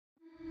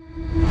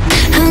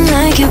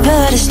you,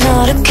 but it's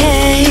not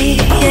okay.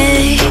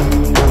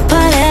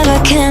 Whatever,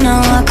 can I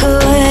walk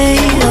away?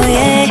 Oh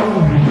yeah.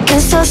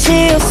 Guess I'll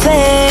see your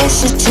face,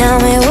 so tell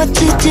me what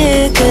to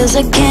do, 'cause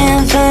I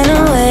can't find a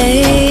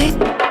way.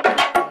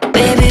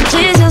 Baby,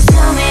 please just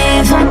tell me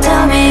if I'm,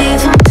 tell me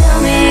if I'm, tell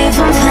me if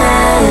I'm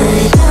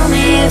fine. Tell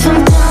me if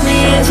I'm, tell me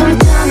if I'm,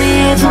 tell me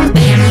if I'm.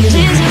 Baby,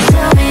 please just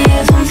tell me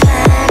if I'm fine.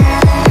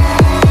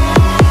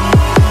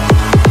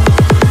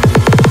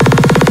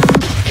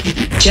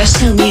 Just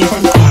tell me if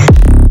I'm fine.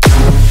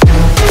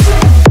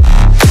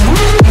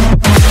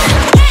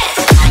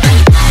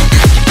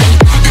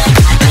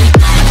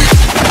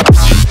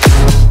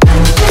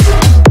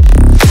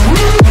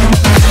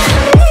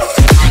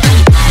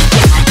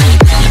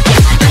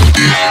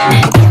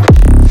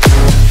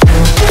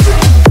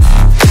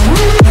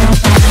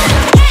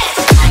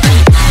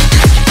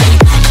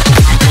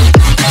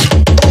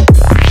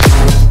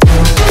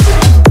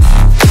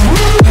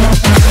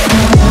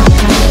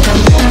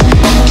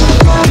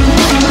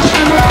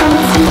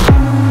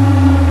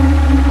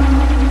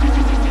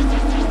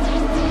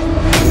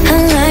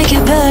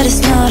 But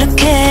it's not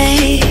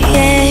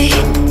okay.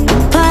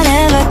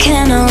 Whatever,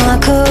 can I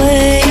walk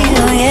away?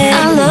 Oh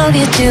yeah. I love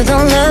you too,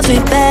 don't love me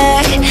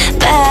back,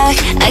 back.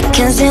 I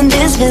can't stand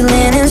this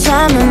feeling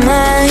inside my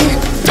mind,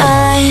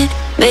 mind.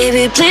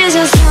 Baby, please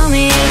just tell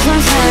me if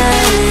I'm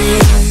fine.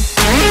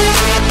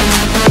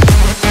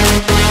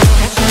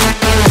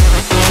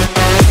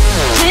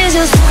 Please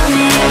just tell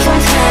me if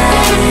I'm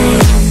fine,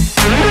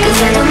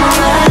 'cause I don't know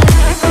why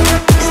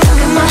it's stuck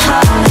in my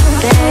heart,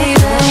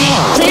 baby.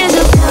 Please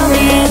just tell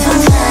me if I'm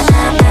fine.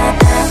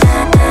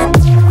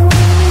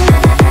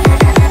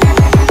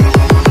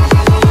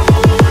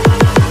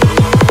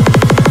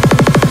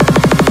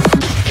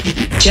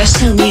 Just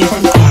tell me if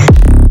I'm fine.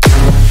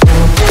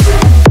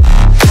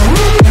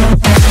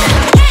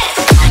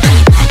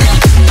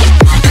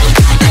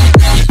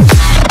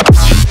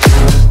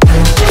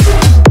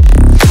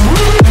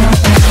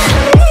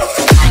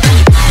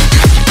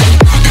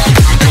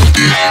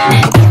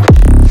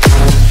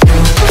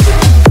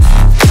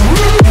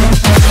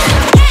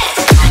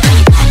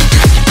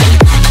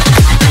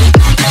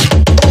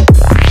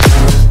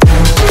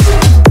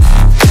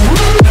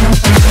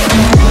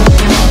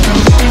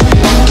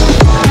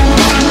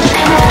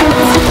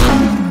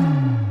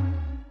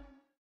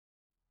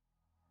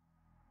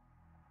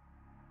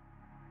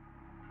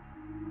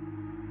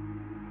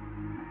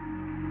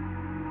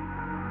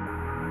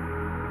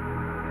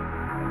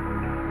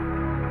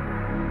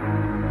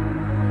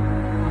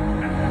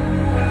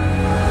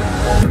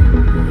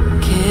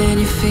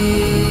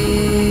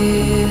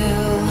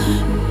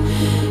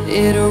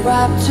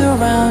 Wrapped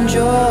around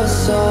your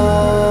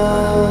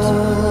soul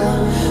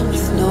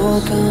with no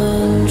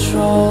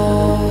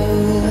control.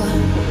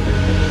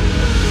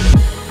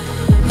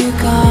 You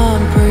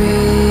can't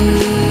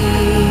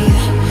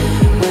breathe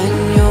when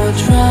you're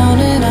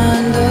drowning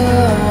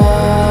underwater.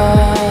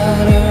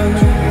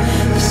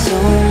 There's so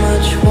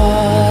much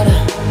water.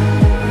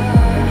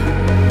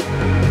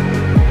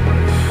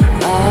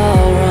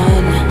 I'll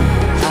run,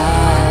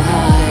 I'll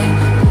hide.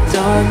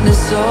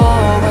 Darkness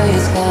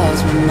always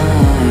clouds my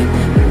mind.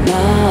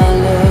 Now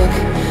look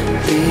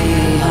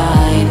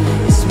behind,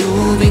 it's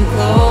moving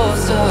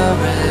closer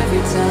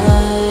every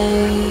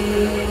time.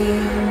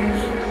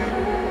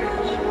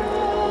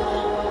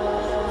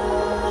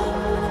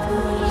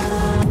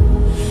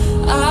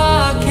 I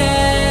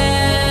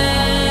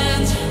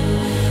can't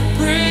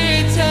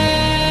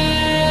pretend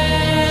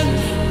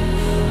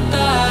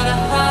that I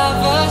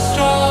have a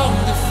strong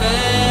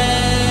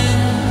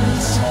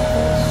defense.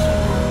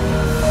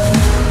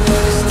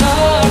 This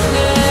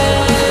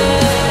darkness,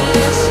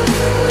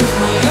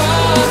 my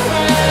old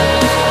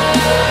friend,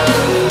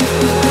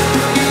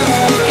 you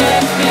won't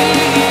get me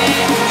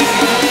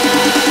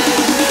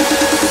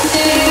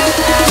till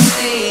that's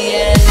the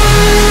end.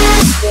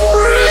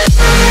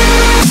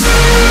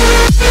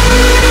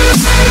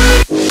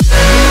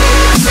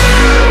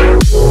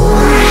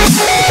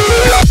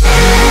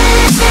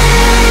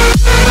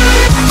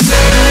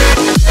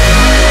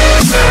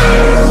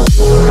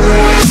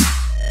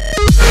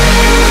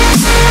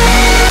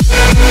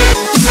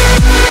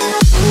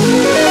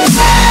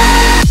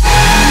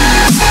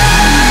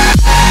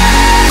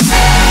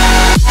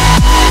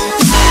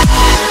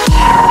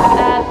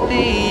 At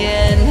the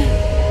end.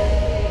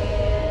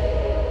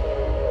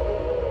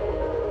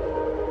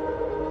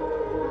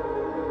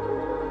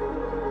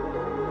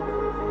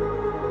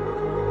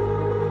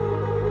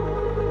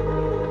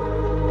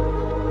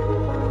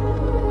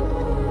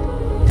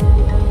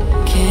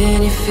 Can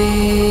you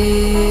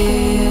feel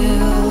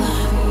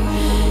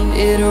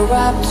it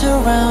wrapped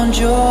around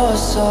your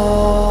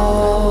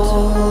soul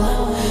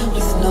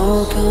with no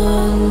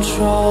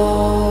control?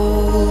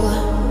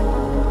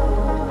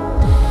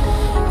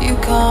 You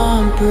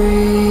can't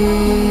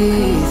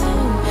breathe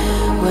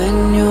when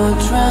you're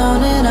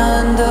drowning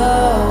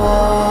underwater.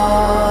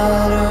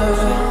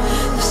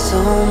 There's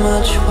so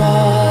much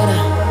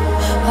water.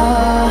 I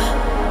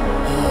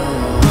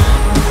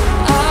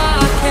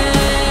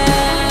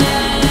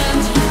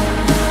can't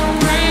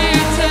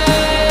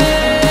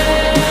pretend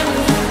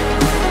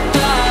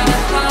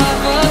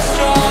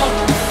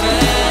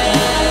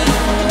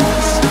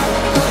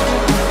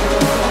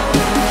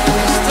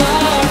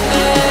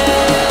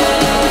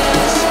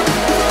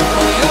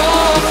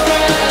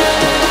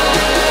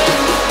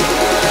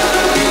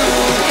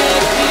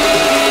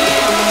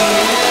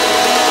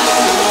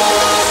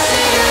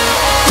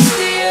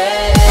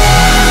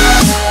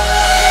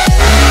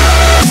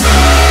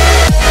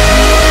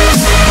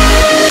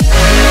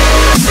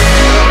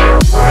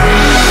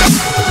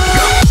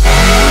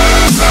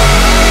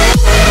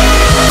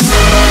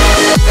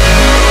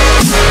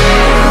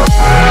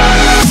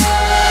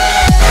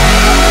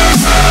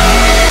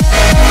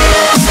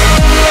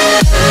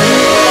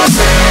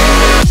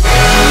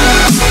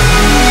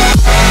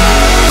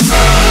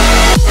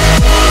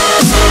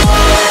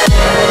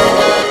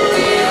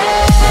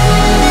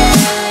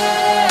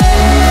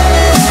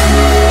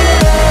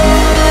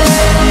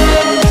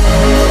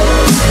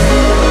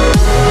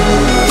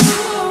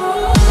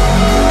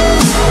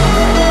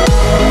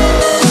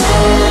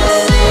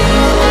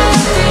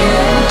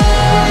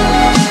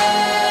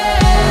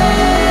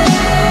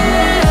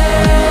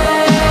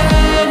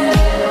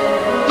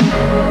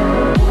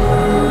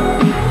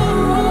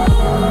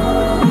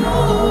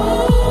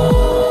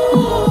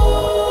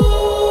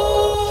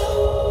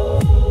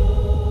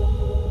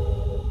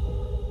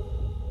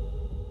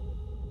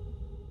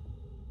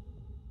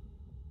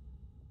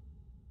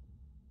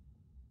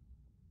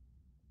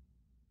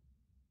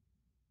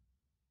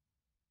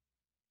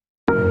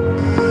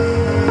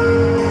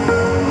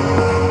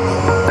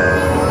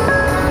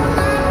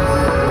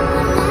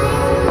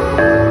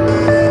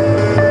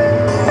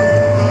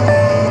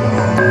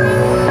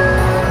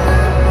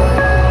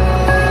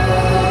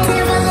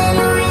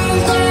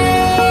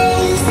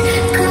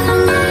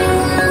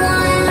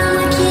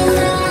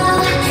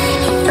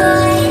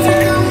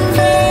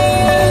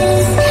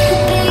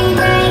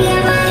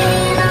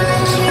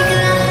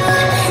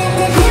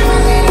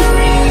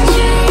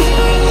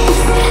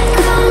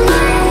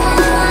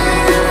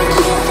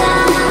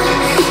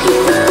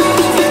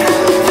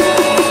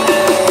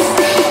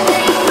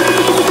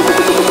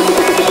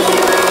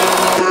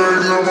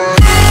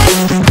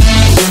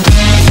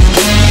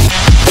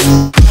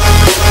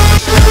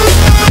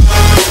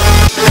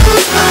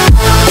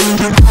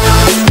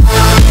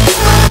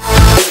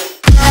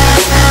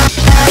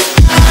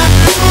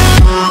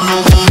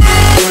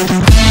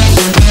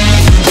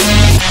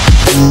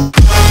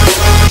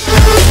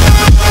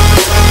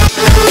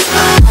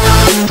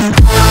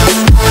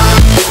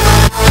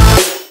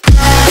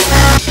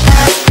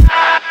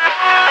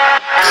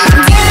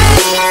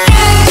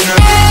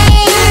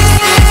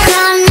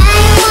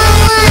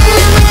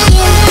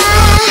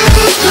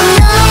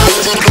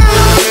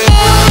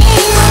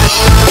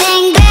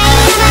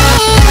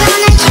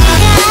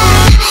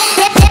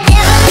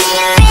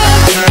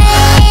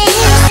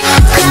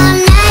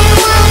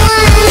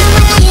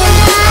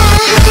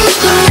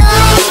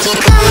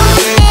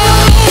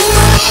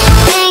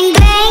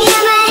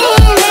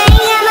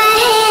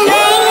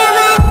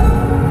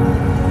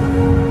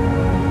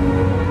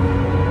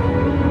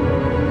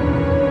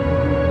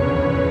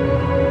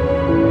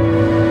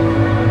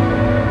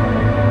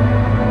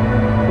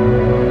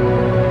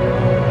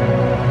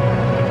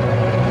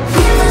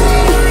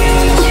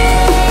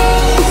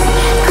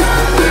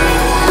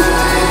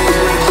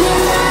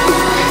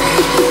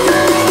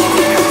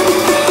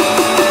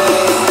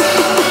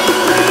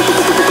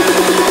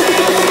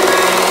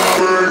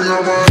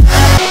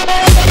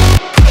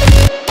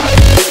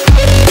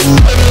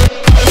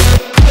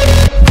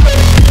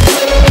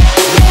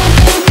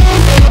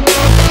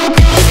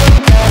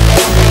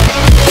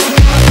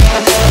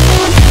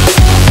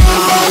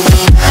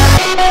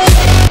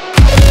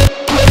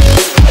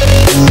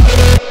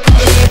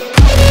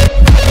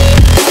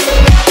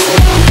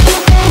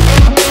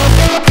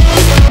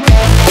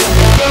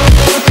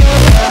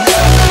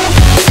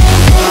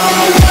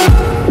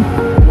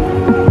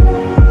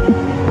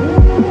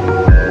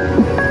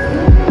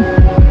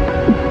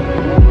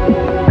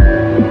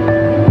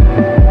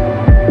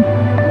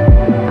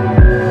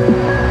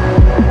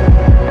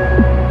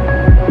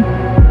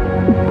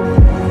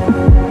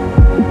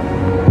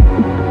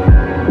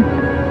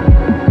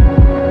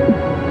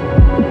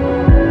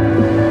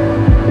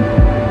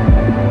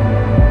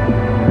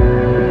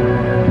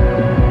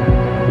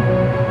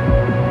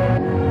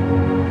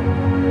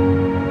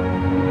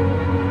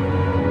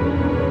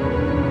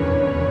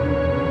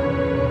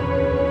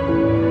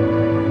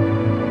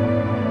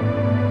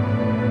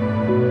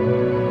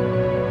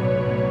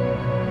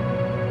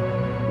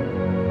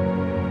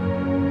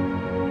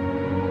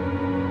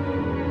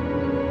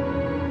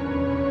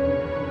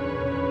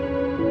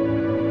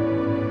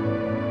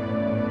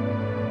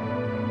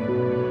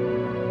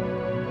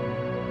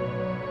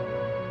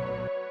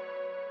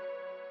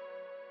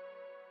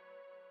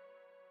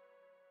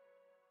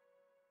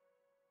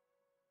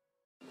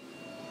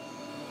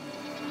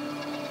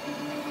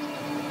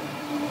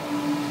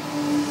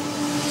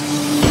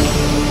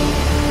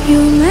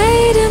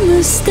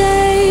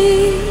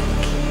mistake,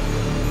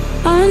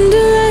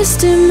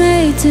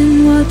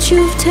 underestimating what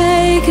you've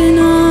taken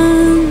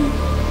on.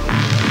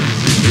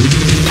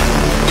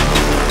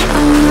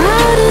 I'm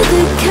out of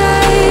the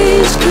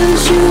cage,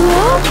 'cause you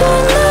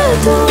opened the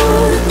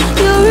door.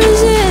 You're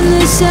as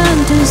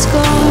innocent as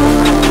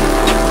gold.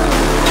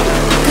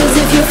 'Cause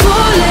if you're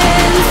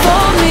falling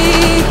for me,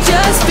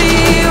 just be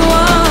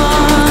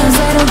one. 'Cause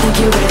I don't think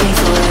you're ready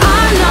for it.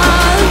 I'm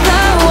not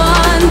the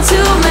one to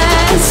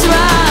mess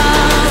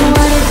around. No,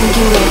 I don't think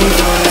you're ready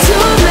for it.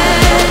 Too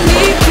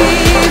many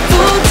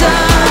people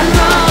done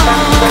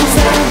wrong. 'Cause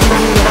I don't think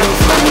you're ready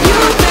for it. You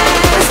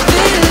best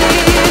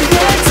believe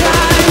that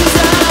time's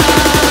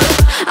up.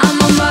 I'm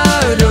a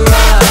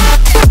murderer.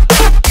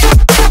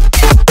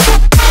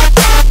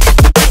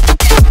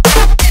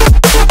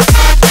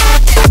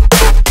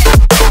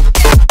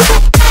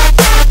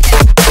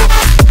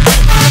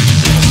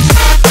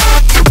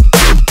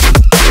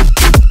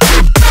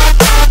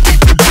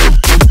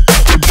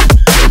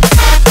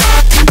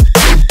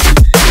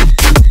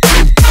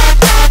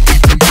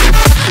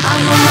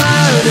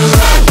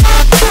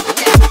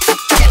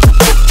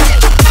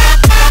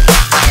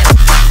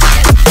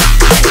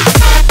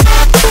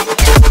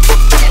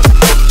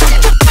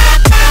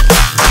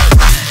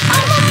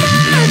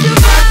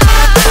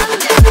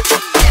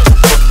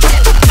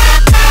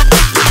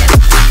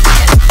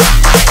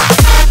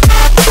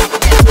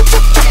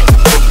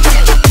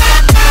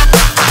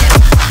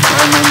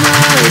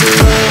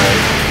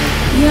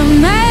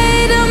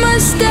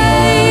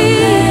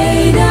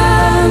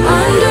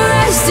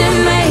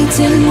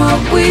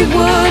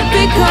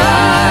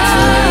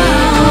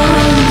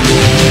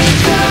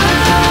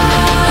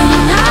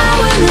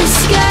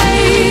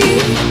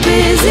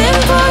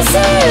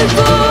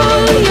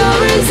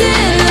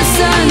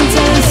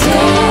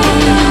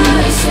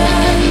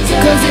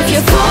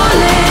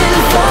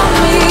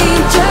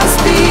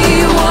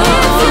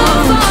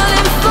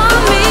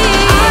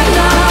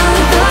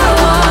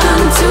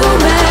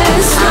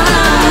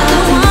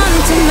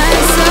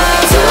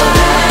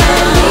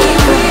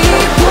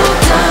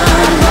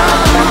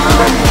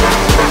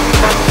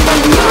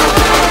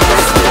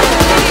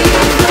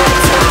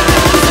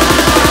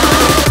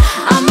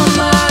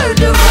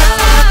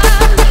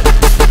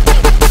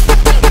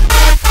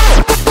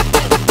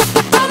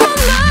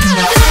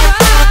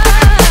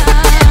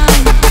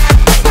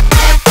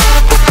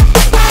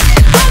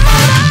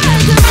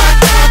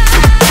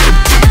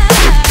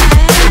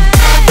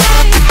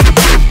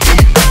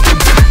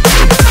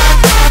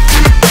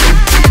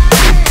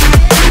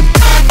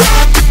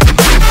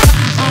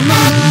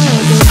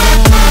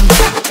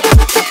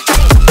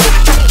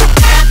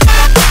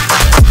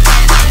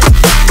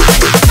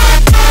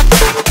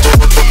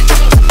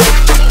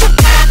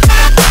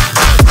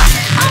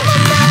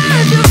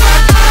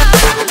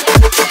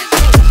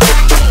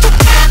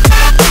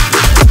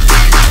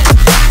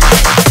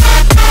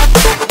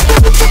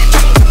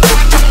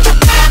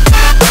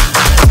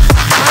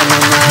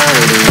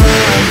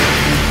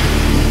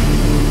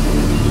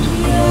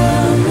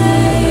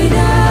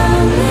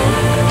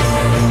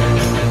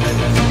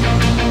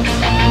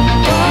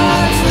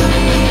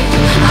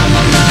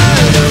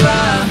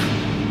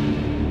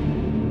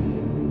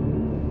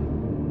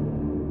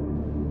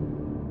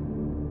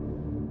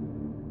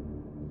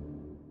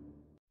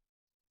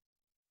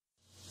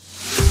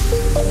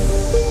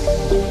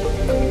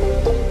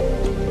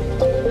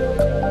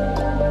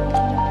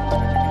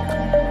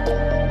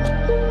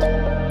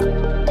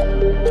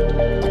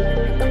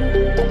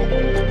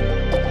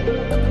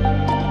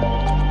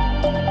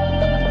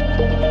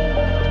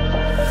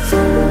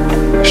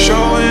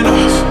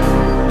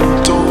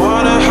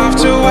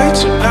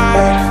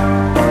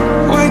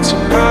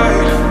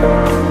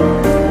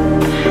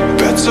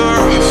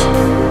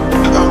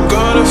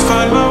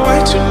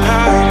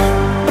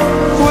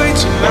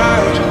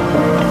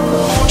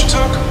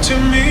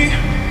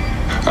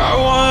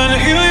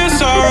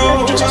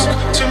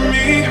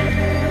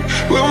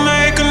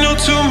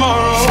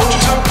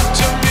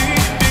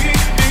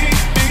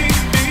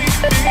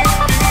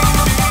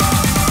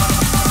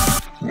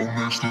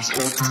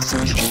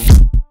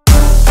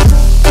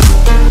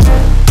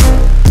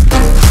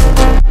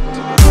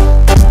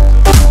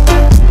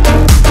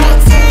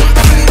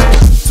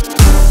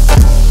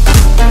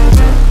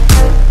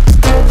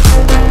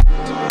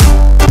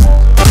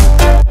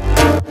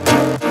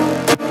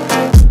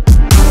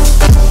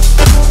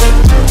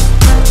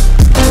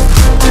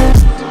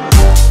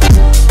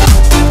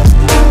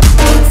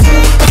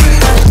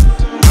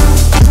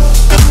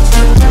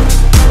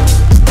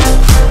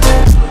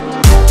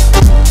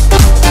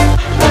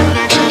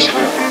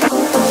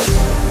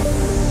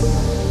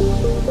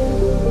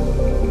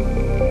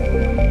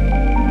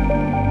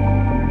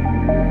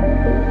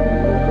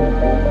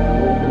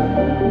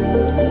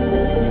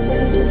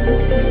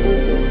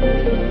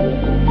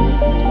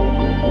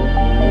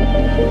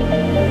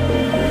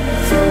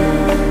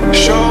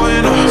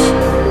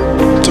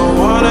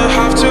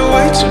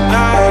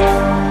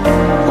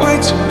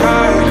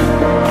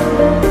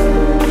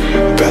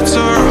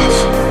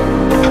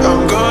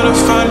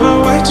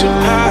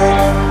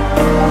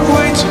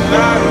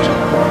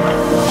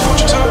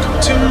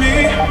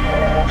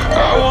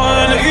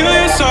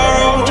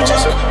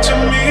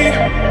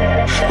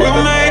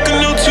 We'll make a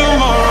new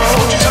tomorrow.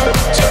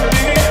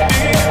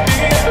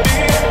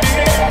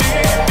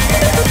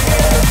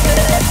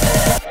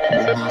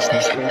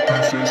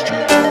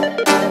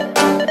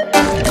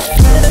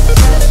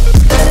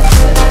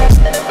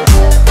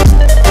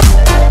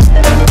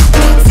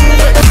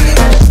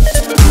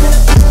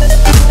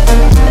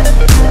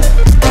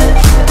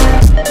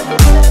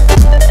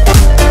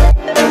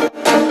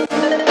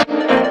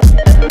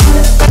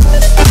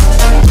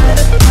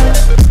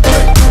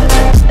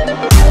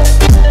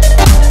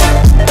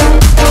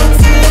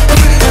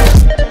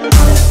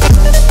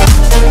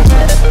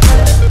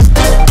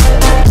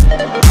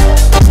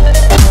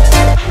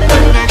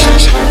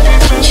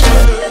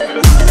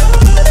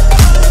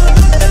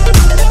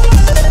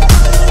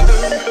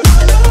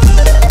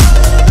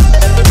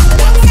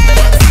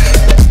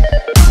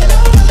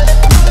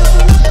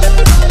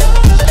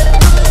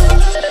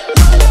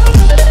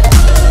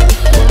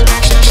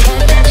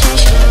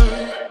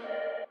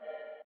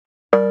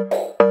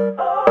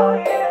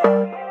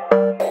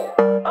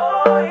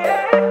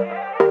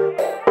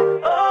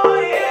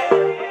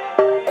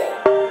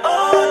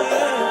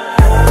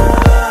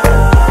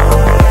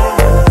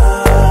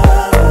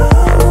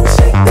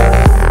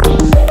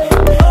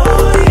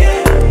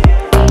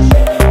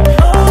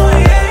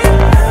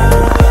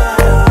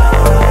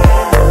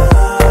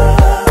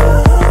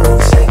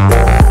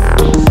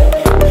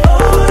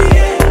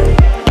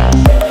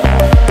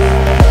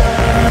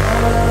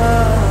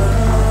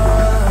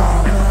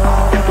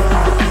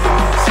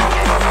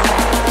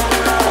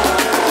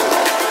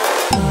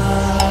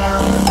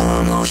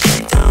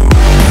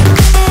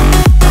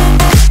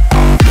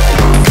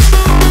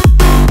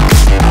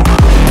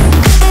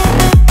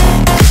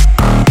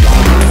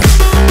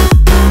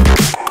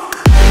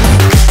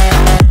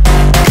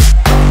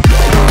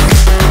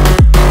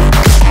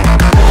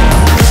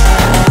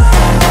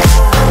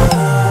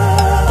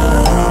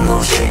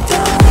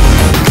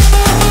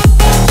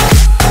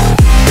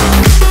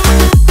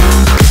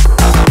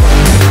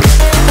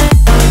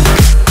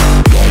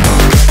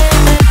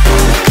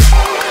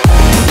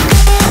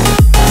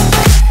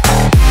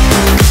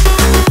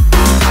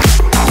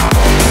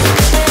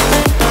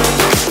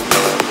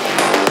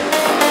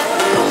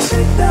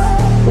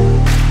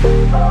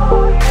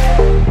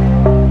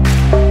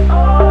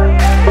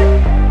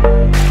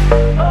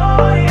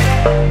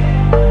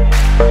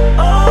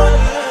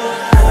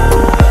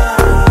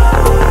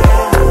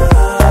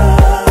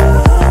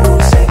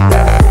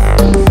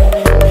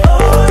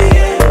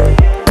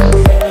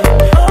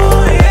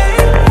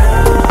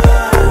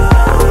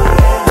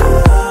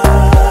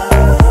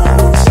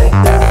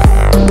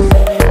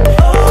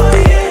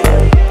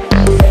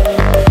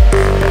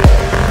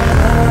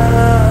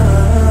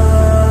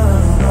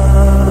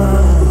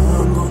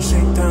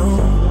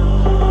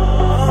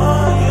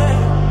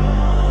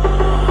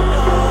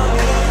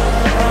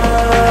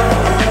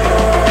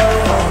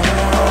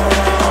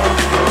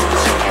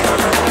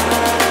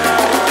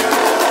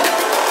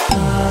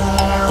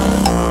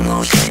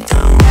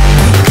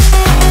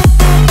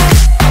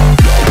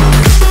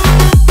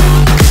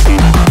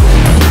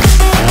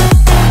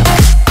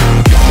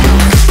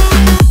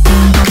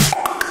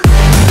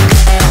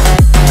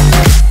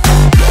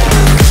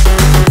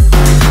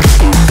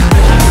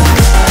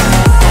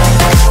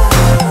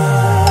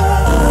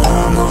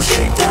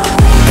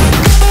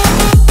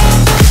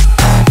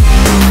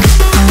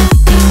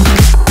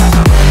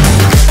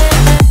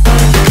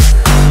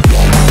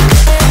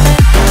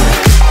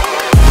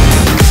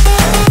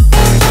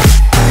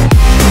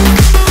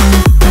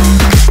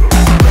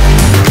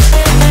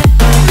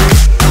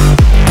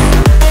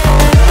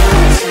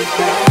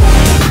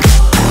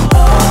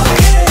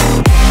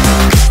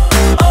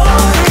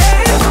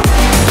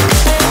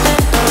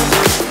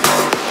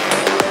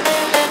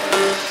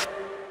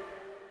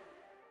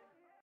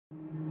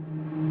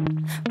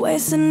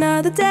 Waste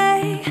another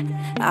day,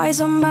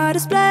 eyes on my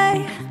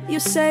display. You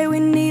say we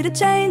need a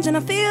change, and I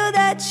feel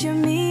that you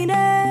mean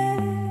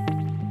it.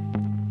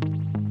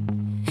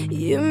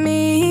 You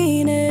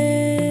mean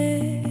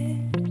it.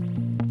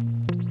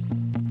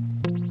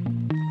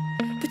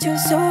 But you're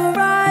so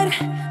right,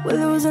 we're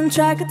losing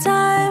track of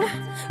time,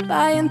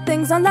 buying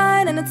things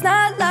online, and it's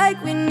not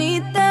like we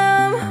need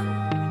them.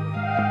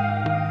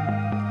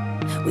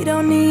 We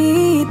don't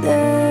need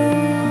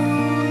them.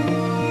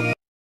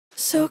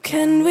 So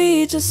can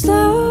we just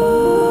slow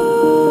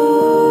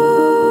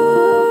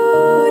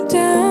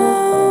down?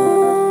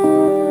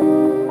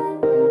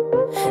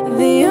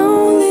 The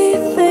only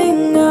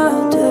thing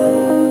I'll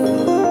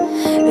do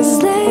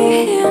is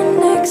lay here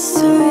next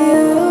to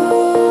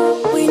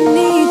you. We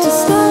need to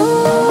slow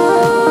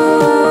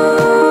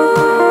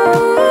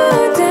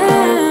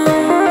down.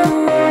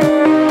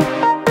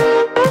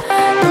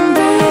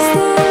 Embrace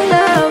the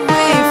love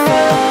we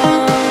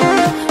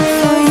found.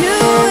 For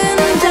you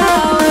and I,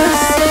 we're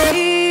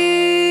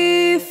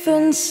safe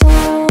and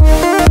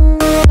sound.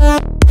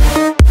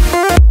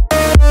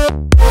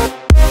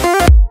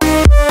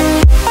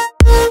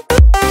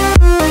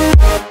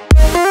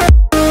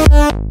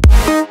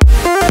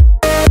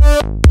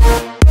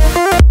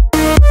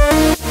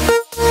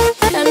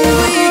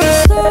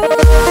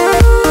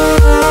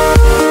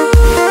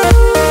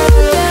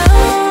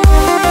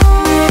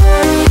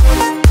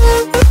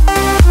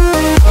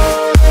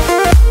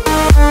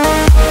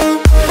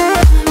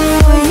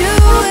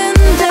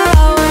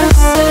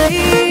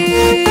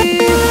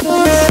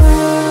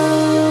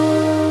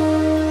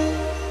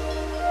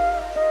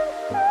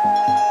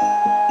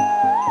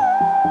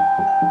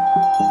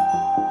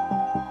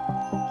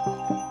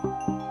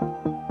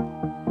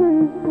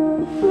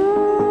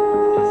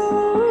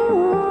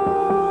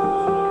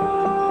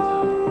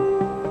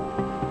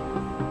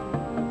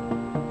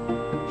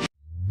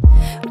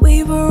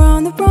 We were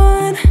on the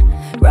run,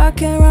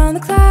 rocking around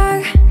the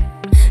clock.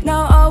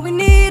 Now all we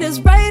need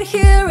is right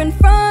here in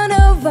front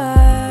of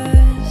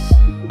us.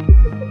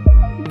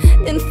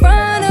 In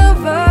front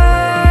of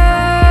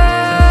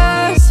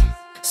us.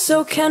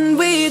 So can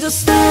we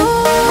just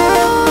slow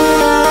down?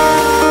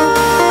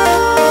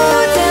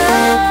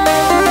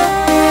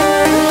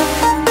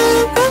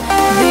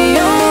 The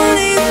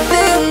only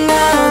thing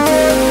I'll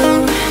do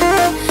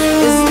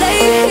is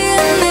lay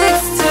here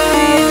next to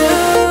you.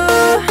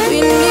 We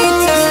need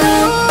to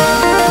slow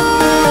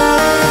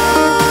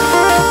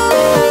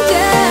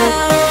down.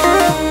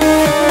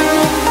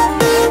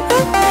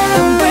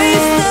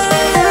 Embrace the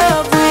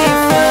love we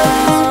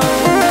found.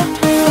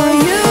 For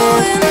you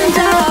and I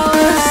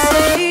are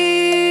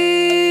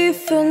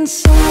safe and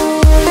sound.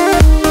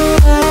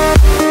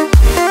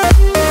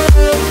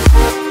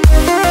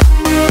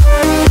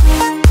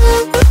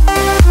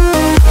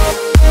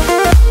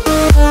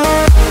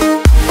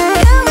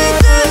 Can we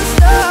just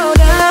slow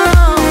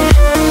down?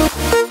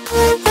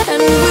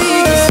 And we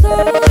just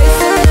slow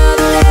waste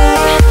another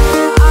day.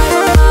 I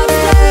don't know how to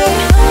stay.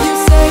 You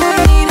say we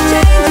need a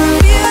change and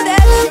feel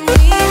that you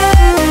need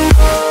it.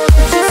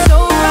 It's just so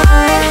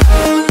right.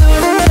 We're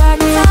losing track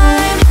of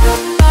time.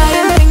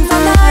 Buying things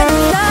online.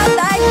 It's not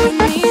like we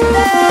need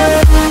them.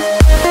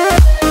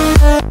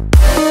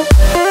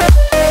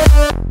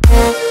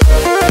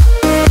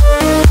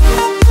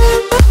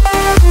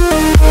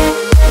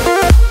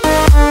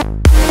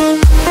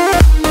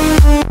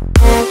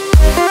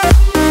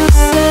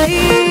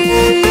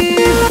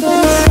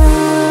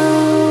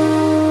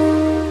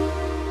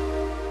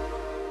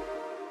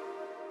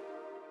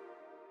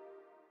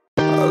 I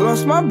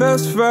lost my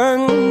best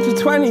friend to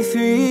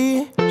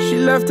 23. She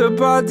left her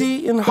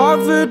body and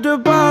hovered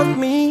above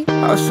me.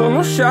 I saw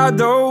no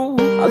shadow,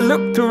 I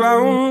looked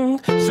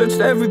around, searched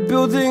every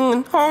building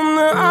and home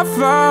that I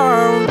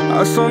found.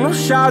 I saw no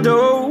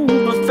shadow,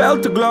 but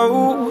felt a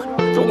glow.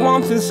 The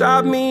warmth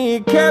inside me,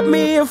 it kept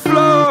me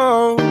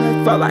afloat.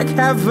 It felt like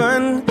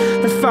heaven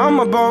had found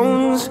my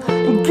bones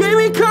and gave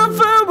me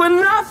comfort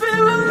when I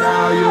feel alone.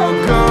 Now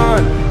you're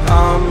gone,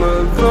 I'm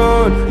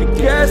alone. I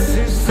guess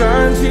it's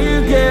time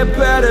to get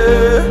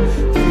better.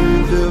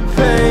 Through the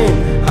pain,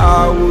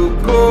 I will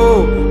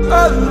go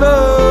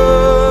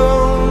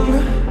alone.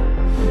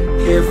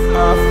 If I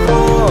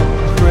fall,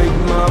 break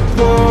my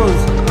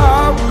bones, I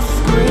will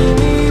scream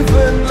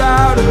even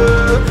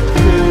louder.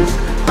 'Cause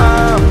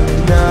I'm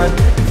not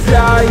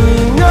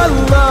dying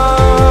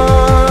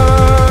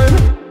alone.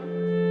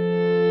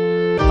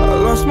 I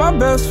lost my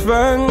best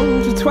friend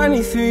to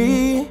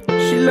 23.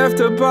 She left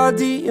her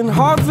body and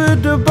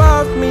hovered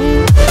above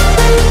me.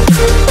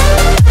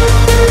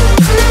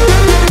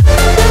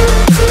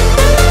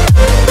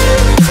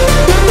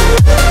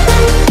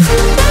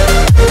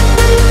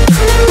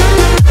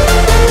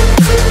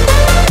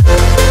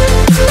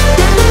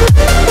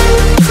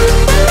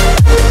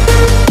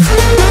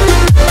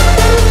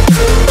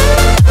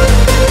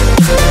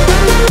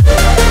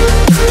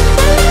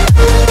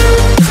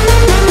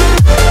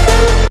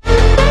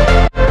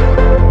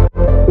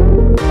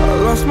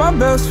 My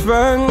best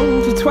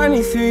friend to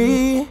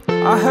 23.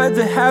 I heard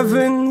the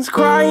heavens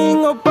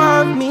crying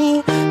above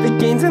me. They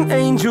gained an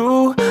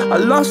angel, I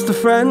lost a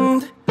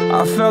friend.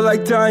 I felt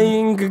like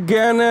dying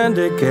again and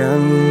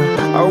again.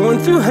 I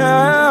went through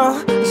hell,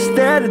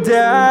 stared at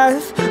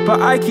death, but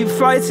I keep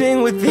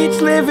fighting with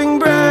each living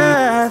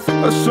breath.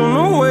 I saw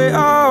no way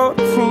out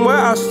from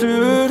where I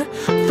stood.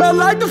 Felt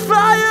like the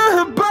fire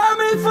had burned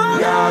me through.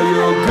 Now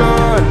you're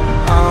gone,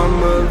 I'm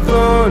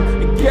alone.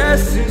 I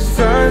guess it's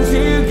time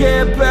to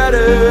get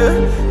better.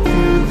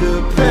 Through the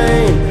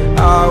pain, I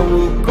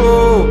will go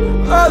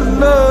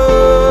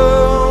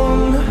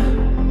alone.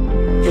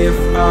 If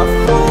I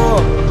fall,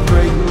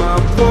 break my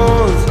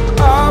bones,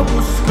 I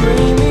will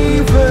scream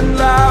even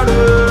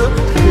louder.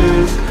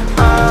 'Cause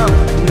I'm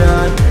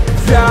not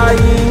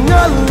dying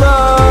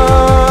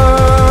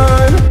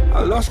alone.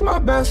 I lost my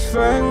best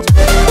friend.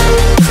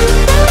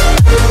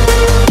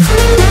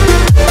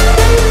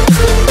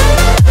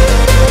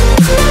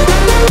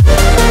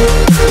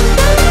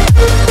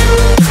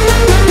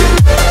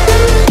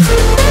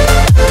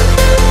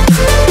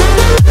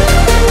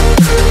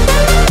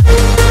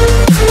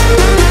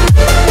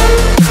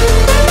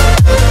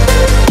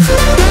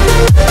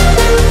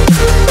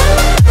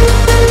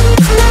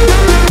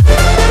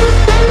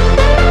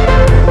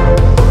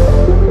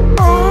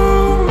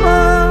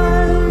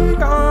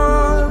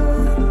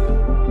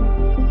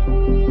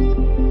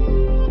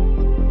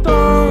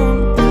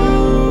 Don't do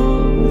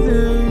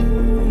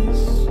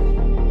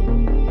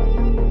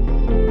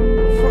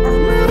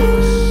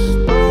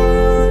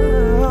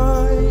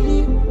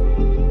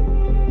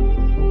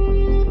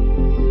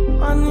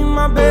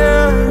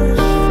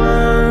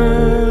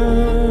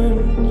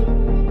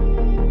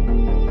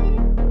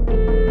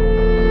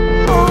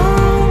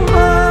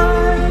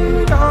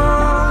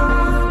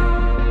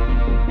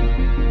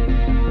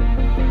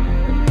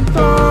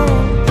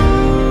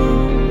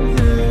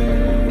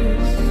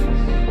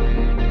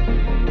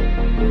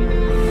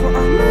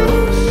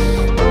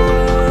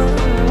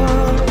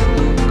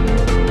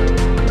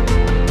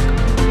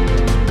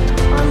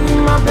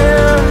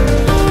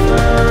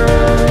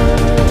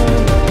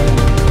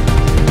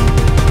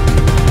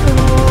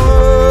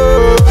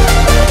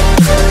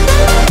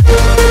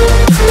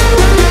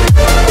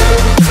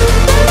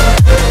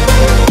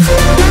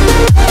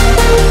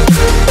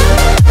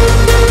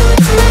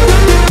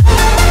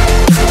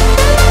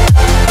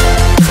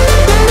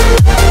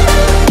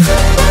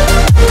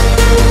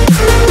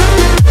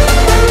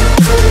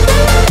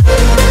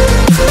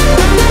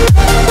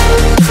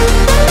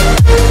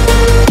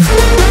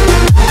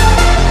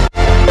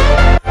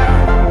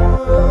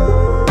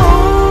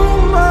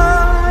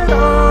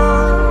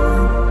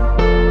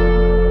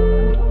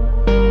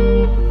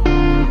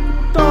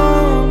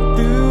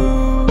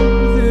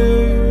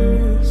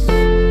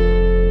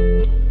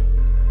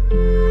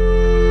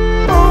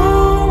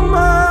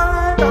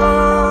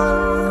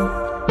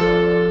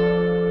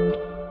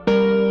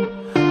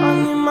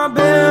my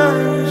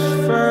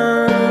best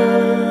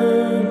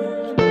friend.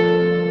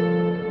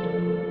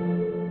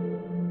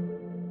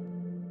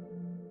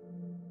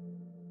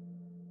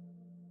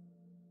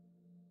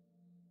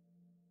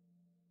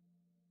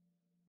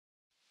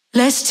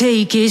 Let's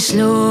take it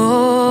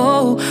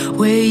slow.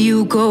 Where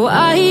you go,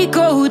 I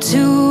go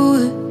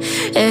too.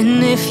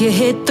 And if you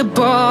hit the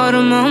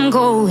bottom, I'm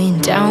going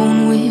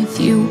down with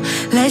you.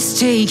 Let's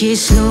take it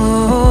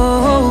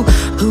slow.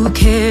 Who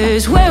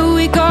cares where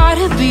we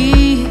gotta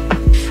be?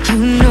 You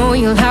know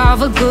you'll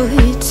have a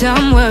good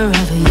time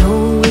wherever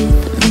you're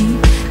with me.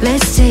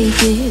 Let's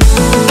take it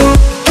slow.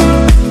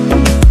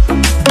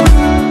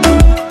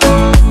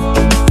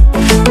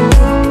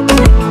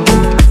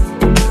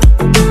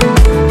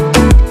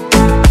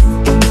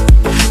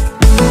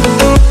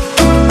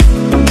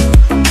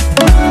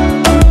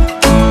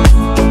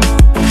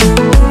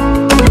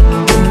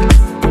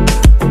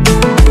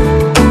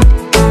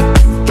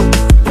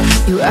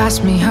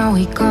 Ask me how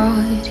we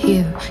got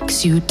here,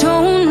 'cause you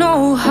don't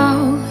know how.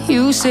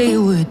 You say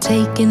we're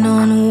taking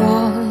on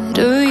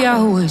water,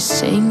 yeah, we're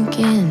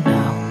sinking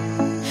now.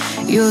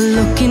 You're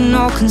looking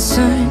all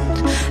concerned,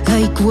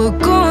 like we're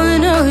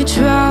gonna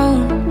drown.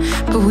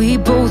 But we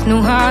both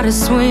know how to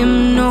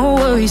swim, no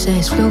worries,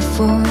 let's flow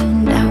for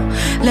now.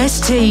 Let's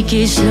take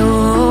it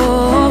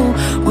slow.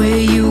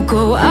 Where you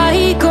go,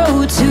 I go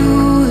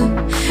too.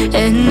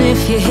 And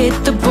if you hit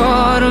the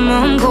bottom,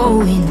 I'm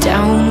going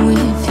down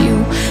with you.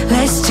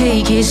 Let's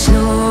take it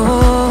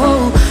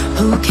slow.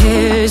 Who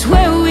cares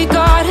where we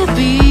gotta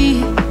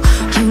be?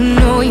 You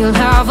know you'll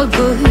have a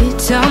good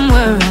time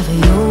wherever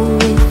you're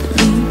with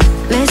me.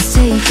 Let's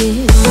take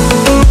it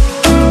slow.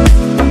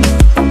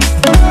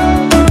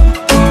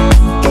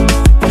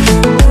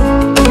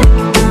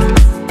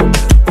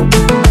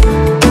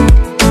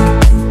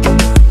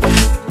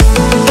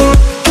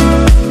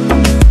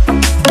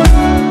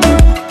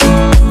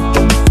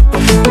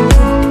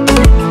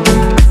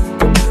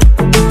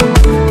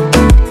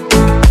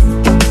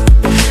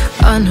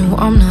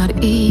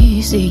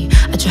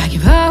 I drag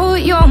you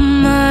out your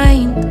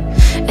mind,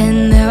 and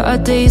there are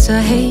days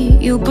I hate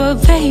you, but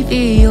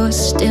baby, you're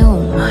still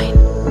mine.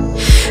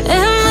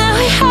 And then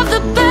we have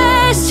the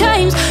best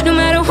times, no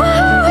matter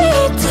what we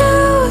do.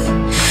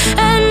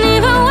 And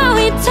even when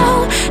we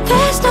don't,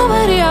 there's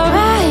nobody I'd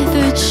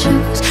rather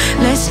choose.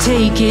 Let's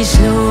take it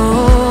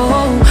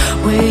slow.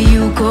 Where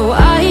you go,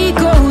 I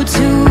go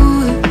too.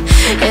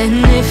 And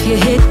if you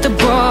hit the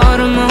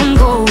bottom, I'm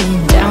going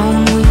down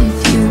with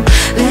you.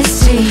 Let's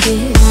take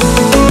it slow.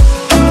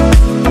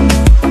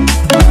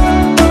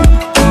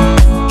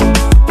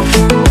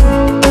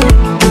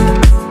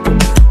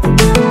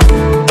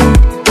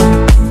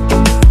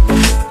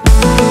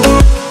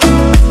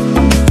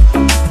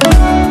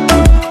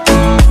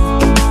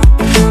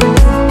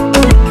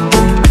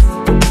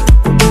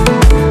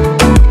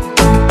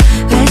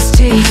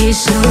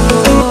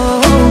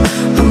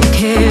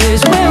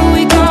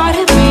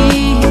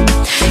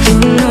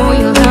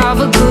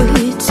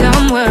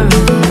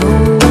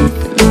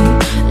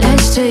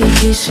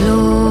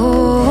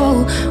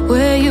 Slow,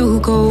 where you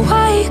go,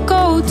 I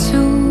go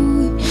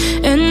too.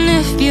 And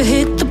if you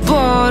hit the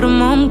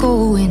bottom, I'm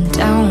going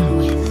down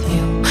with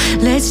you.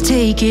 Let's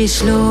take it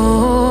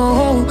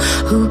slow.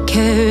 Who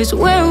cares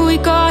where we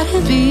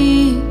gotta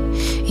be?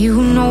 You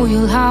know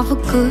you'll have a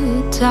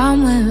good time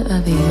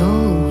wherever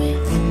you're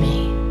with me.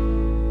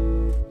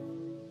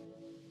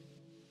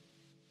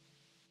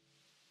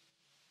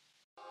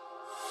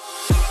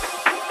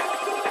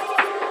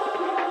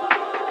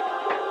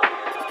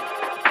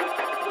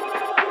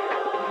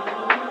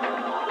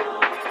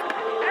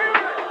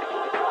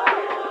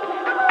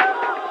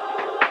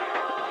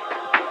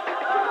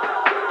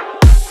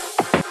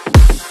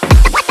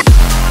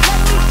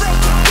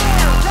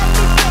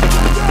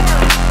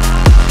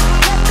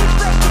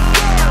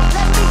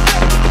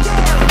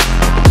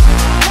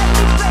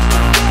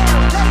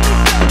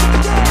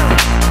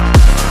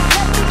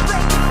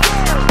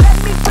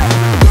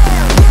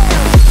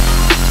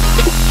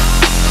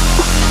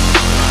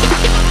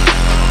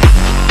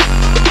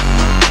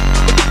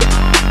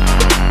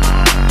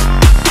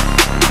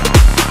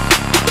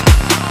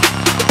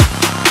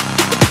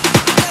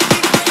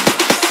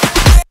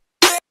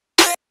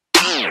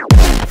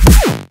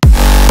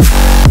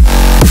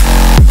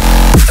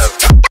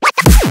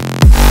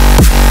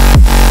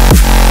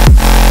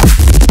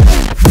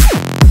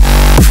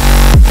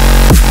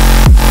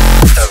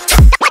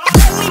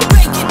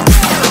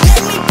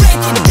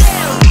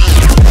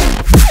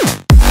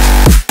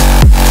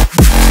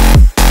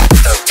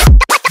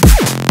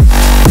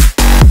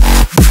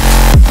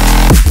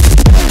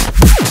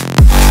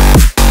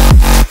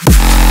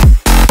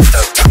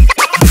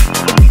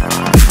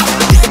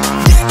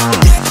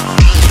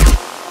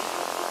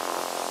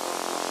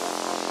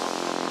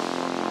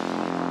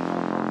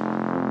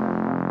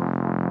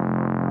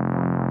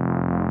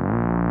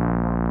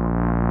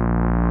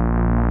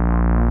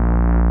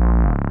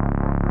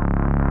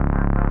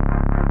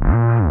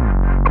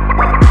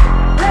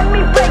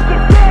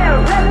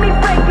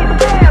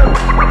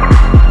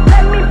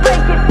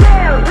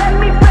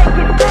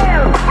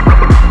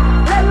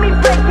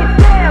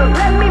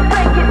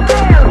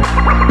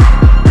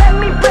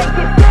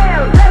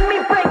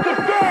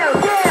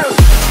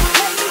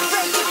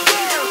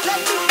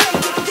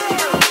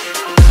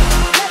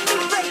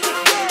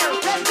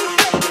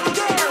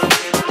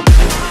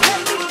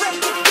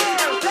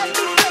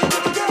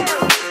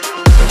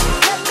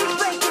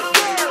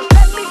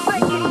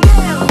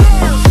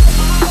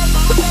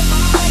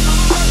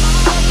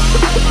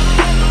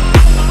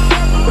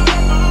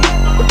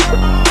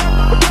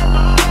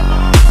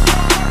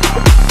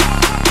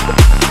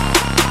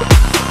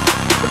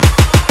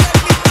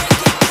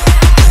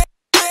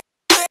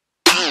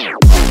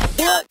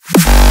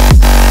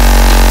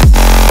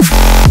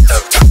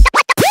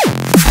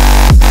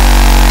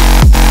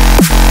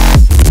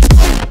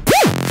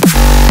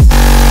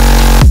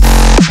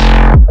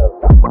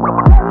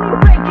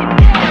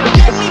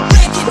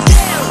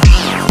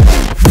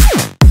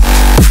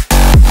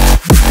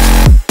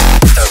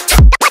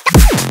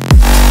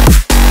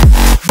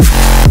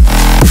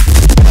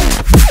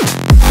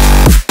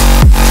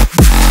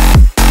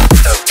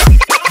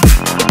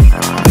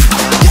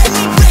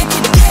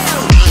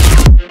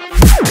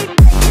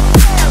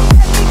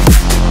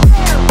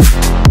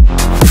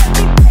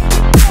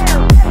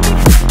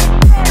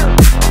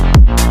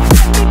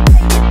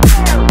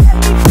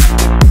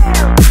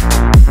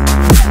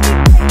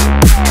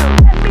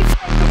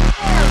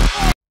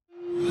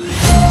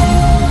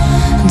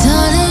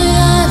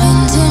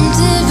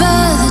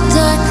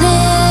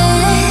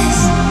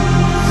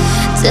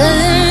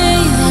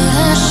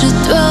 I should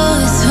throw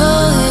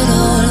it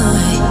all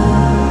away.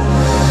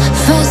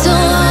 Fight so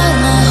hard,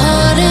 my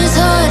heart is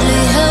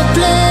hardly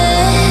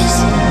helpless.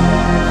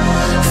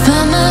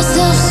 Find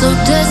myself so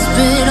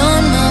desperate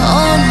on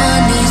my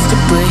knees to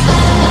break.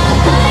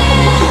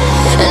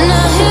 And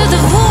I hear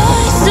the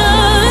voice of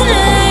an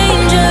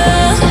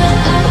angel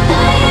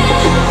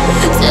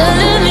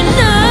telling me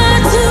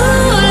not to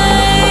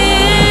lay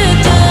it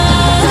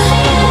down.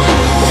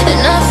 And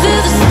I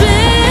feel the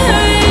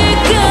spirit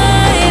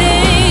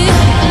guiding.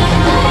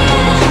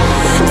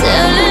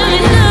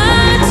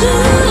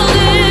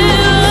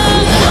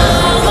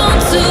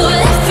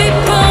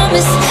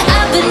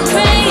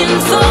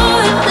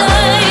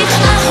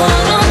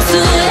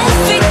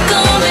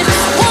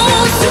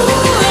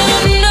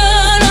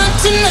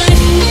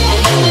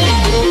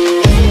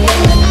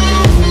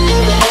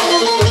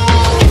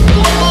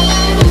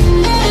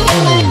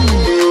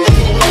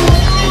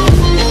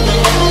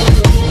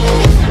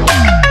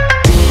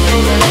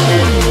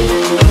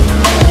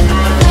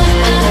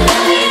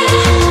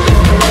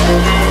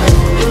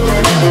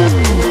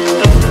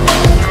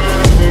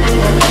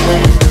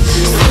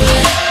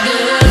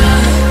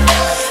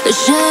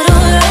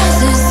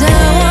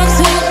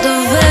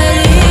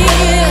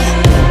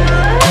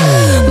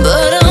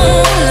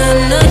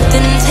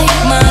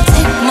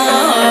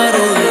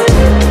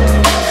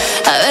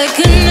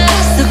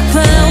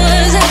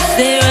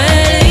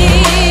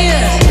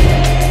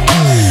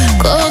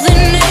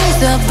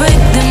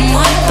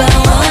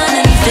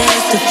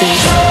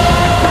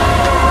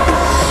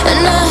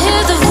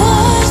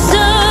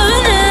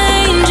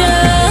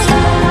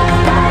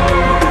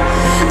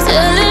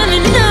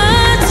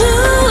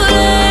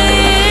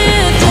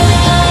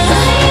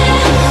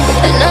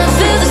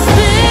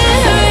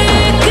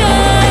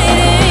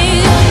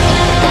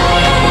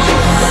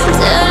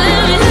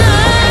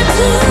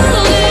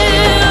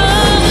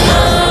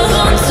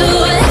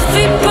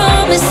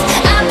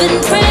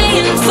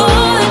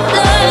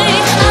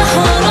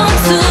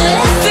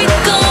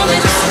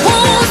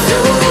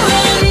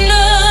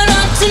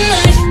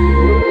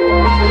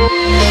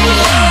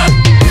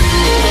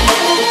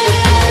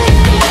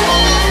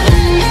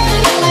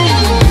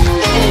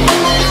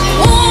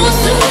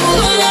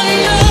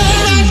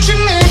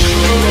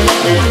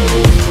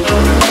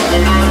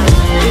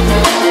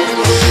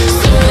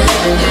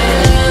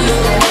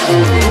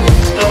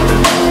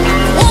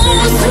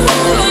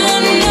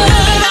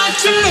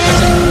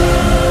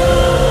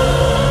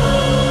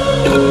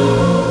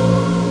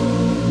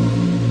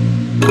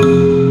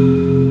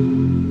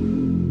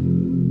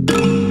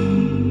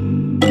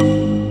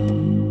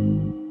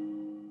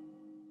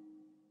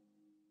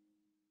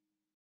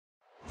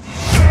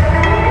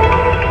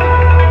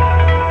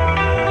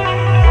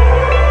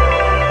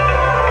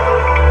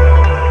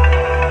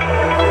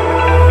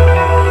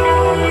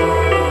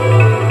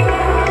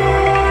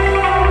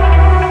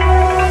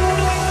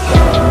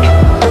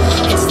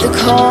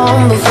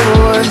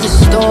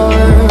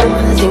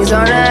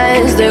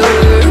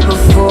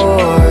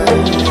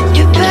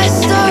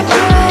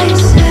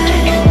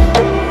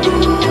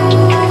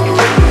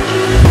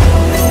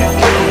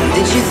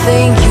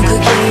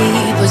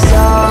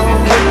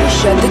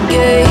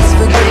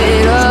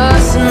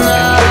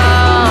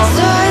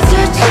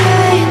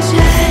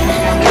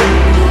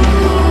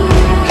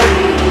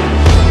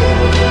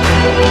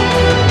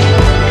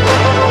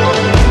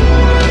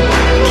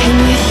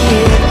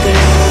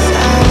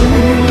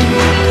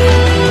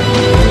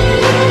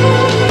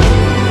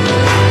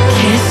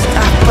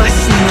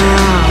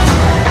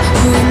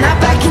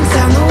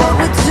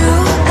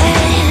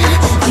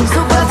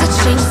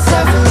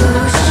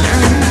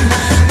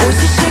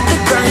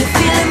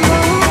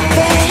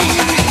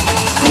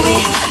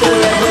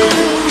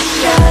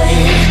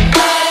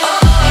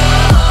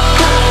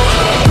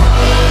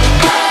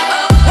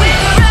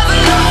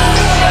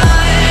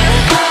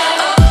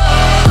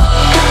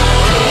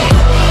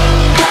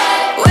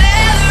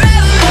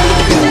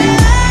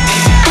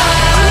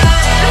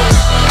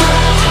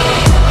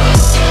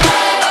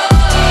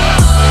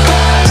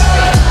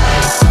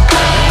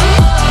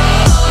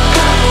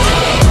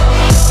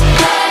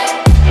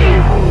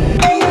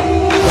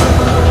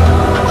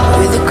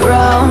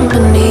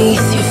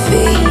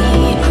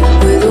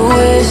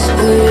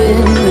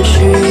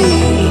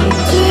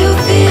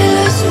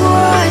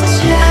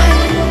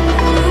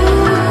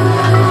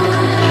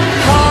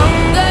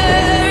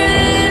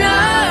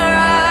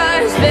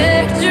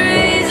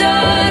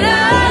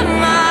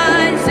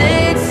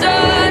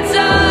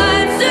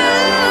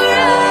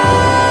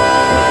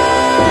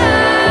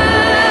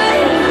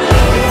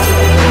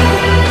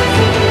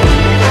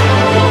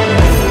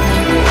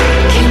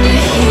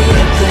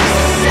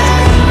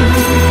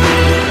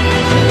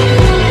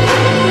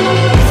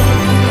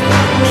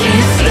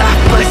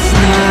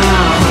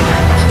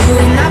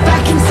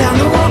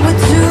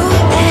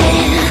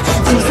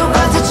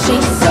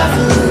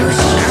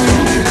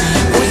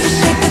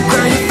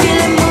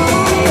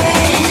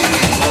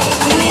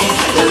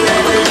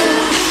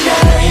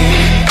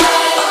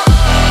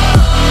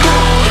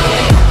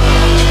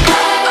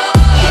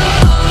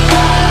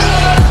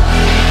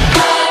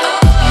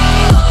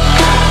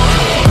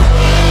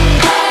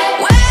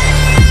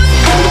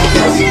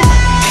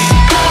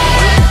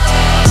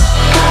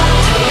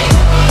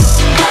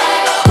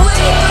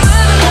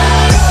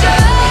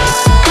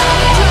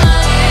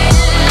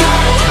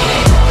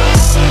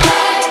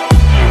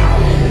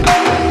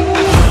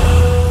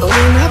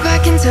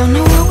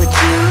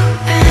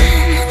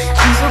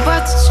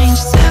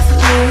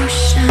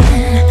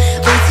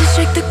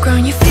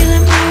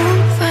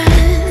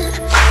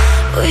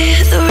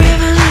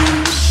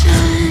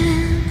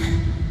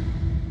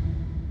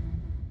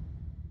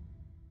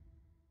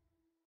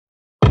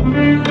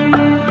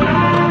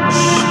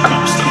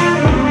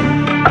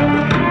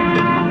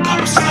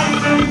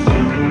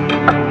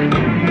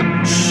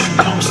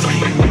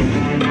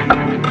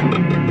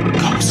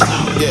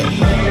 Yeah.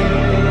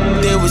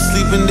 They was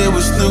sleeping, they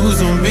was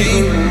snooze on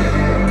me.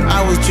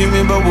 I was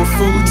dreaming about what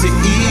food to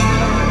eat.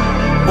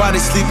 Why they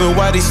sleeping,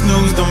 why they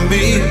snoozed on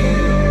me?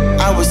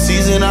 I was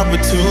seizing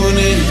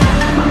opportunity.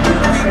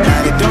 Now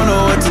they don't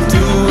know what to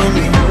do with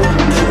me.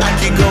 I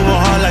keep going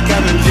hard like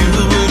I'm in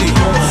puberty.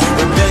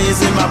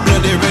 Rebellions in my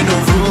blood, there ain't no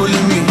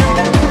ruling me.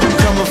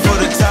 Coming for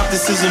the top,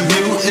 this is a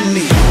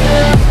mutiny.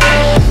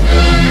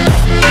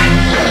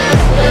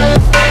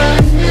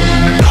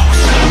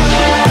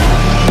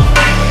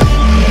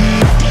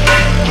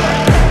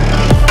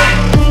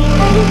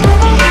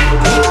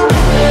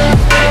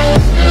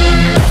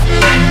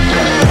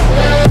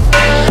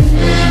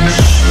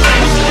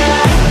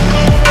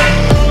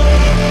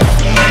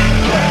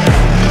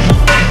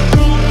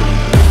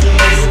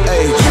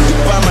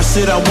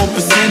 Shit, I want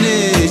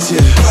percentage,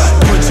 yeah.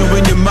 Put you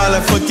in your mind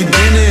like fucking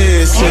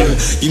Dennis, yeah.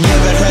 You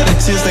never had a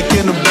chance like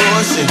an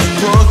abortion.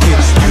 Broken,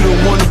 you don't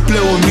wanna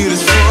play with me,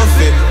 that's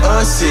forfeit.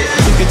 Shit,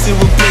 took it to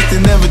a place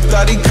they never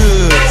thought he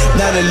could.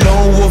 Now the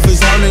lone wolf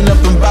is howling up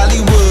in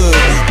Bollywood.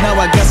 Now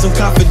I got some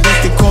confidence,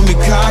 they call me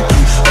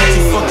cocky. Like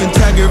a fucking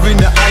tiger in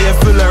the eye, I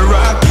feel like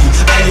Rocky.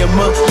 I am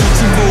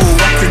untouchable,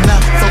 I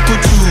cannot fuck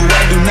with you.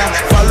 I do not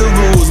follow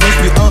rules, makes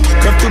me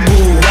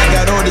uncomfortable. I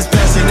got all this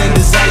passion and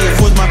desire,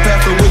 force my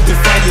path with the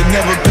fire.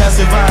 Never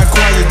passive, I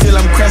acquire till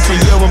I'm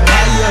crashing your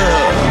empire.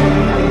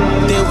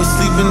 They was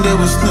sleeping, they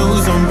was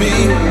snooze on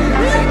me.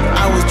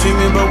 I was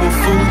dreaming about what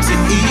food to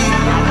eat.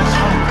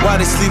 Why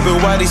they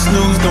sleeping, why they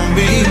snoozed on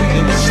me?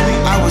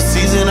 I was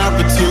seizing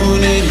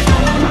opportunity.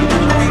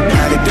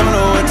 Now they don't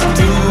know what to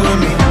do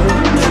with me.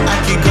 I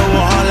keep going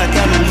hard like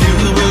I'm in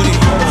puberty.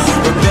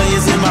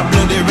 Rebellions in my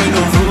blood, there ain't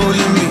no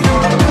ruling me.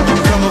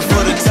 Coming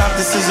for the top,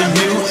 this is a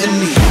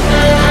mutiny.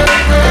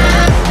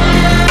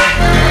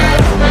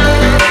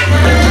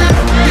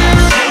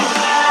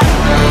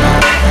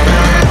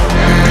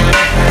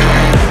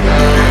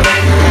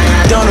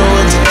 Don't know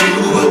what to do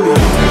with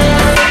me.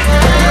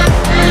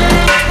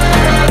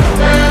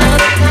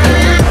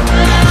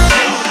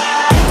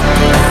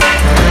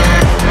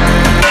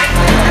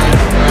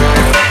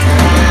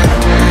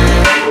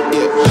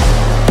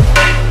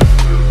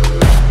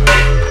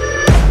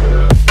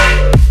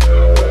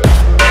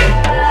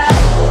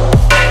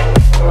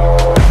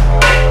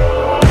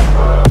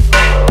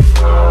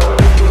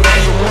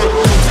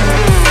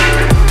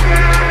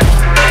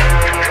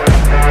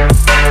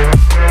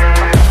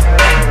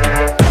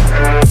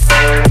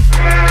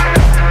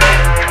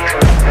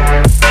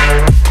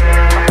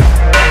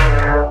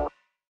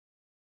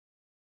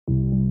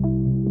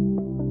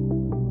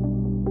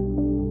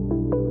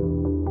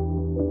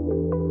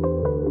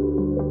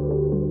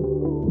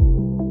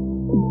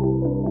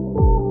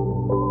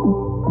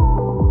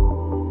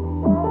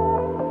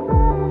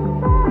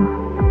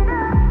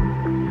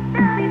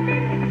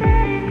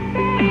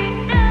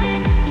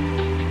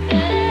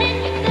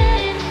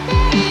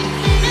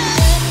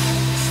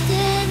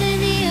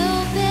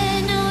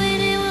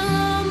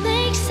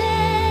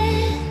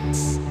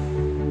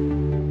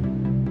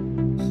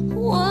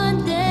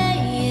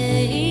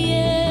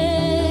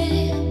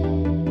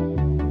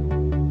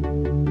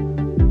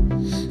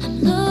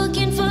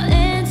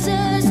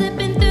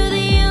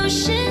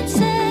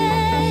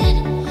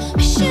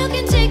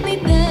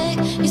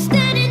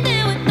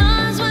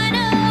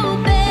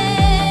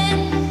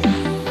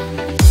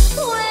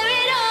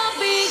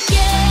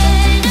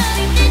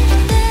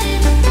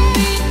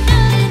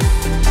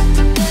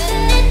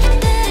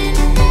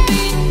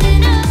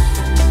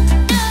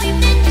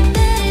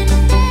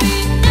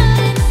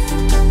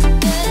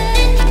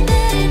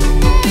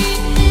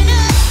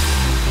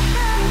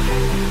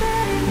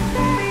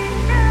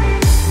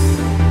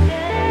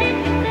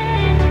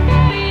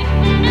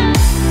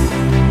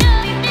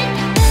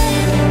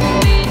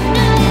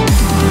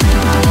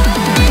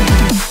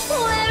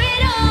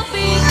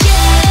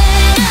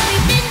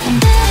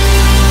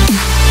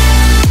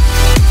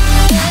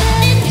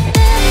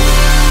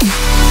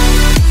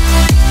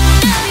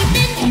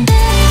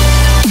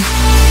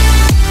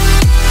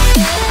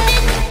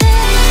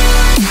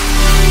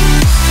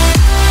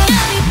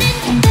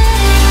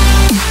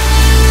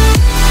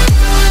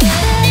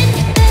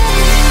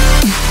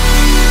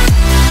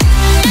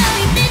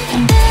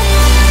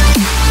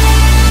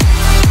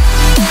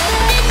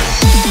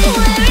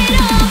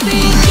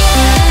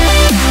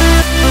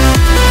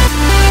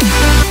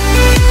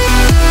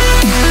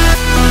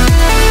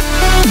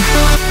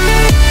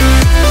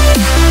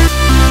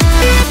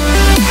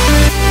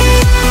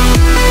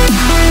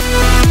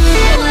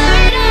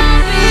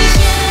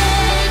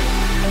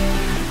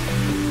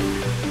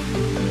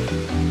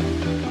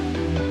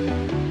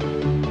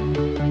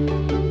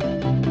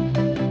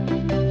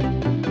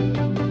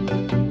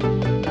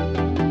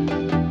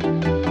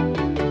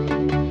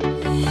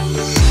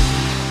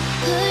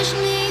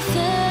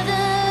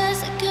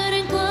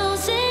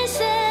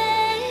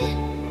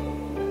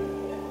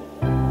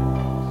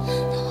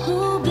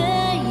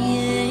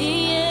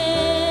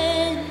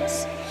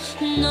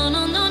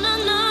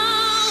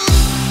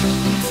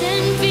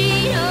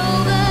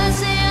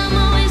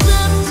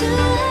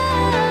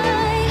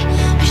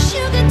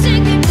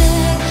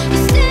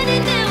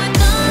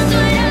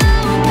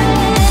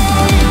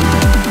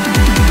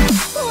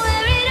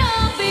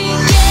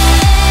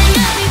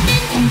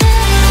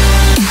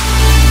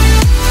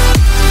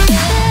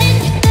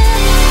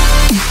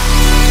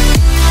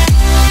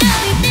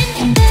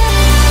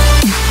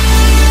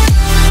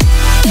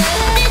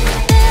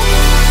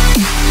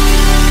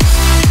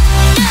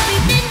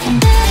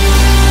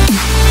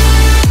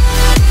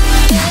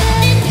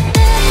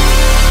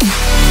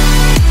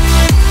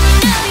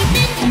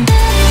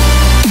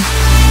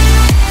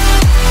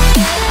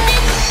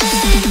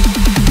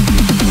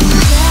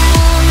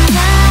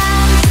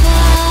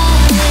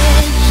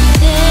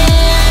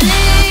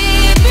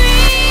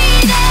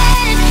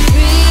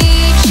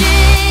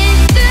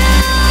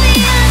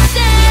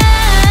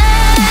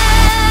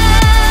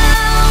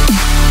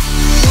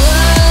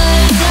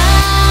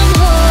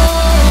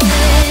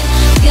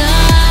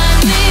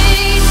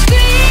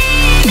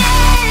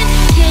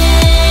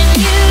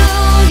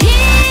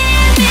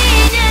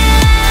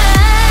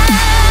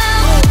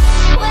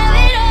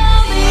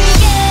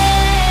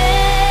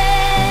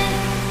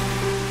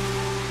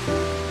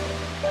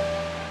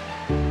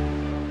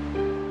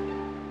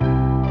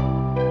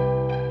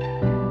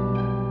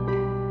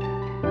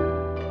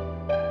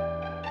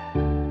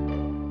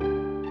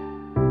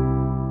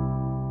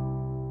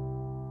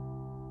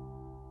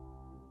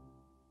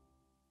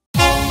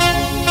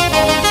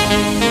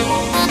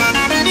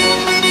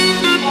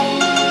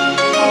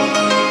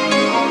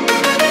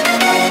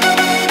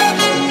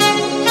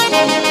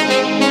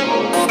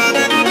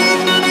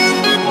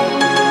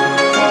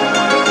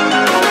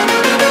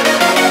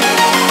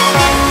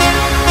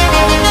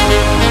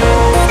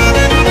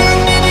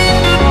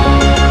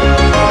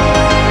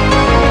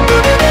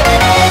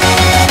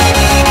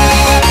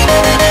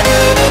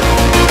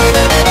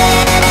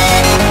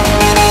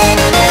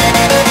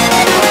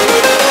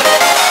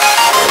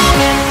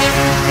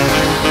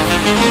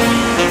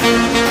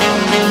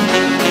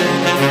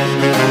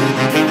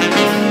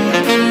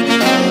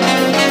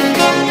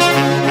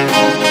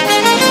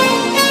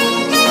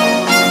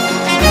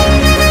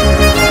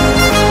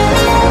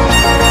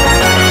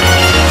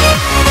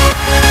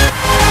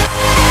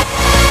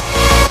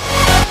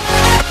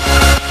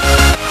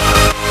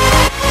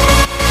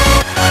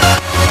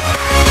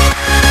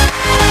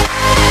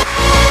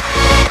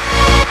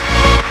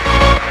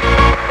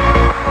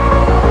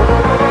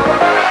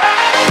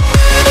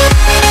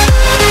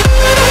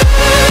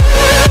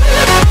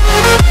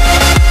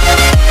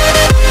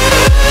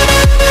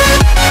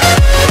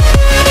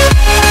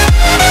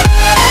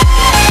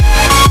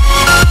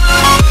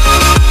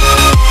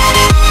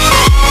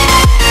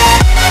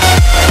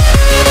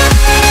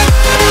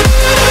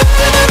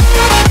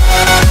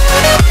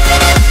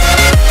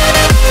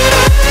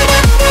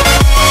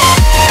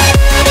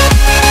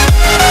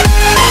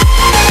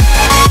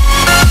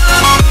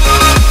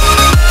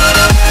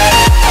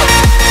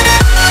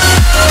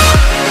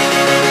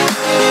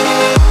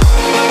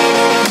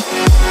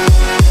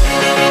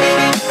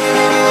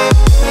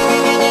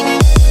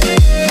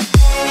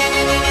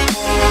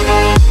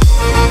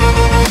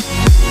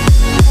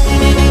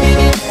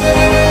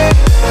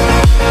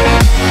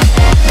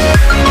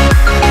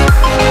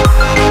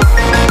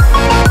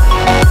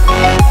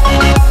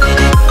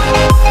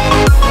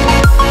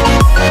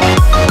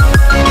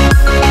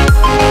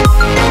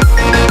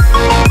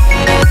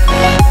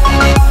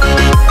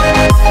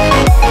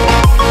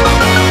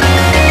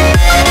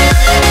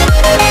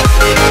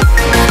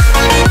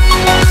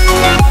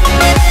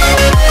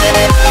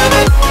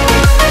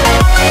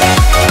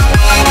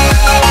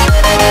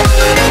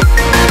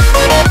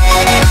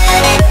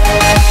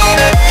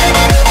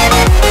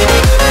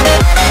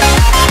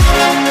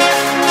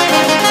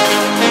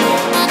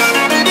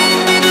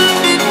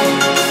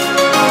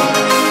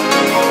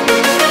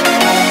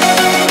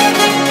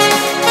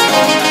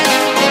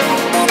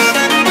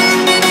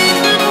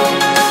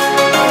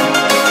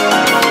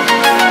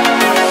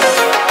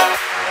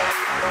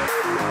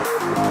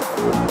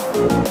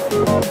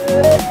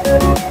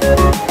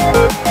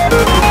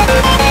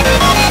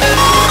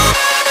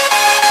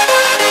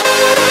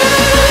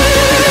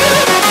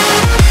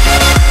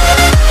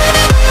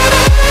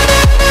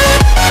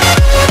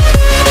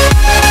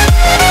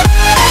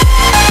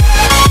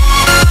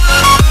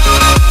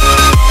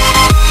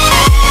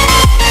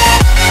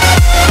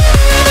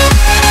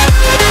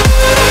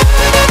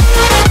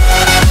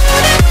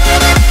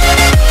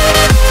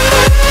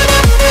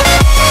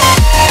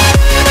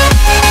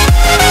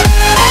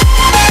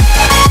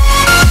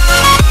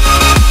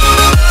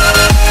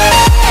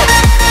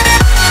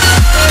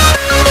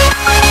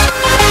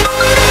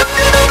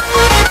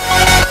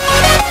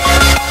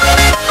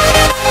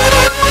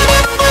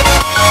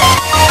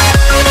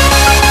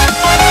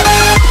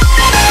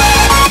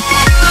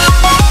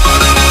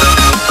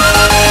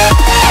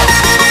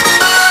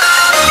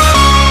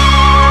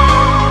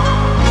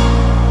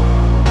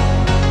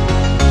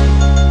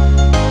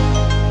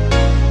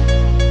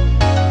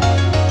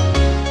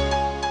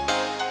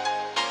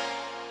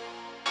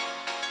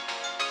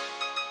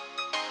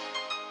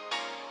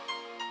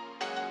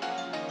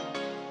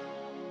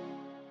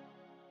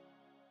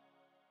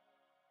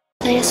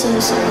 Play a solo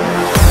song.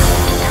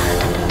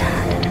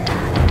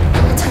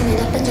 I'ma turn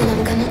it up and then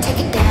I'm gonna take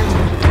it down.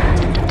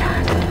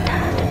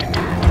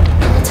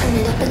 I'ma turn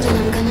it up and then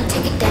I'm gonna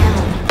take it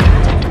down.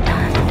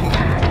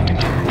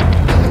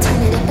 I'ma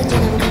turn it up and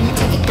then I'm gonna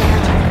take it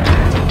down.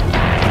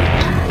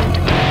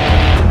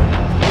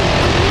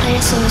 Play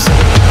a solo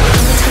song.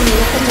 I'ma turn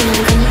it up and then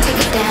I'm gonna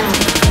take it down.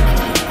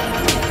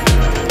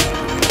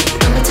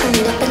 I'ma turn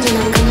it up and then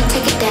I'm gonna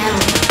take it down.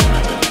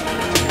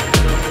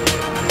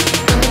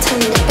 I'ma turn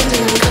it up and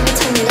then I'm gonna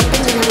turn it up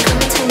and then I'm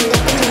gonna turn it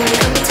up and then I'm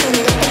gonna turn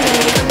it up and then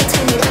I'm gonna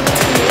turn it up and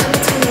then I'm gonna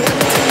turn it up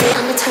and then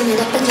I'ma turn it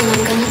up and then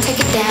I'm gonna take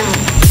it down.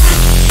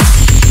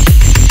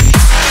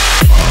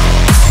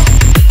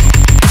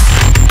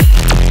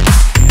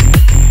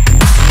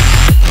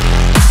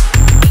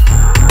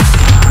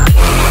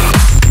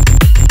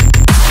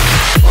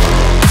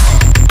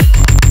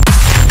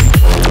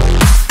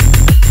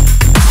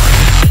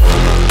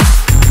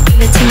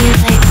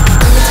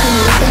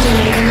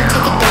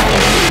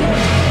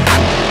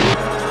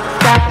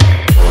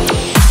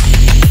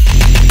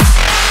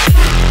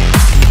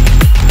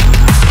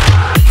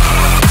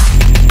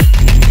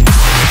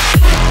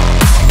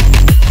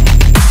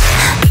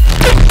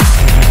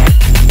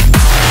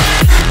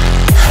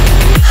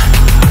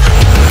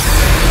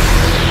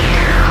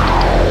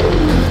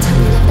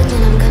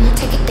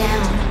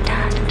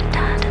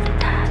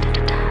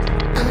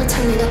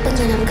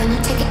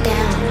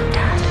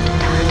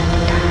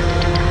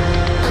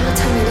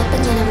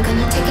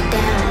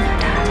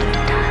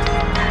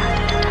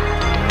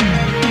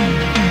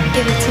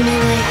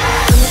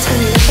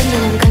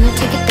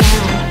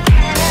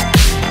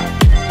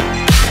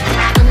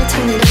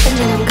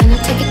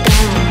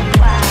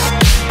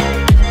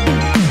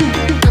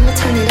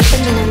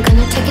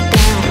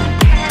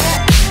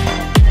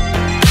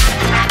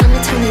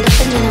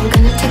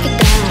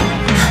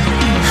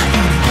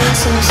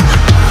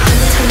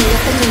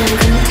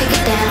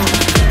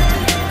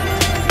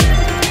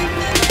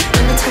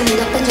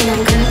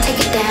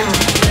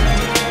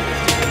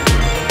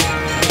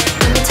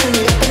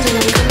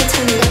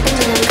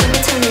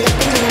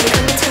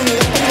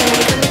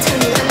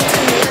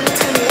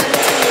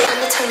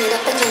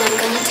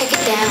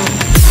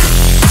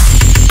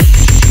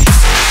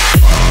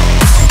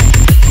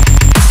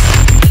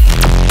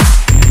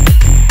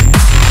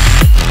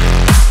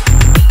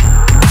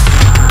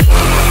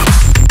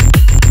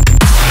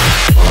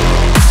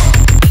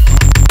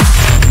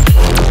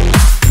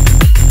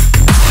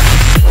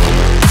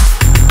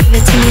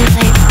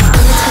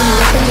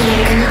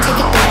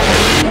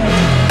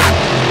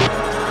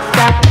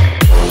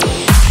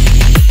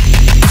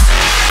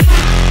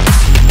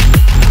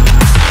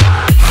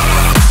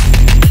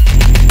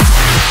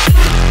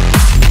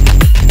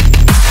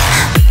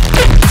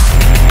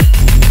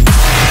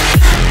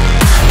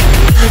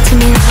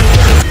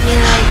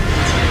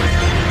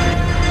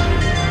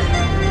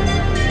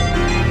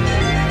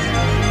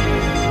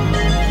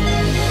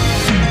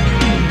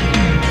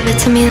 Give it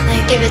to me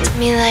like, give it to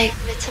me like,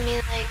 give it to me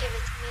like.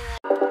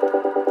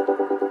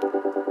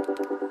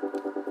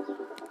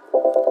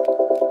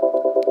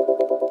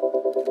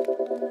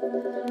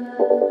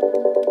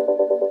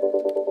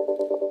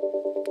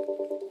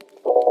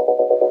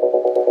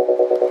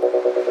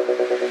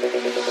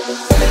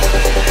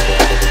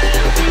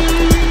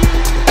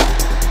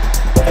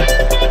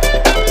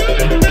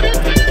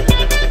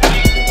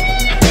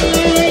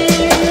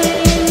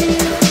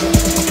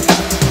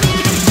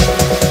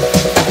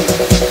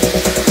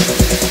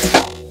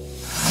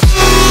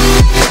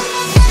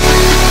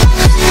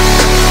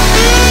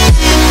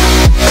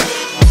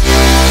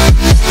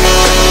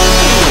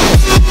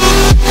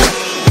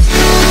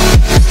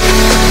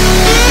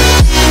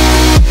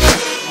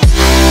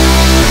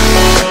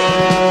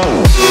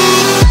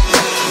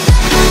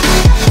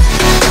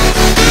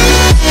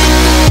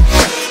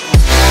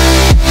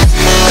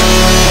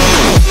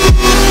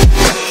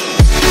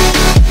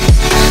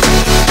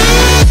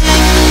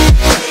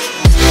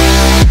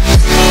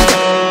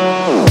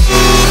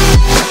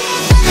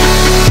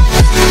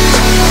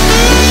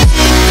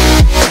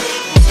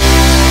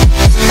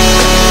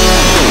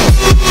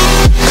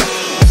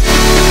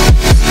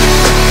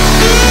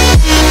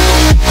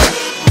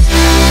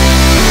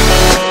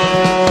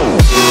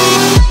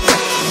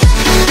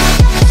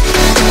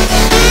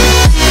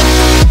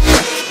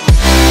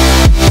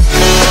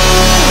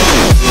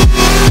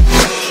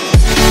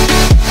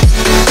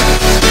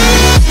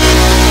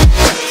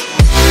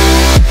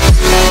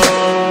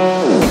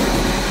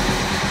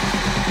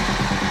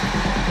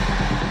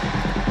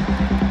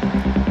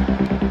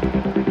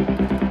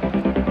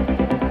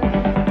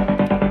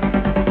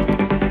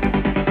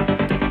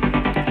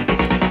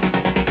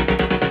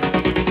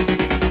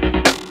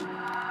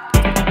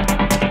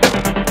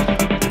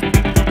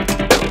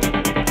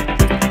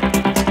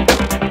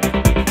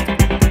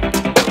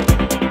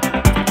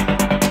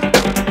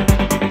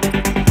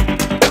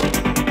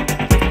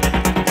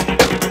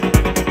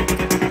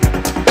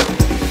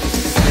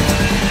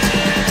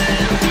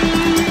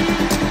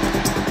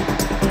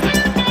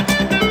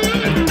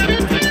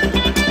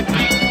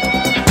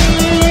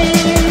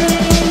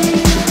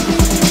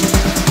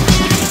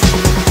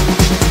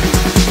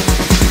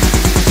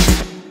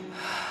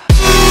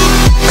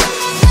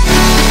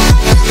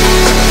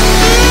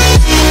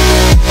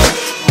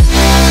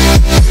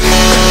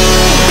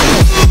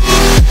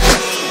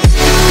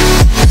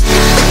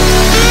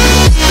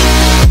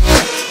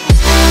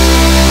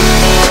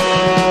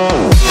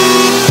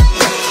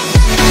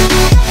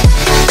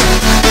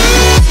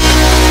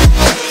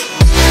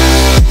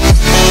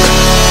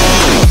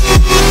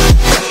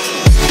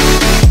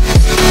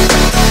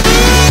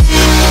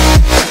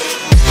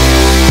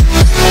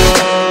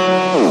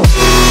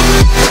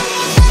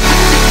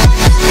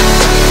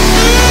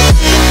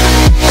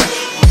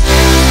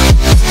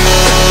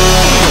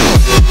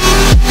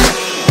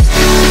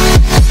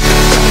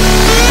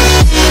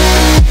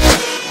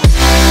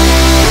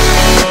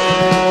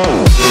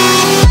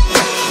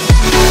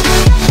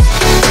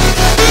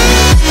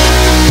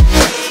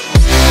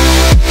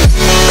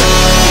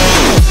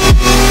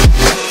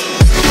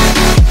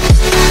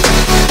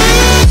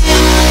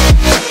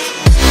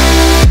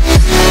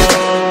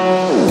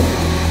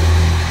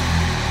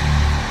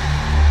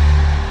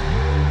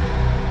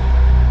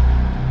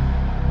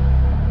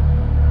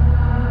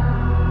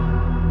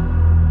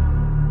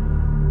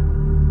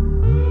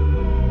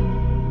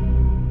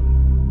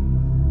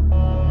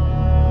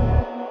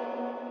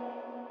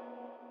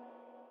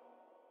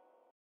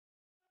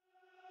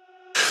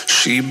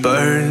 She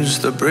burns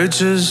the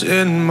bridges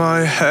in my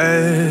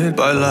head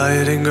by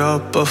lighting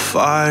up a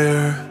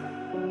fire.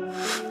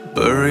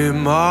 Bury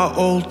my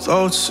old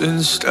thoughts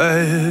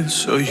instead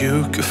so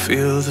you could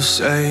feel the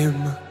same.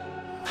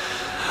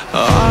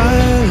 I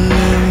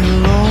lay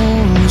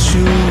alone with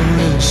you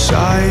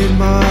inside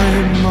my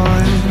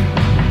mind.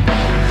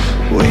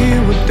 We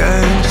would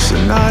dance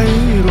the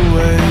night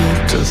away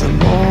to the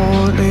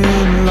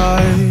morning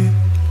light.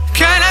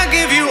 Can I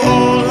give you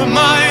all of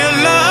my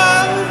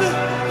love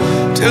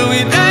till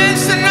we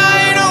dance the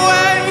night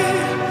away?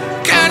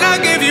 Can I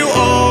give you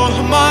all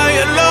of my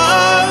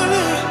love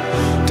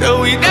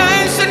till we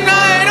dance the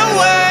night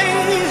away?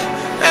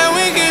 And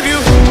we give you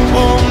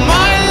all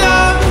my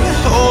love,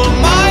 all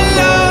my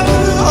love,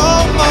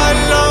 all my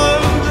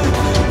love.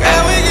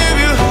 And we give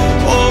you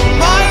all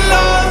my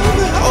love,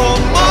 all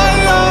my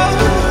love,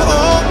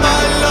 all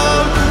my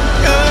love.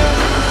 Yeah,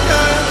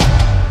 yeah.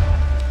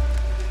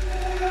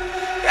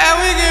 And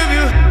we give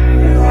you.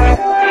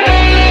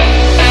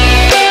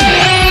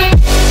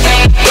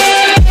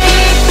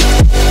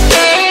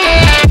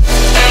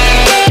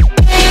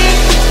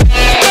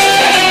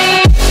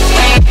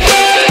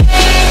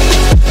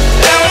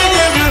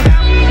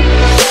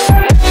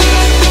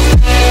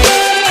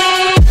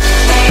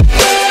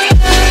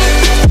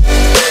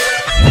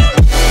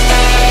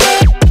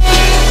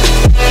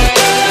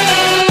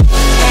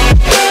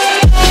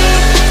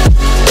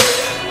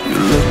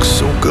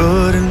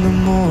 Good in the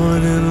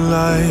morning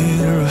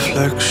light,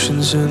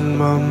 reflections in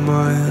my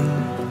mind.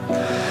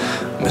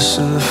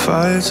 Missing the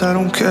fights, I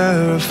don't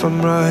care if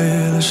I'm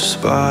right. Let's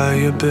just buy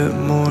a bit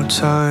more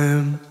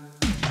time.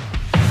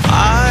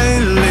 I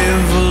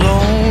live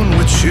alone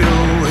with you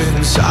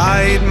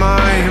inside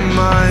my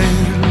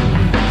mind.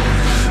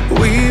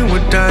 We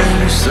would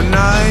dance the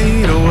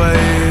night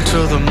away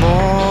till the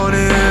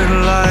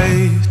morning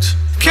light.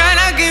 Can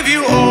I give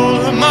you all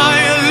of my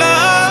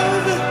love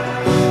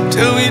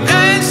till we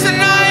dance the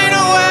night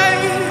away?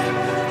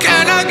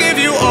 Can I give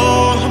you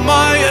all of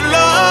my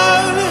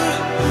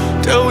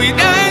love till we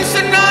dance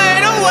the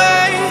night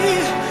away?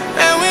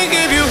 And we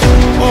give you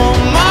all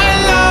my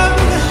love,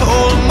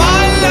 all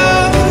my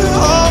love,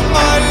 all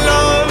my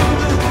love.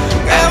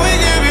 And we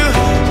give you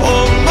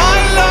all my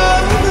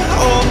love,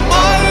 all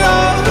my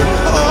love,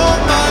 all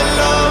my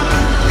love.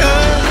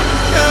 Yeah,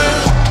 yeah.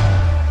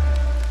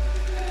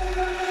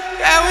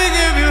 And we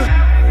give you.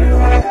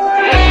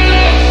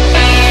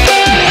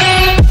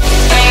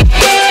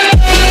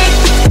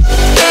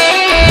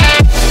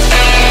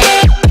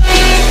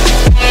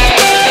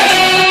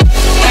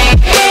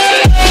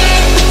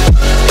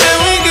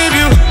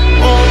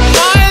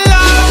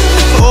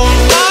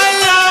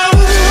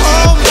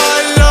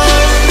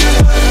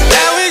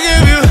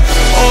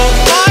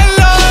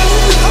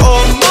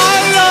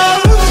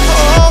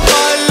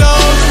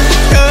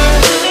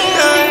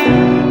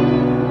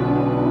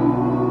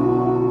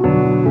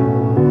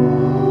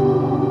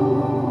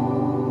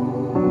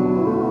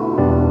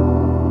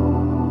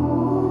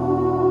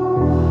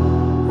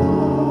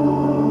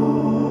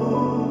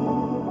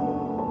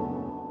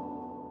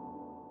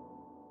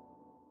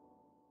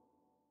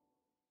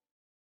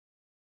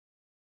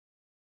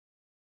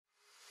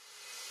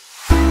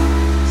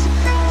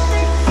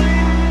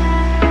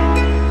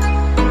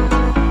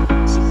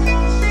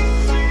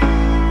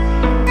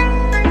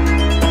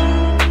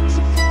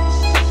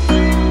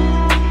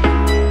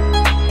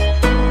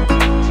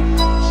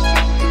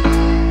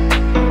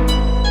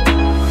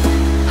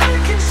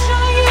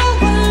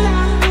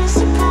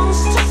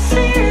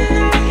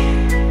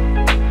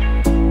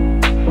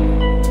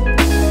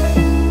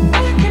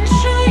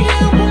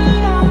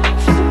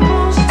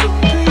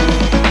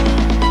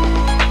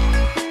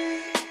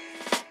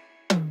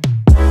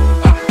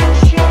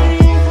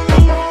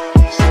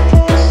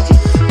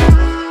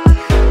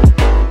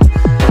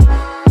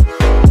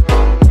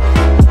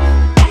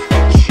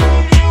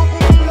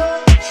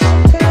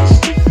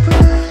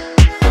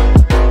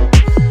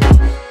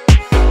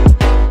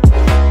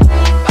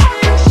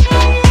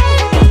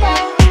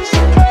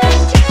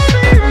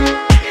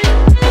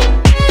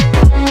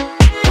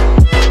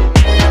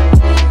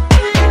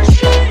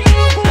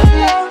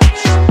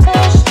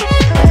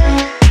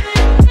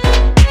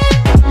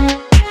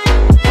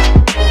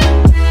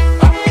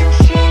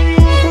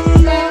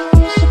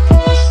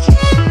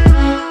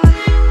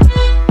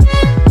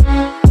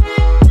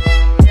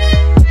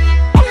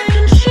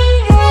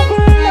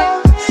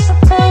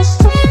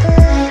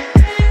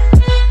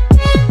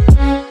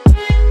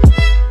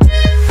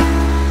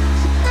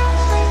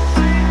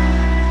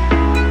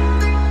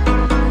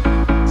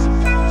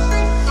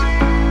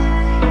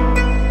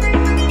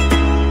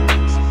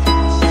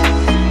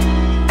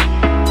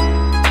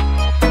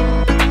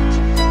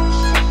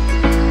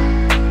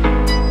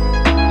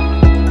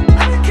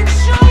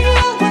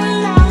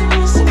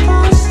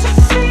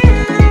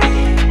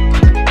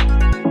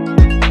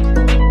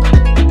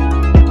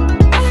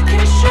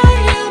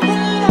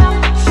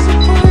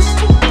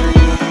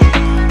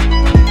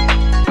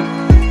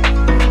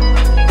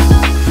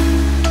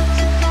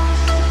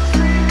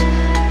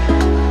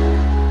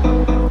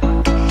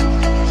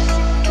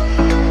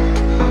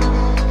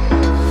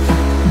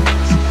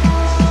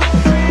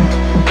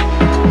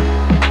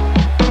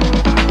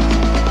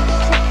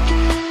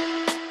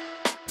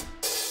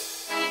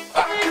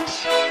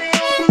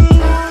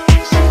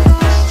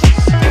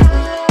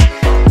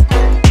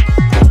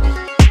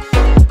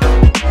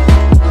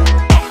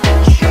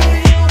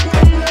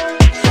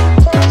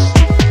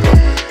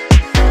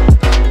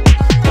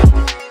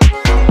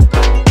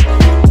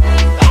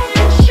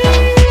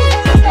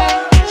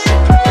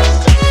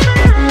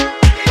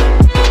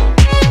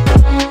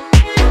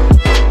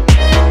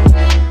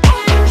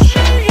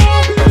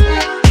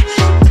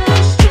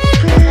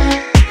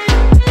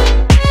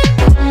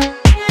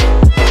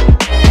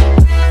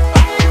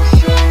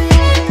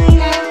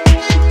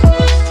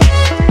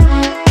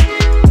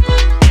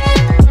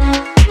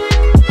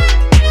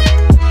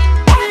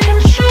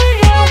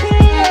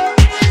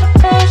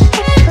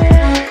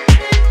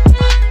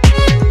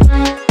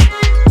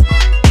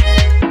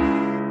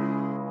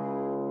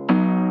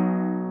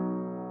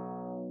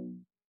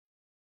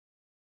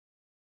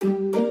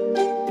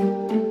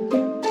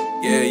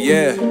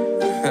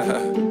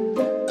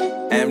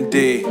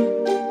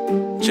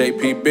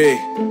 be.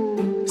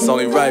 It's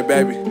only right,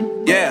 baby.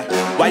 Yeah,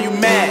 why you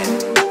mad?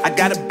 I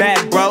got a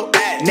bag, bro.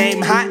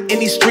 Name hot in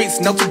these streets,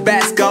 no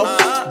Tabasco.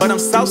 But I'm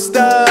so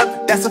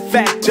stubbed, that's a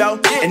fact, yo.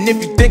 And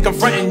if you think I'm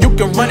frontin', you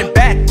can run it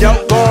back, yo.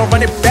 Go on,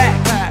 run it back.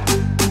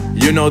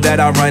 You know that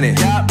I run it.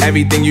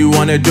 Everything you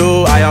wanna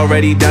do, I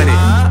already done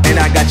it. And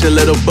I got your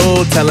little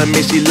boo telling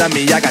me she love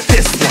me. I got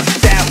this one,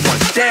 that one.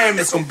 Damn,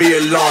 it's gonna be a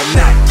long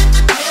night.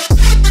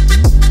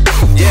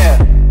 Yeah.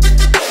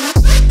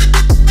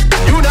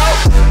 You know.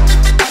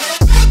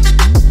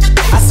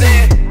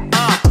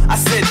 I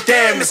said,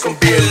 damn, it's gonna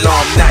be a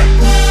long night.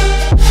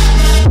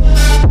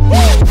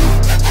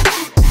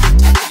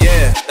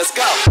 Yeah, let's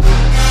go.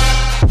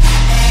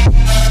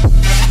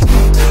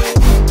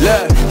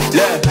 Look.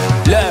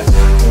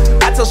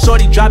 I told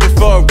Shorty drop it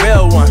for a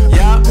real one.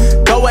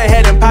 Go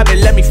ahead and pop it,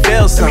 let me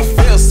feel some.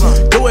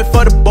 Do it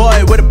for the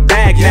boy with a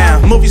bag now.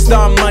 Movie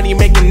star money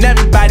making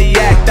everybody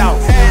act out.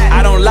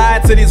 I don't lie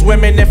to these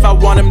women, if I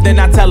want them then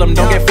I tell them.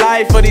 Don't get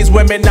fly for these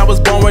women, I was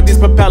born with these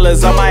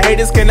propellers. All my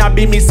haters cannot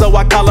beat me, so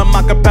I call them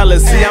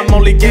acapellas. See, I'm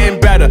only getting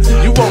better,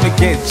 you only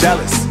get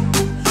jealous.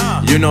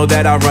 You know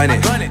that I run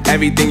it.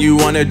 Everything you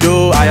wanna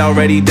do, I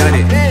already done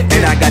it.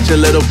 And I got your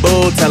little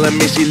boo telling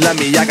me she love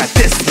me. I got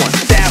this one,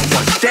 that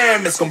one.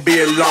 Damn, it's gonna be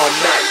a long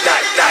night.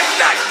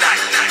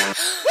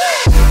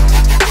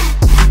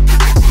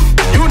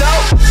 You know,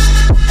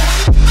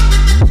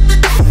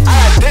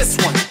 I got this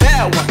one,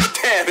 that one.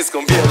 Damn, it's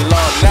gonna be a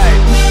long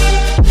night.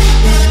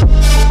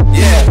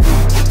 Yeah.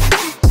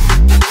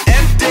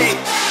 MD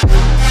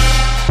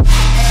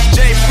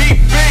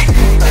JPP.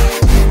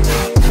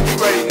 You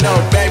already know,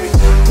 baby.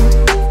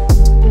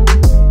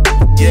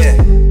 Yeah.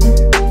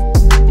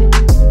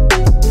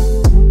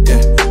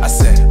 I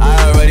said, I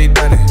already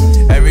done it.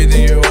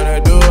 Everything you wanna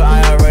do,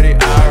 I already.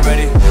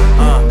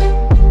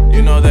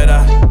 You know that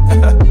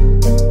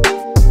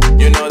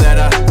you know that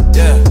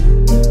yeah.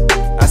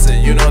 I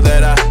said, you know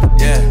that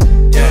yeah.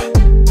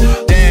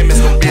 Damn, it's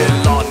gonna be a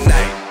long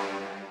night.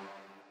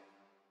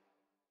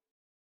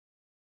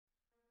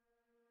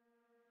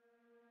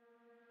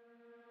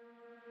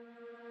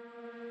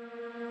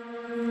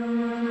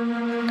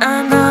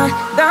 I'm not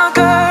the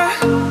girl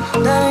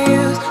that I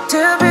used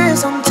to be.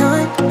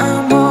 Sometime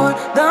I'm more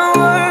than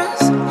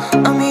words.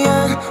 I'm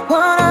beyond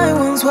what I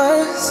once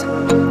was.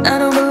 I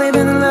don't believe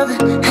in love,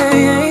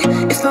 hey.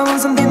 If I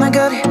want something, I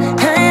got it,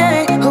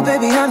 hey. Oh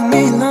baby, I don't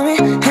need love me,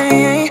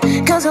 hey.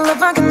 Cause the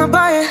love I cannot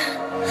buy it.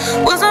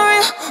 Wasn't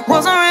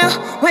real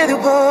with you,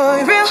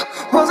 boy. Real,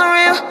 wasn't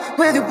real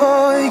with you,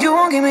 boy. You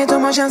won't give me too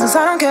much chances,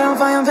 I don't care, I'm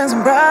fine, I'm fancy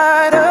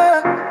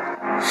brighter.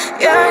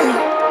 Yeah,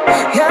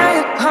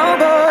 oh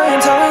boy, I'm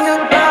telling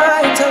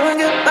goodbye,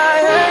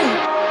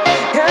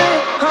 yeah,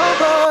 oh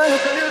boy, I'm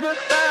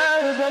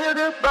telling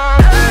goodbye.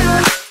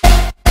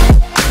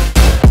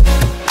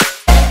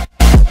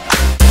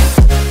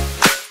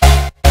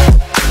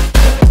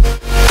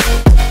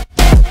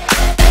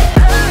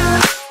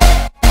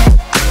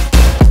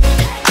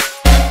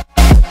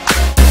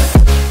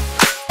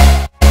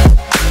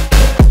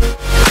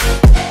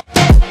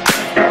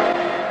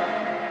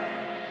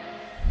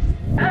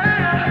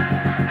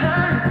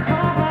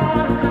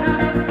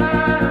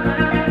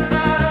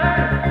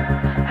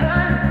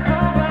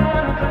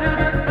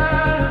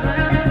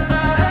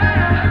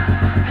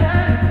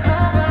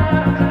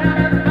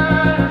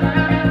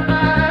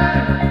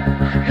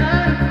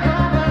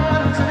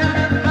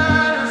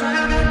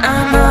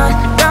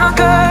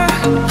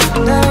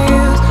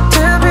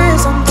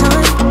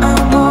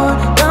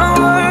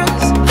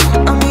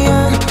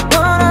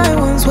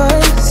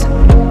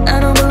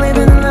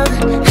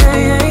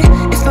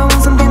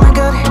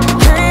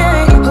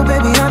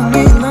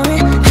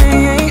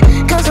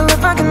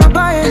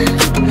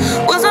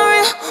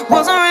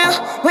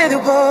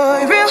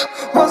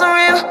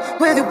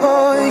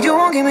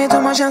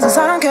 Chances,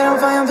 I don't care, I'm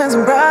fine, I'm fancy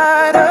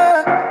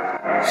brighter.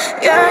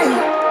 Yeah,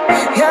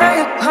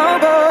 oh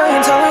boy,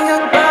 I'm telling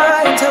goodbye,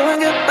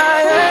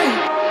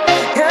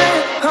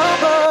 yeah, oh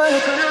boy,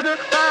 I'm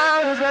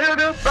telling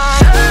goodbye.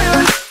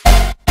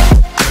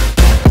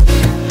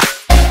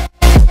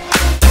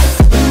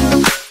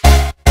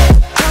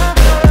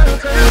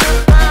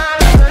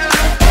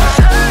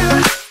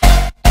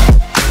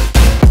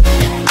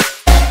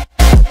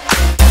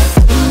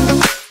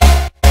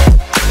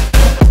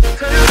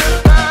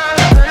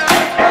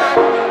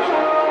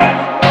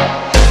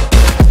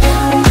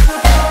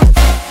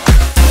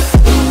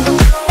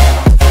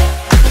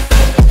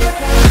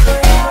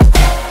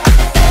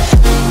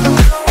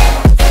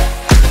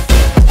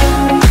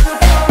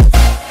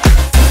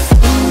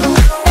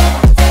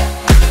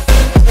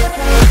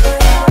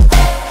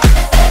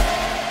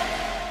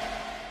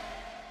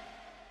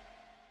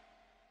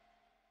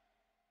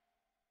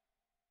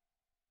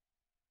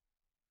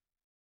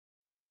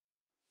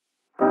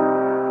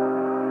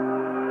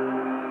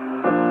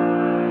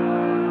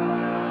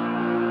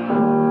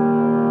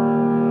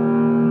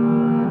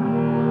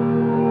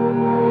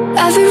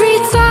 Every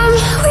time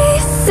we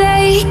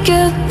say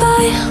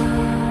goodbye,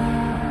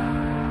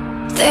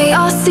 they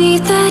all see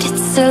that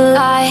it's a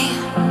lie.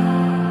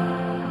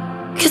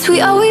 'cause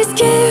we always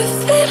give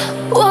it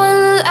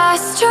one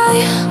last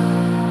try.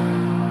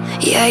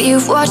 Yeah,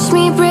 you've watched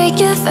me break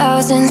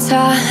 1,000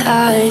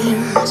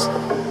 times.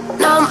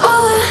 Now I'm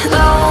all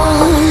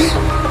alone,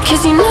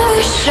 'cause you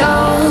never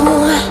show.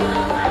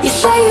 You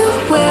say you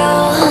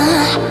will,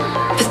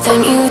 but then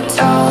you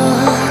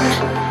don't.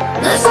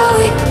 That's how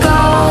it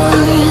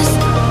goes,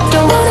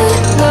 don't wanna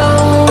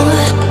know.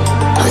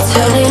 I'm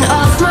turning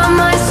off my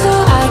mind so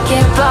I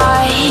get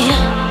by.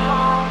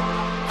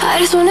 I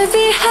just wanna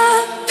be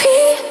happy,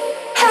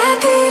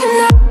 happy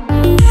tonight.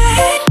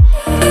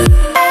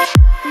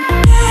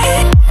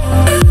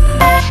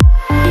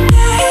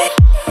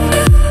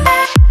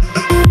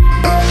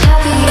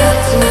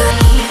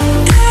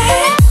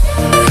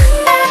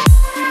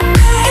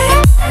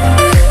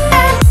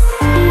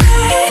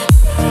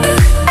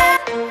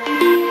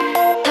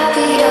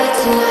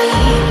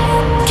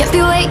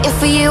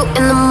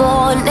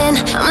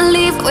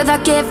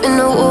 Without giving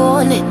a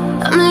warning,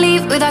 I'ma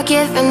leave without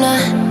giving a.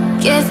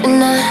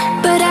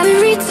 But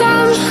every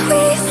time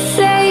we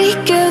say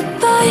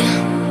goodbye,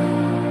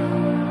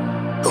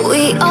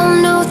 we all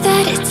know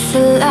that it's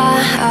a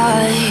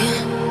lie.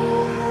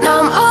 Now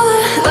I'm all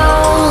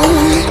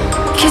alone,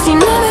 'cause you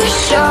never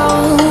show.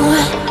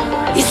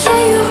 You say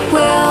you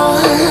will,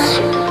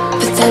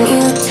 but then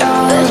you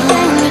don't.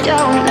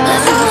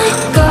 That's how it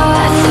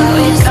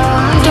goes,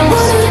 don't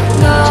wanna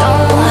know.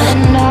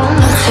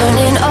 I'm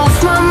turning off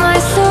my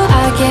mind so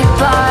I get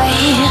by.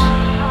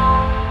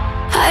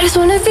 I just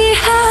wanna be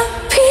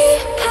happy,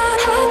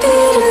 happy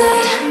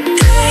tonight.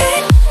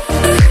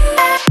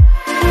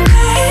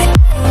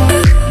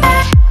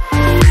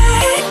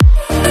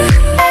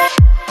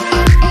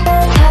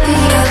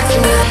 Happier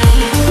tonight.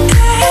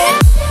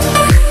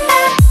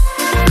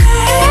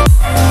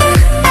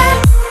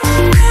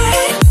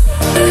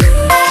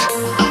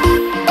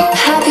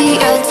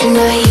 Happier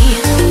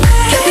tonight.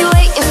 Can't be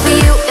waiting for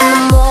you in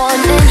the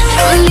morning.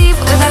 I'ma leave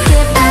without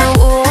giving a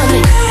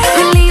warning.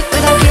 I'ma leave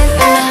without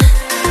giving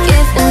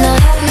a.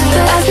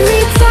 But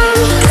every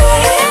time we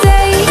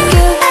say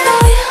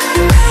goodbye,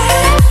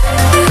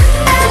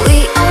 we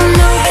all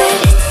know that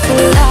it's a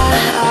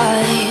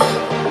lie.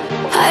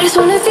 I just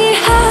wanna be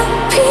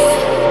happy.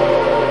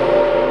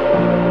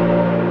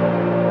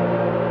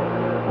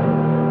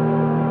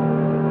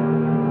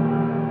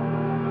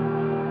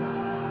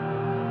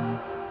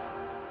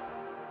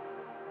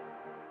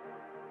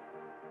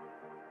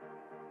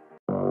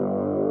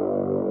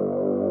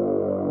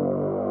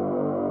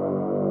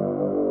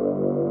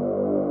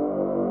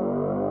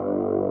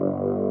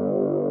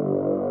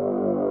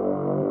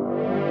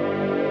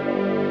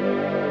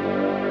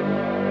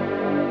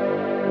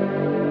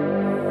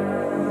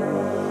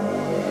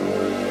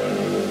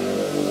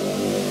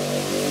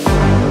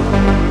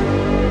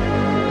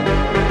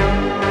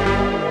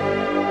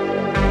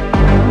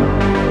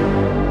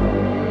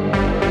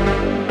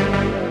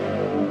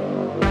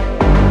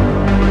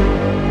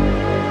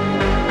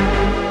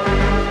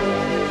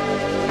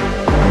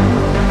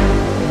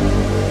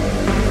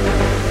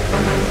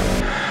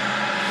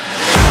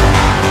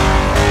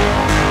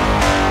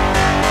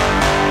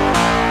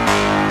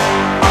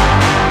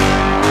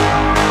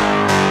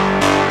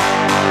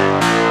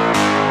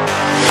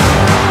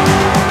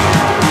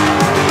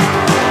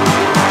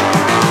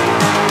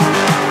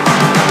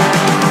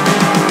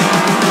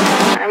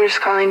 I'm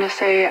just calling to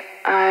say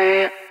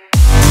I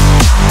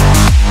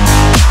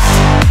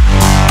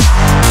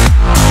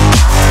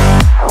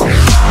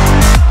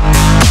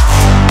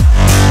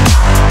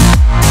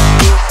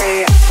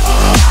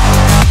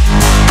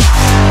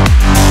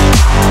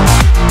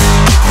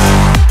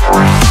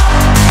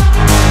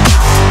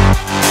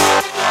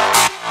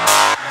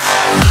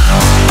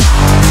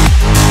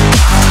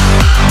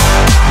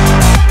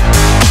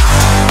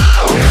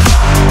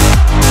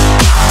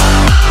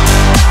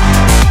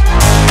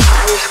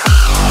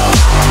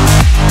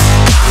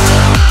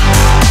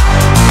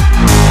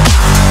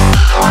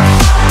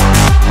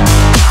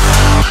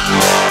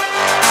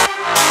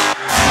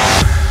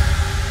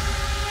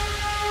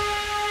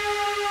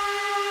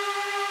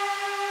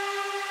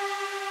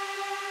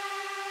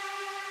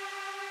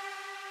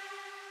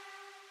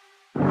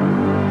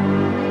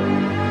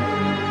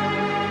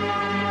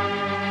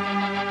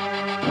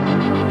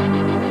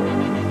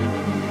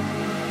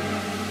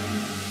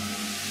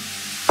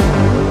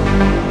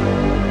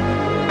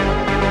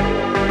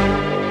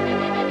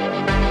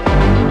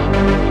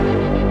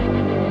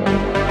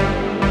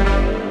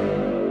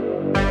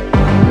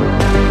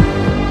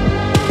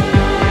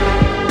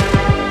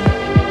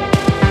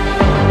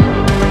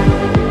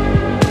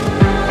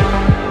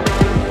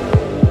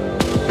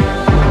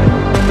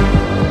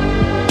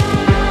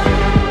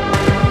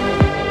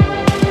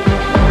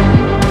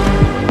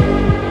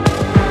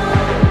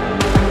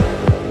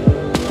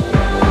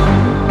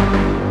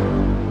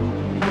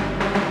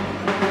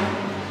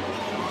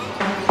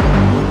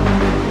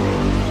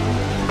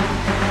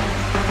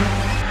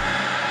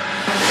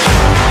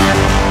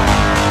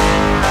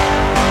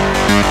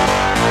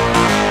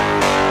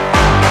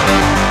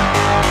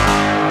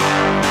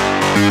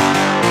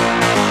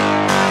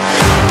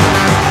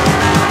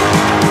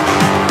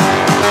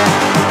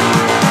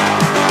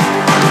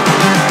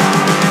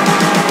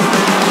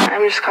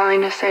just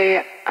calling to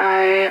say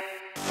I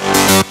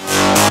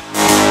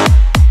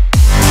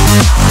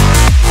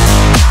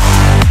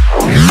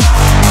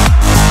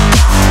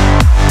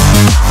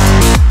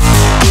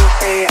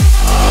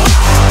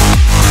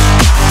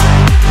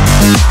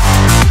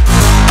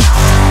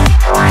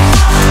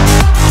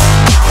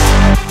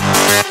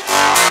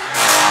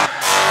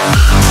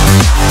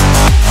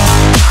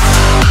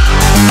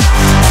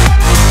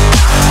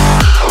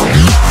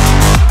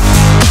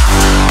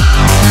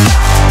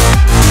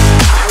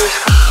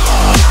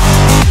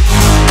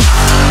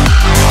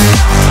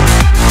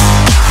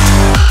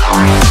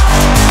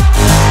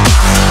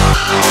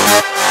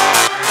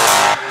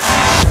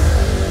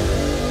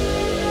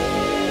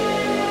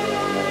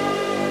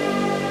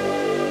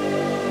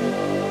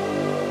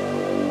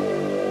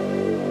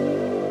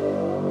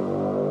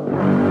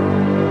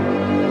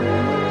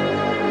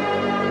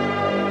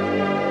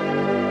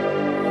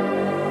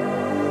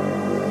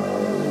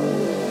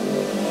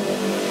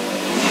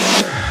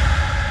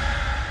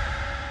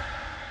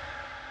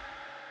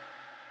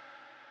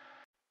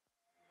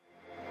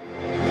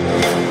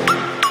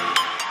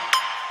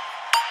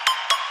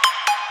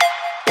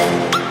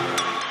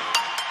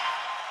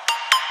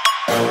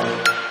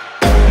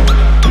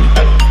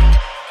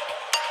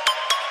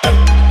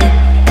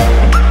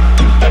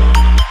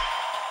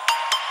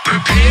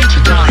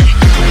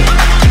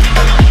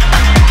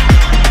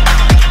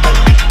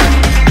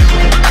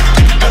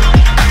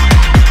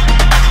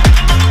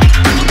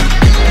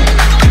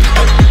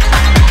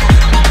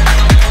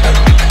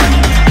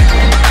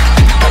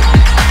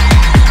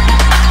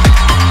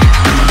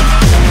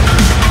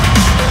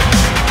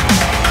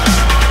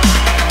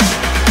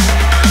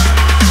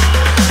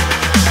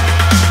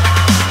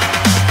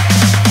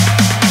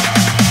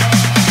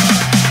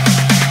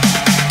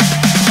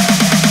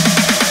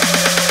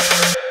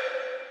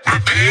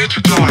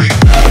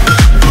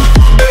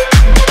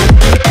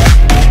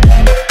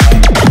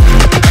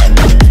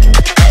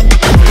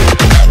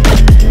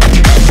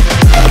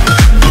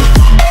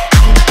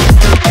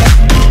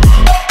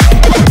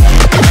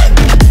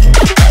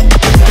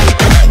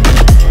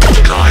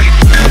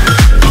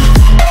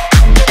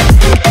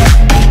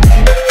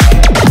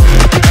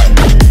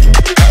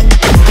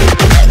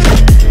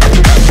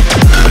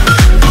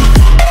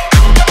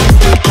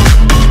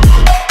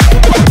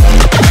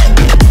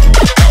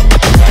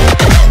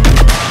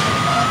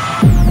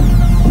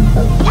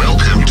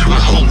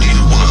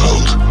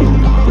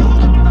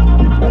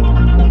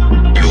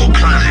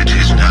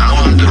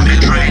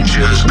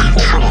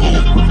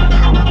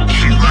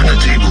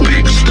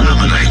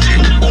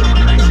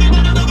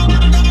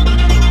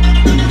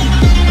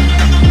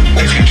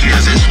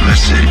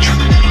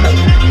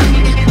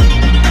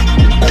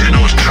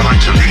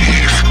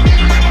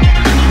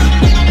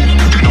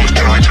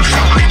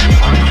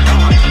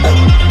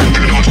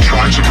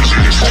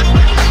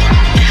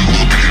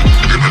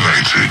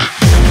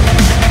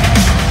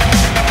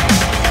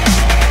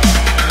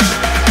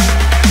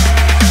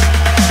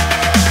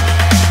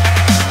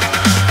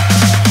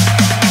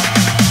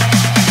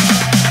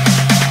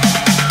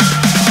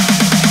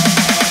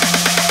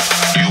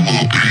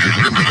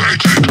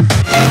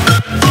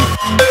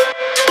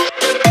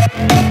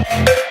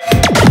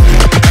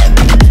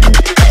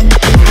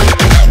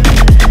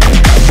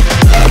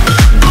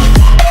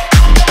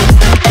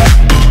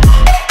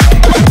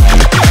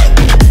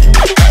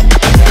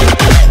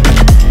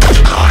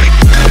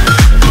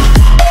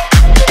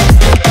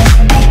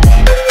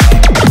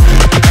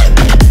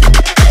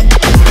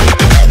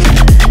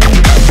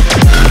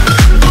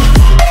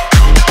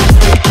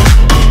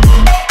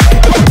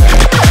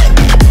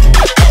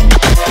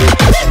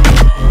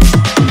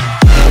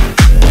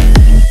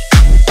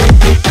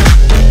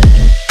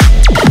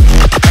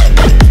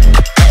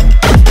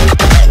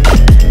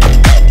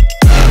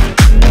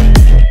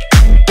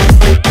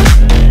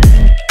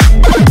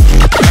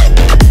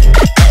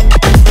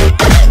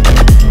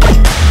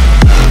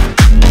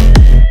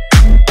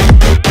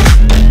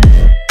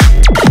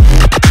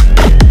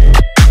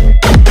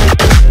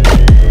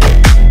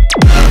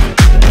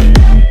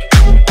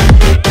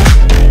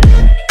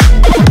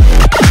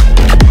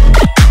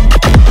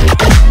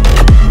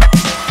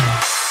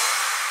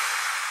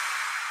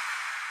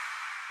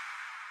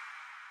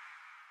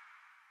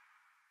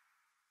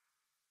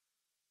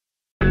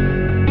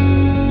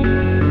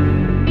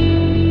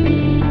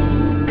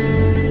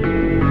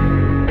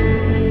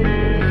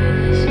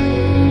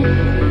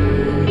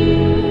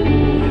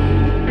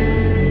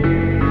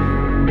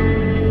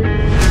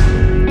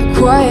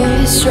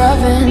Quiet's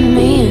driving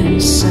me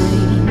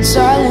insane.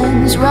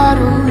 Silence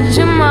rattles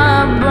in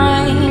my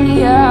brain.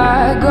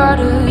 Yeah, I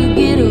gotta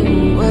get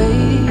away.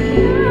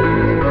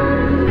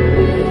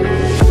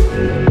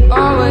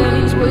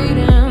 Always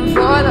waiting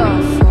for the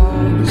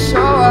fall, so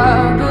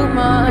I built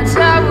my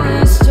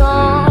towers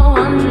tall,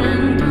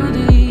 wandering through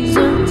these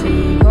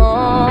empty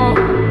halls.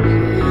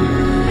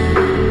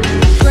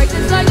 Break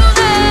the cycle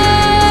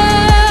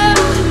now,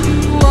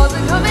 walls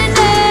are coming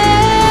down.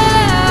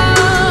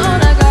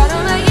 I gotta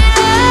make it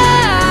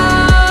out.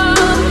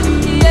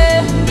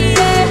 Yeah,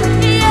 yeah,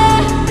 yeah,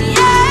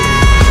 yeah.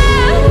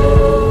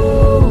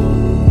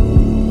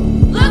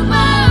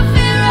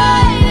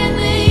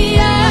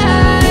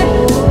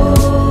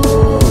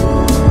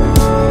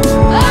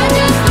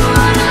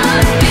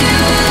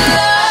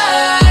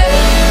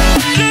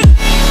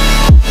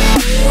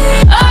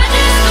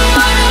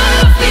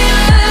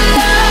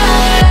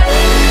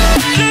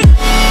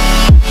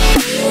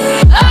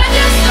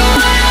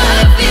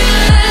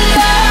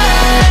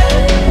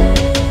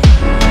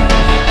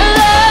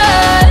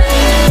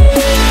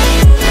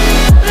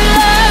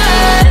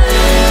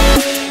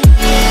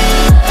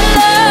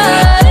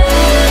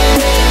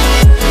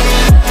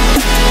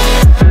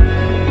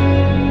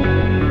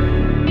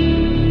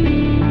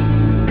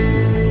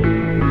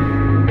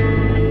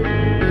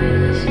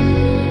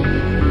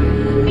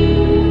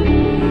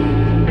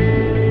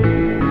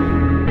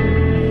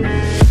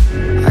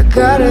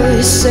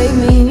 Gotta save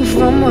me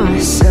from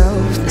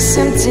myself. This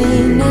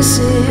emptiness,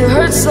 it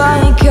hurts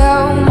like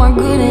hell. My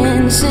good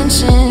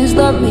intentions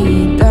let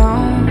me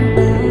down.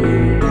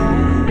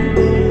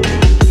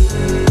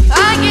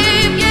 I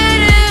keep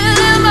getting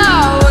in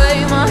my way.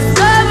 My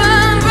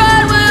stubborn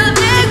pride will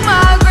dig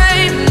my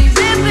grave. Please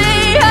hit me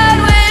hard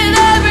with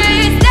every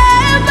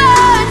step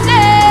I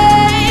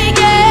take.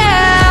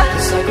 Yeah,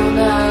 cycle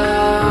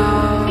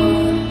down,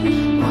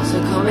 walls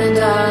are coming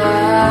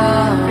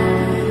down.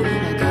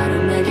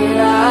 Get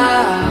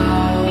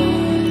out.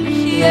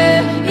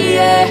 Yeah,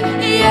 yeah,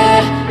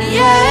 yeah,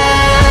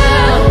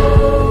 yeah.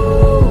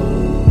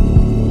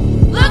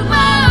 Look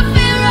my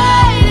fear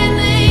right in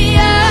the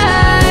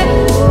eye.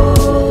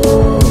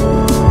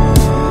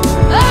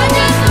 I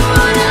just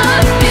wanna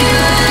feel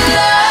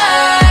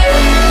alive.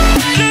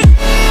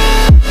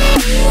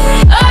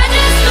 I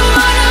just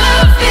wanna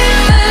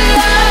feel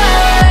alive.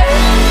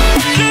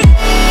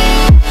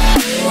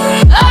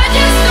 I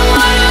just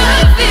wanna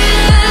feel alive. I just wanna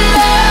feel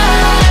alive.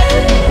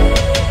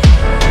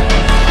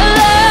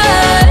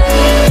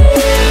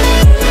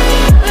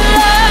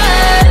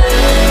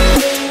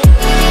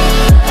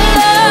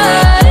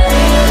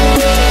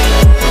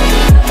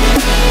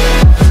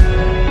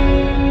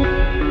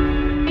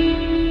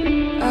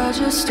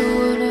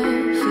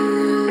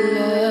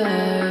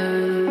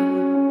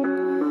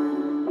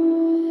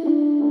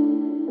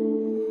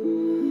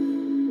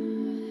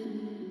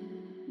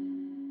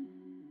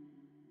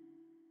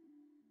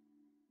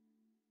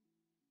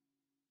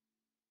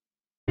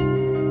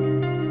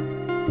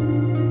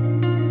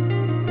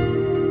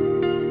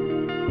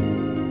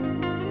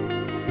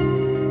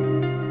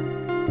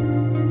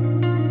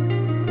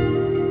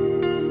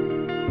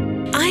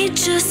 I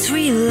just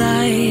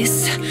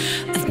realized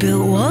I've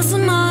built walls a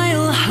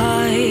mile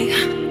high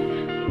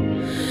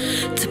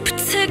to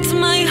protect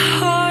my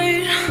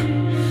heart,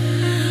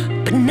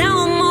 but now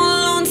I'm all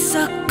alone,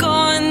 stuck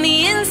on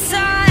the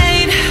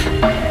inside.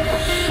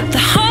 The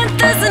heart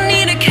doesn't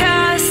need a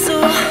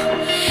castle,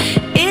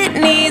 it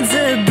needs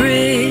a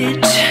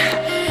bridge.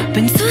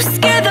 Been too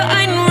scared that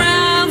I'd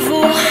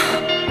unravel.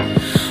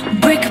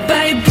 Brick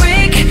by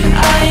brick,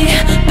 I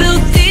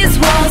built these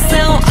walls.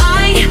 Now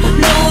I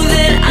know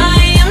that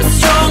I am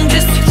strong.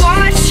 Just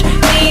watch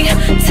me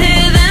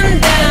tear them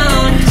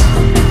down.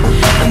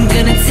 I'm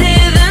gonna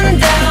tear them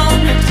down.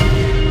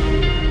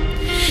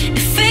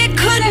 If it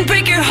couldn't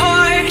break your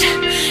heart,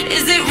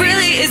 is it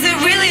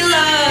really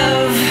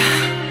love?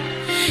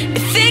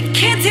 If it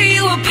can't tear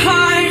you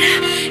apart,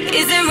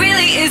 is it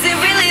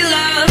really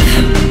love?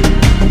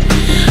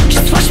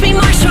 Just watch me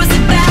march towards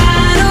the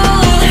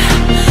battle.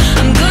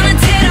 I'm gonna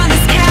tear down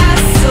this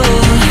castle.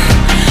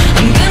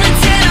 I'm gonna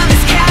tear down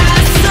this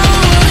castle.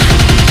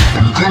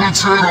 I'm gonna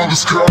tear down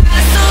this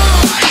castle.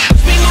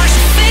 Watch me march.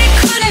 If it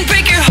couldn't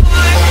break your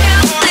heart,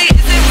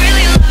 is it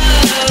really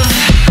love?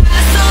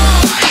 Castle.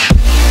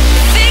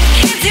 If it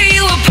can't tear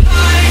you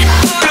apart,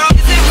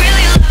 is it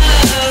really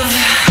love?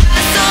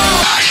 Castle.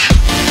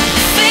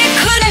 If it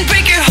couldn't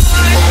break your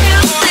heart,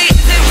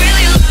 is it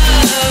really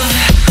love?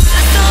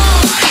 Castle.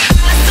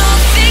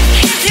 If it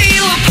can't tear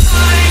you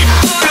apart,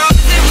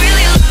 is it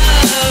really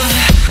love?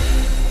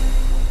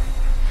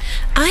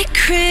 I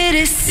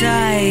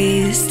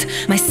criticized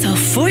myself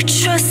for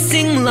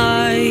trusting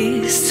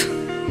lies.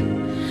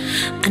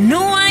 I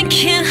know I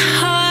can't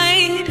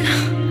hide,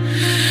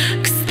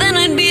 'cause then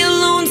I'd be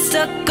alone,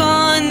 stuck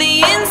on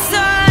the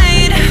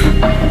inside.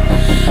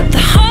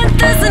 The heart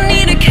doesn't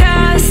need a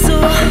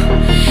castle,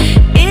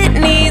 it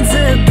needs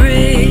a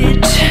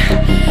bridge.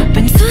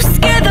 Been too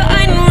scared that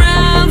I'd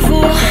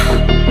unravel.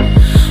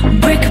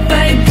 Brick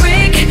by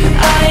brick,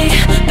 I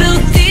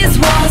built these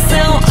walls.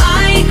 Now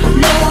I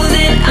know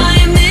that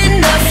I'm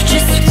enough.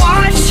 Just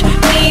watch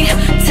me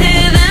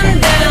tear them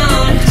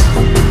down.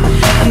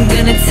 I'm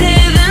gonna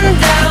tear them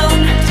down.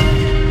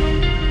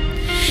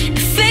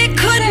 If it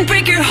couldn't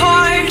break your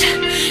heart,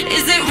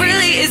 is it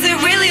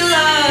really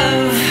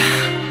love?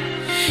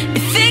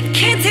 If it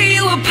can't tear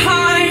you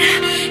apart,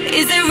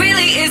 is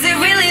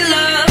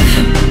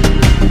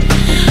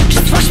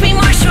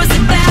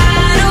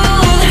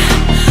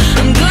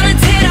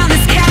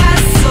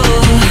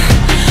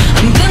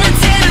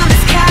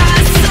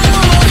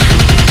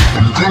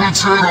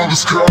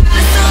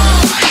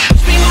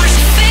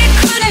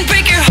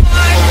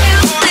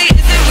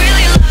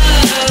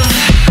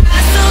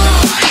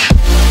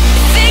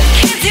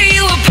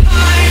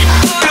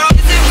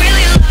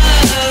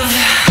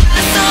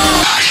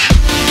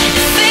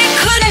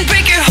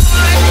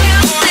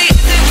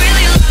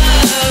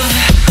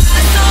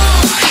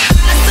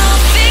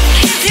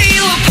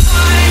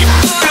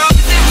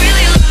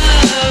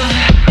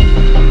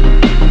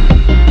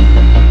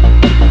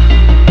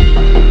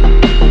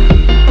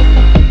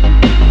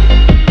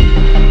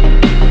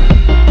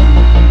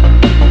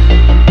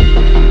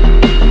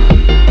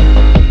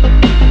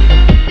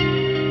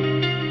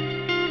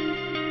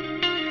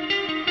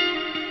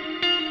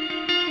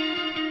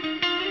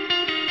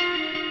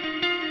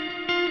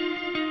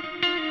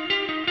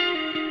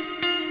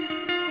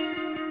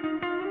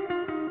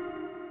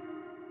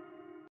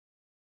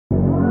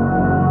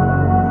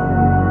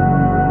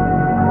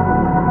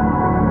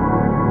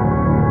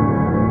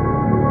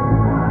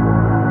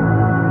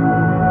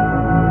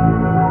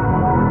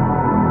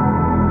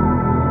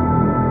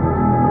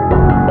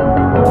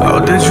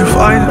did you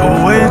find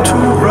a way to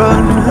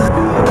run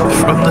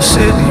from the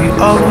city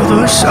of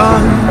the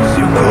sun?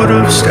 You could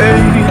have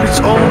stayed, it's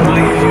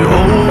only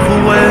over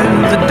when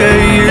the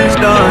day is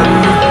done.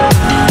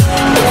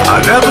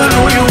 I never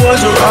knew you was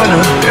a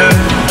runner, yeah.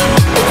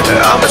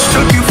 I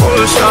mistook you for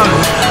a son.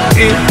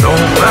 It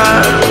don't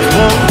matter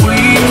what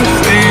we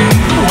think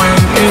when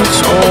it's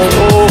all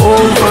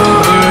over,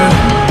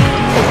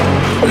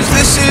 'cause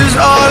this is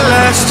our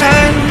last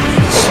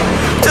chance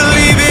to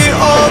leave it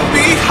all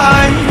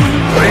behind.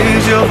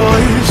 Raise your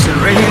voice and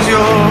raise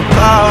your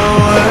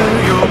power,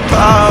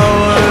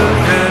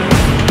 yeah.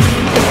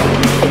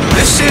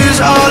 This is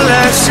our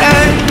last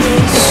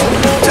chance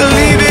to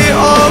leave it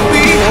all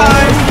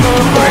behind.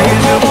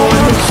 Raise your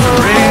voice and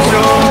raise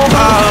your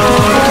power,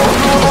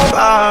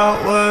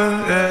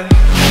 yeah.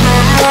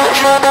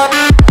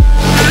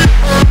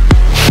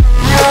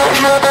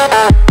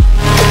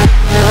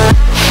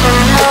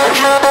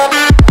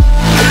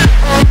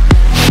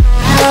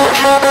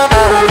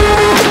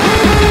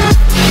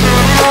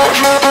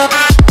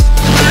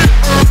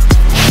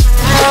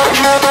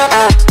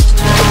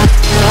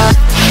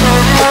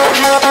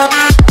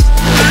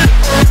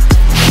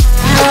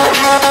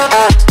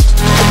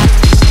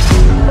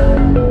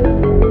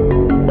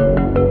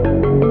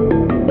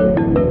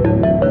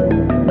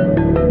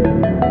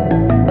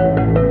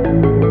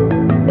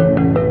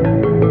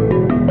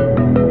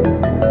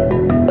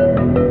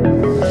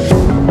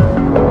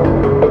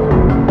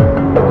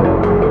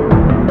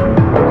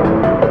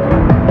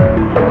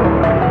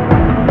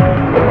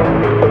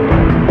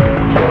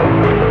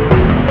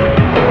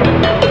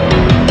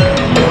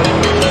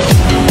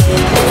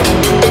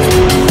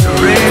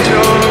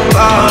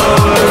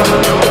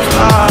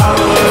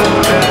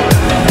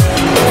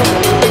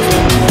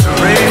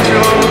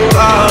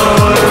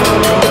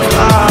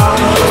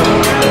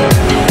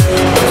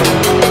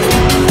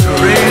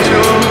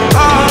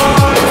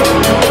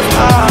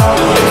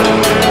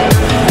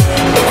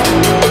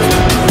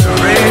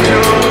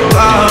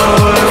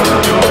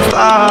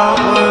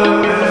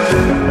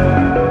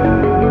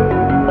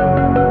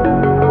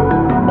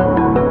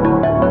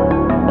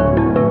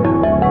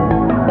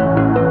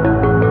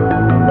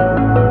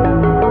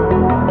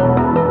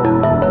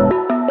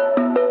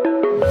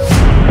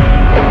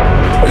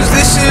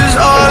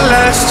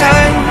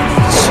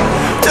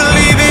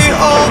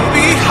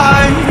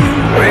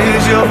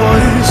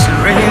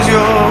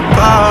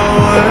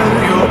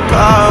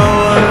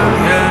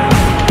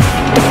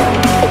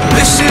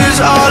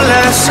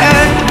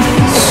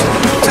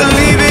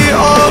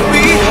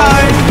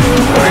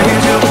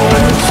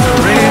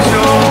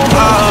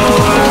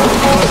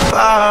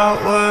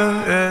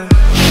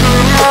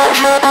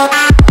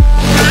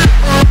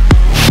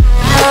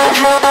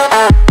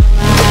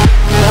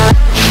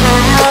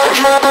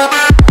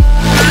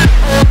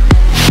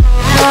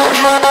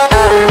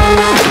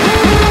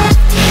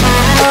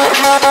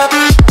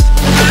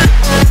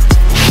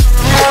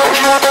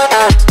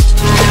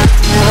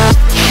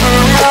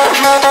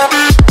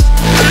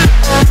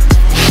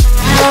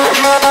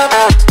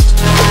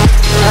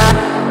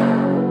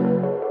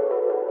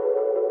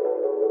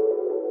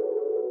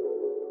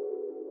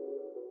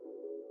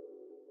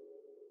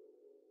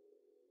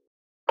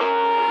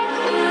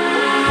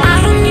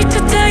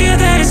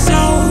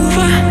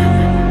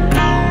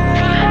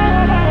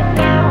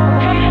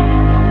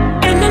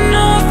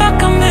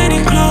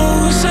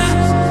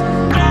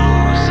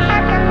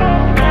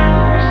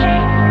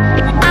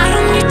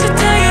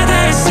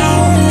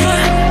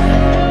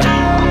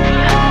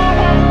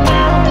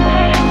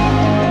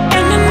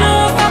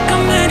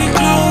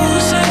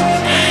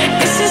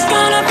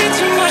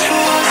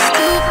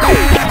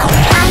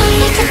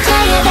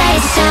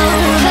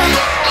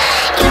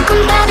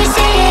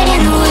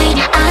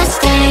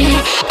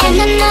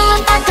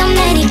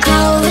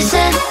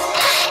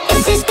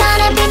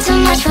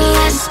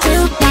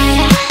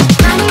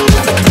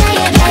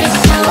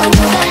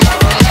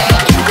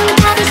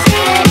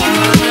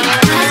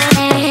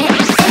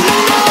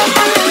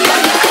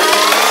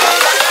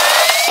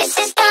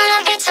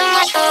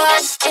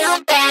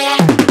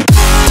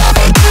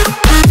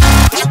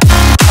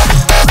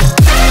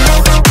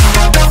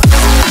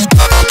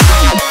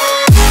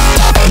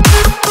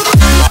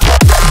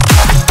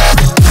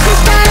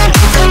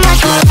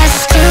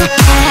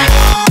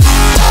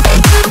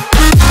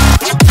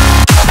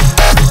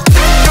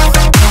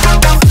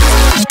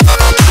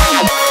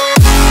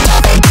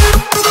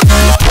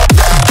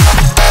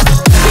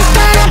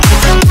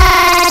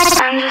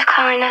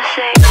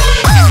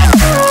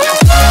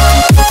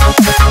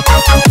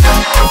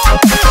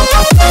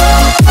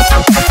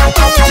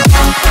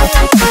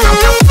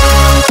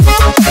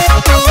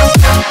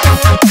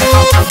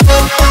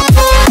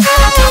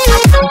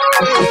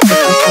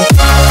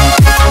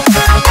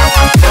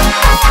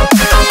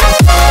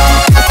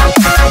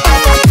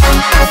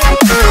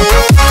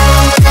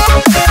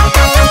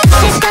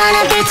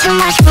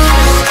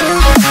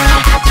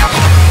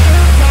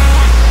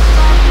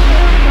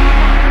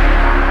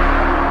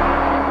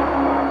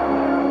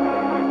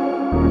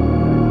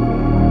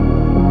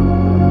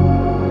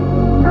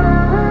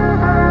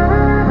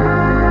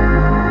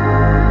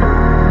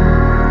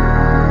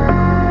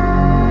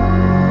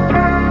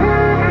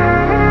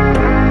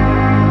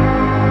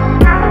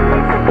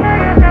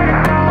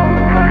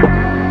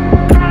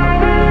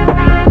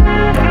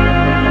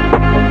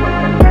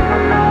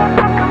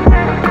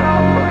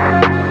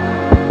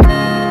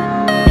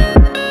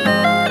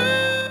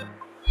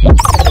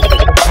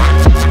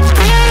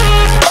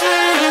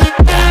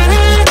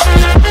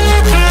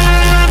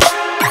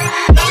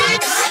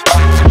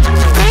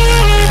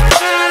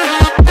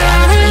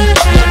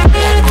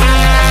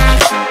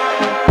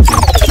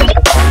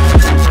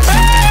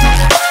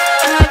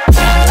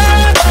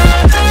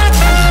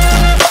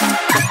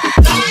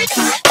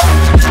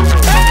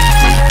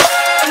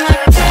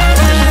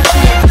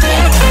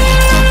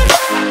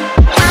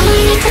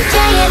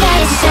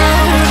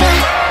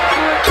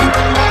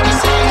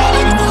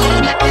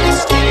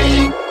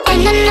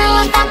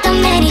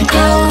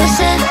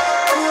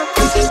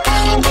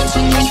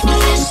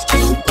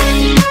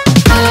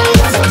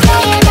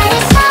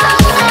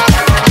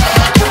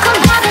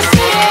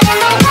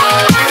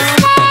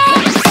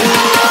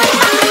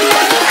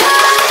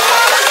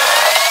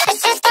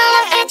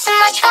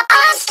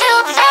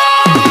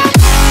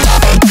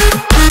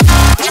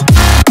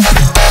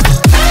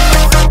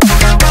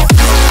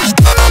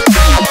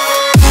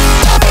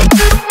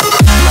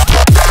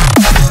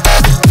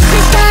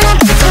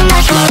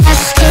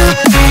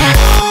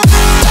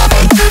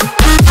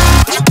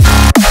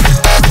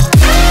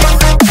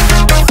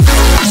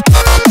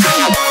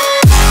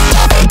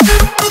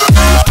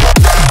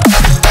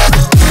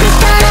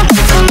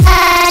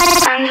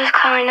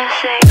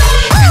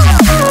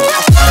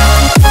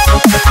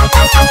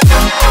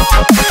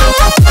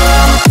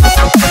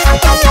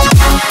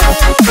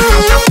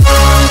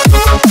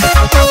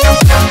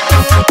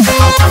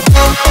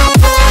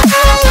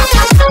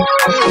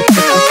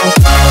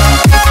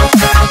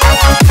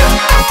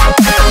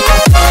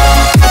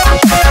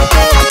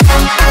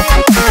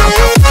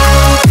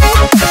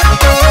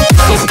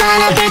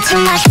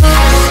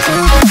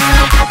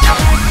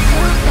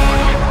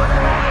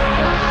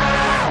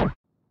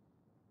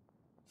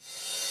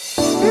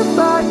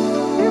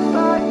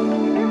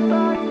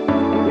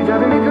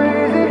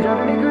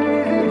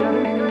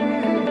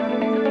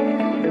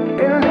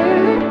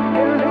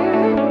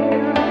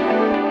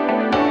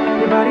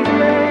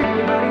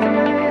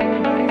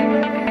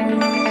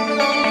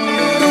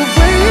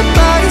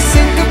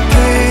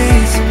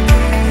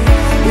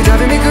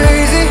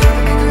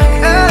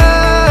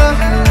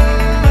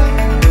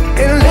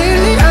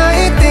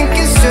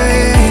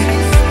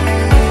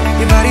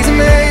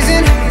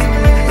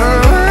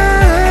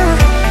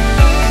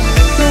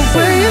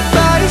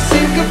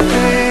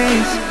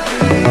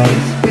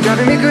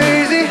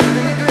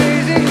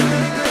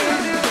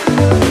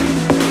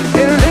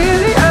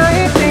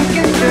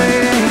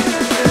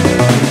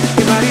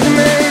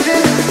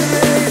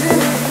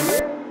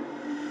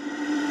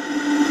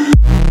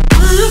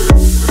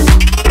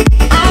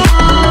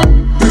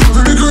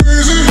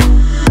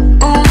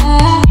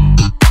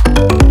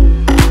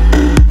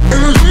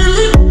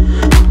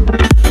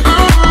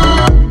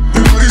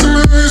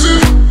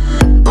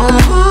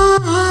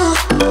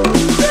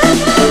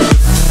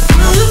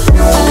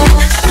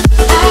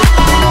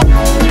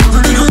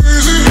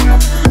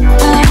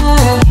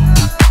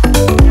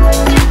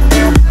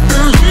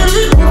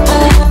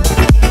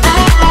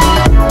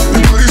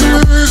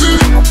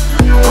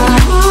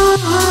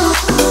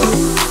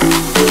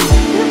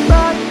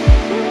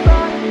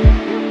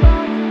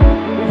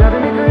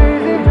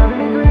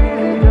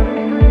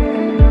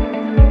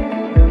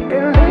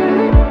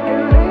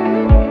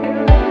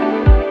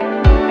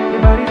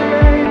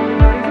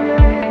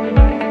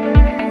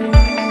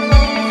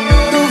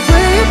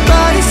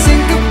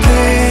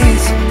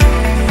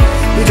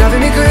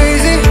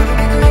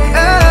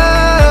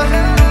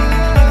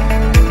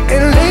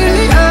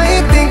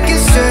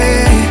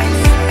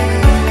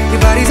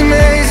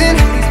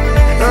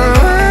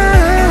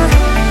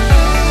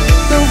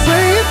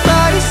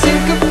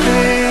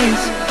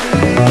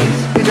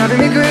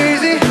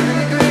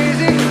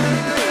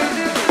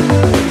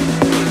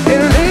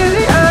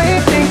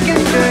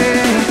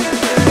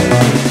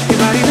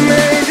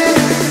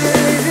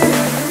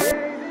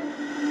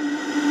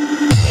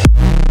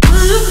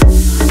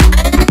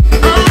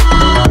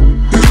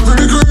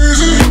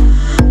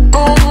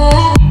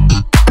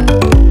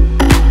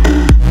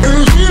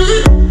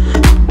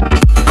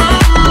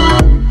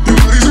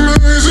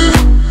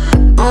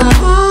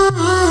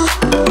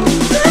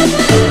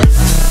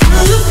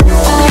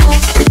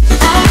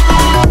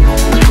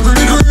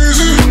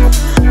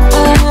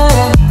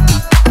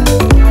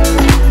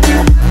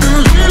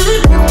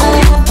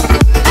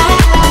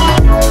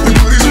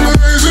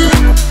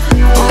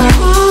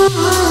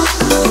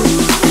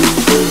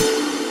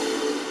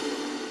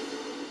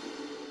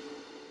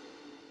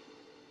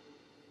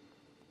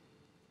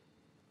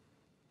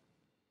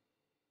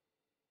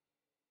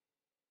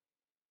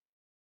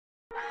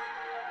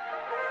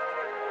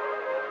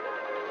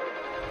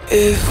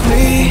 If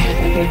we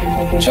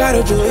try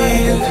to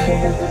believe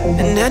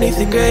in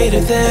anything greater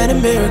than a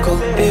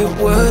miracle, it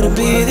wouldn't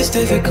be this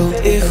difficult.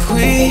 If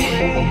we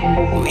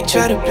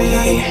try to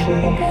be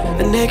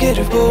a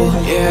negative bull,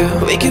 yeah,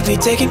 we could be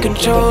taking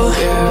control,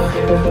 yeah.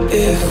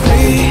 If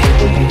we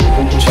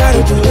try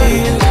to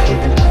believe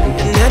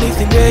in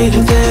anything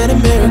greater than a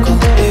miracle,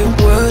 it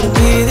wouldn't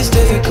be this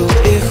difficult.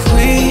 If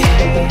we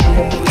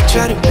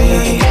try to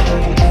be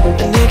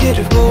a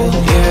negative bull,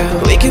 yeah,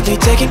 we could be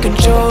taking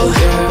control,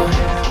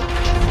 yeah.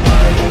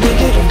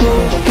 Negative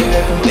bull,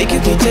 yeah, we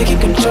could be taking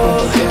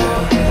control,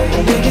 yeah.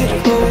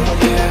 Negative bull,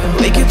 yeah,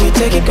 we could be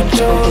taking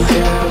control,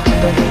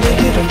 yeah.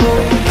 Negative bull,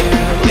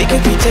 yeah, we could be taking control, yeah. Negative bull, yeah, we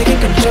could be taking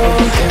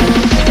control, yeah.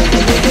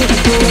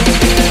 Negative bull,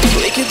 yeah,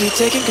 we could be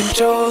taking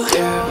control,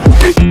 yeah. Negative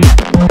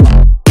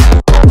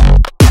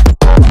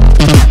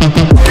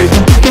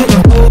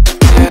bull,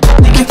 yeah,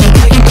 we could be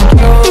taking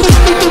control,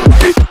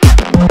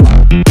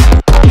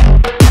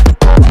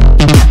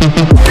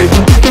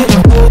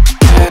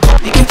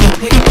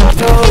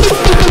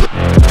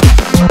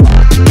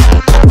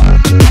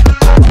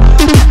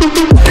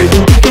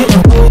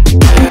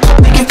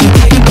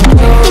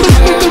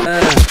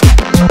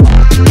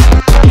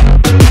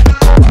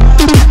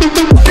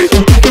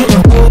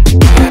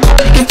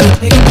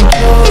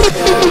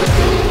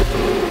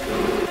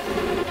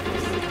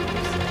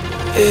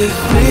 If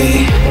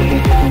we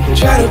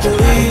try to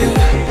believe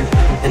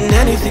in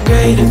anything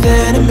greater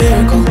than a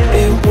miracle,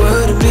 it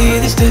wouldn't be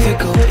this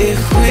difficult. If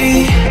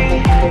we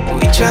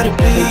try to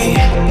be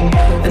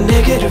a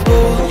negative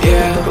bull,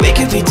 yeah, we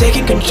could be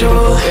taking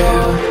control,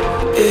 yeah.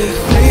 If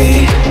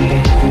we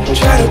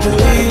try to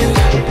believe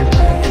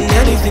in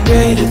anything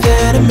greater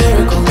than a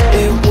miracle,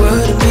 it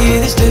wouldn't be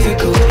this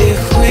difficult. If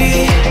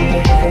we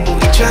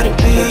try to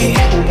be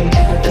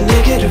a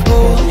negative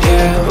bull,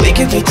 yeah, we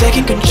could be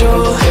taking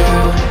control,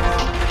 yeah.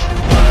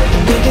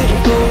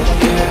 Negative bull, yeah, we could be taking control, yeah. Negative bull,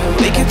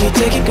 yeah, we could be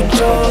taking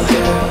control,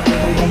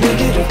 yeah.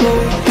 Negative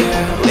bull,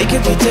 yeah, we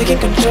could be taking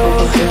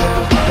control,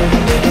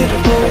 yeah.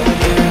 Negative bull,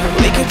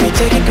 yeah, we could be taking control, yeah. Negative bull, yeah, we could be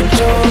taking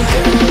control,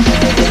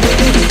 yeah.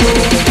 Negative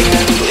bull,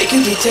 yeah, we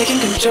could be taking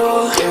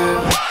control,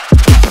 yeah.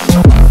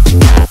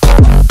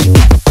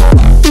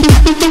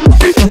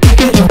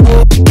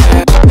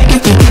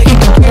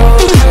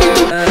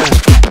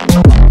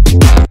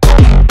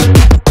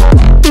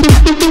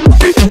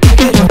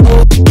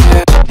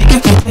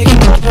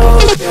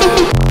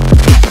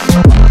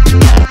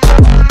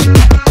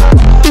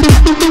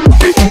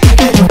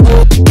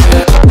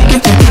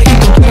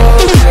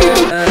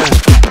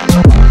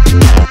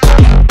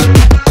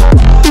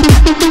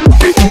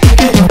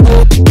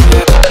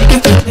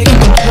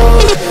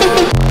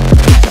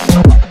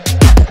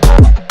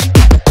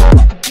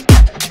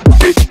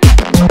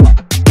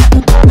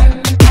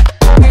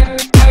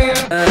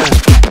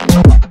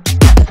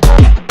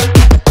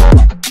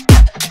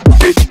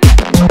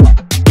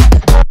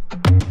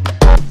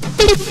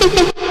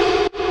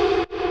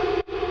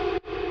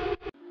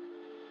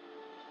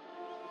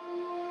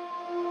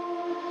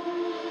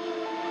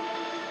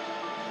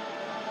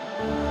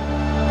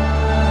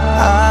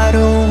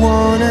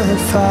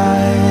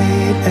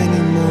 fight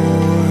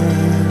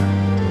anymore.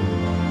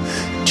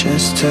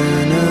 Just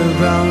turn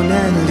around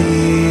and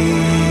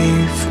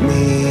leave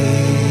me.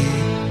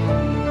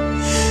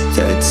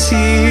 The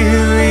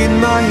tear in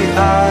my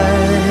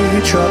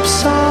eye drops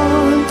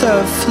on the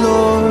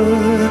floor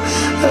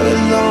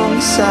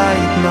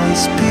alongside my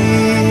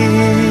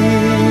spear.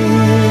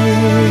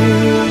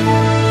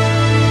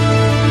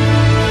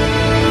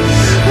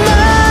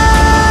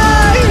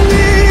 My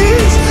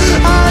knees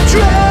are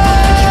drenching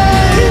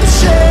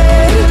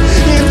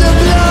in the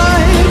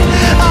blood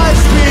I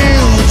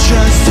spill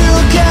just to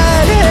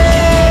get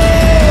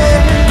here.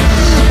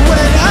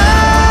 When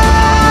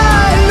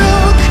I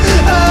look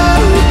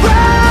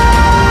around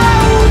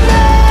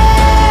me,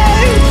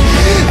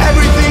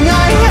 everything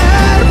I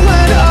had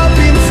went up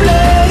in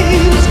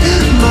flames.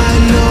 My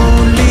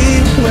lonely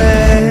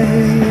way.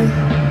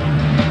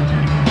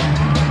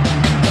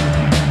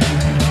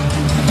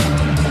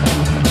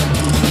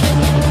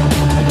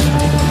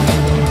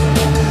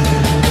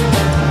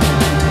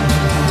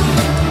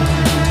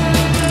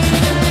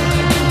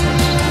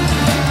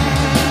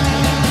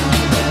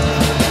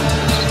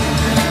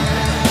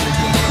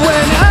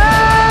 When I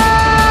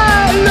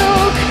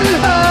look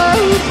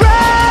around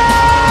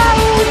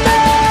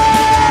me,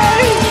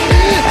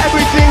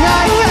 everything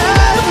I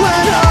had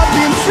went up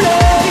in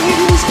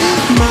flames.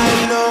 My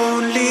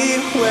lonely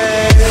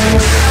way.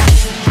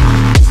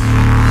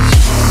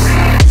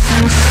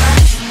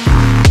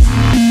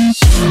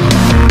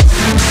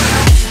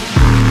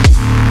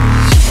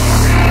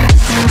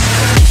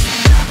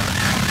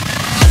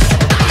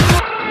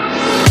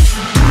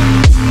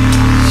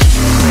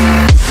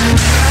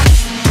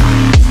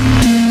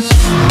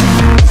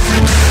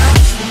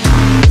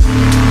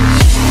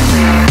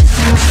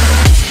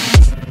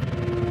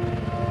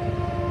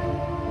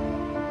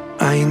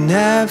 I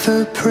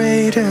never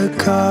pray to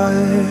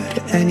God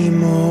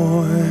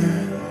anymore.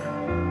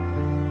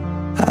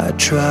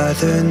 I'd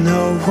rather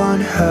no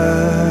one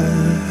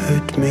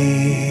hurt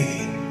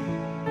me.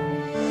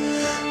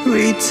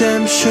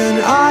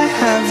 Redemption, I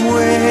have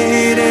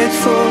waited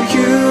for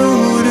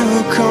you to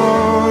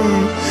come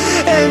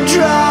and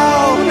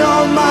drown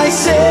all my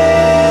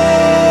sin.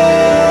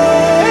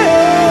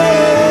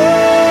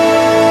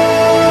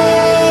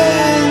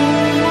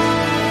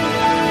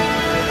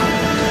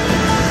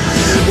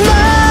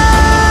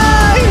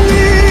 My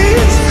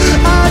knees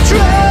are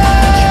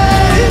drenching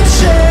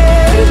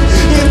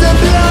in the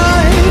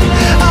blood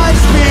I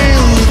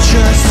spill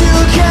just to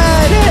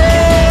get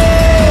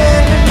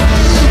here.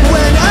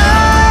 When I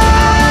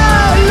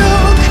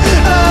look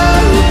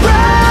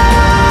around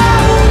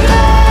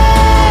me,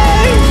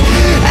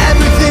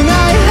 everything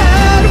I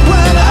had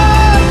went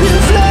up in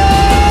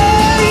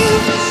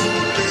flames.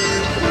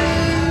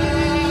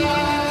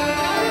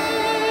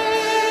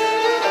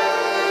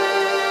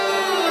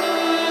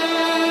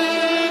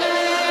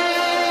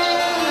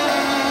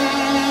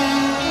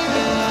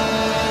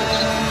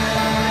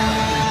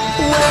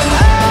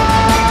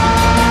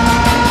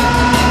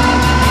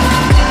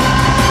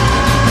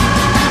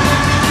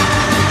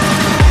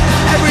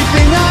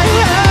 Everything I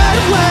had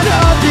went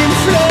up in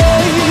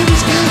flames.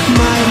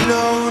 My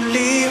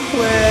lonely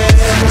way.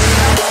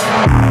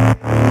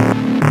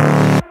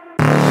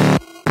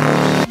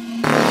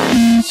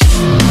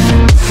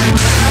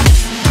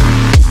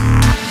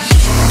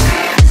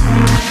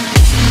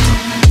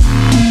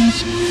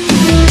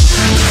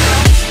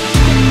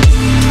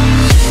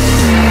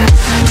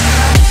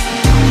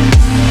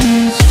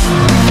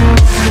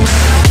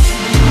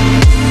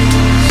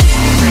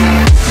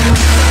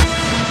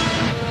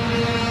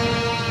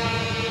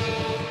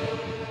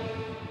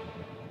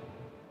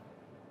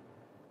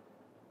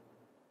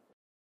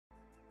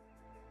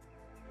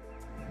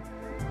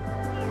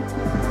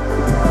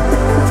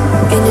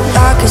 In the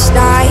darkest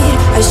night,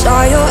 I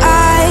saw your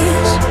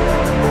eyes.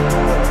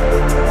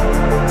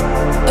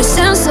 A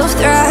sense of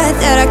threat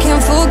that I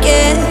can't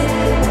forget.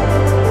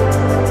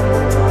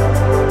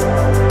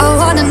 I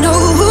wanna know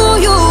who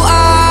you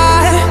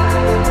are.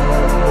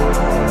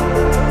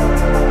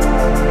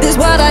 This is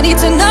what I need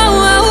to know.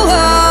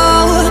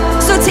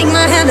 So take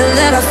my hand and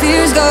let our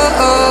fears go.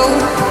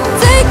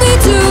 Take me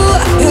to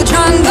your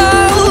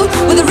jungle,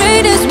 where the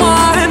rain is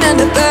warm and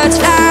the birds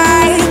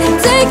fly.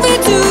 Take me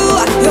to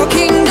your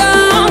kingdom.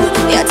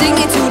 Yeah, take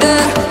me to the,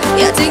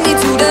 yeah, take me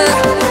to the.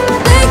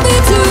 Take me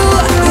to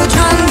your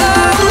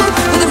jungle,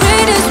 where the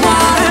rain is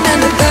warm and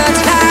the birds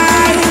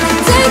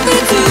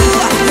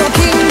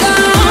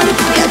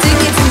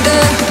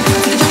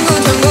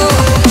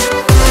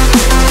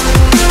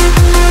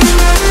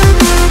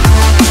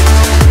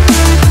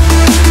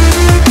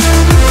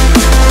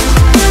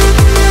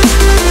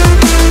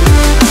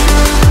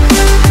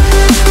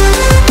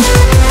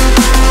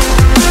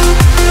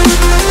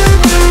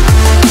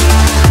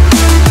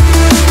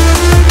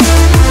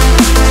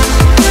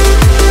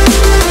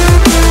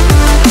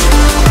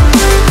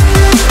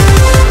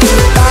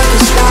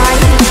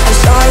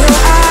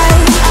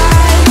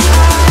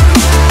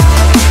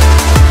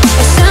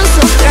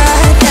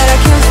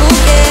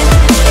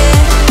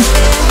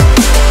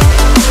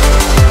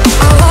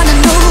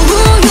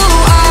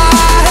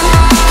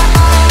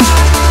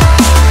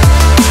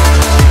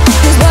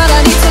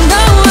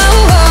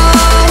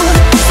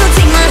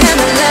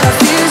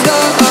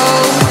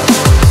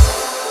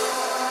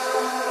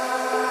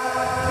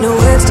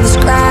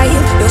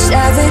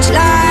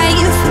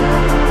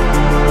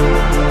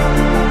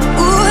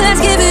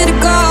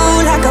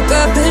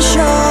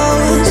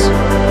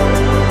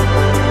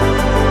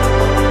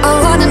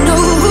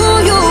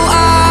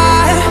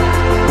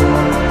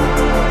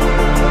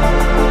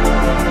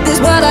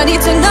I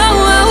need to know.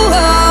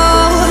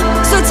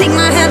 So take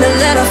my hand and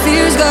let our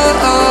fears go.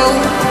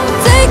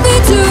 Take me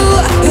to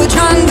your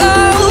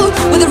jungle,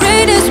 where the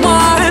rain is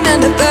warm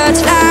and the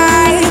birds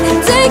fly.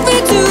 Take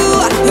me to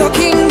your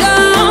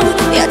kingdom.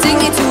 Yeah, take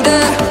me to the,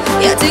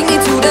 yeah, take me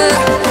to the.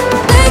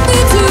 Take me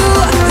to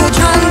your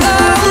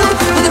jungle,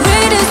 where the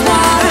rain is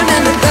warm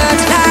and the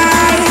birds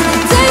fly.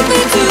 Take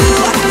me to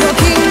your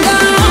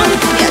kingdom.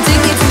 Yeah,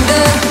 take me to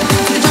the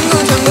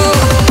jungle, jungle.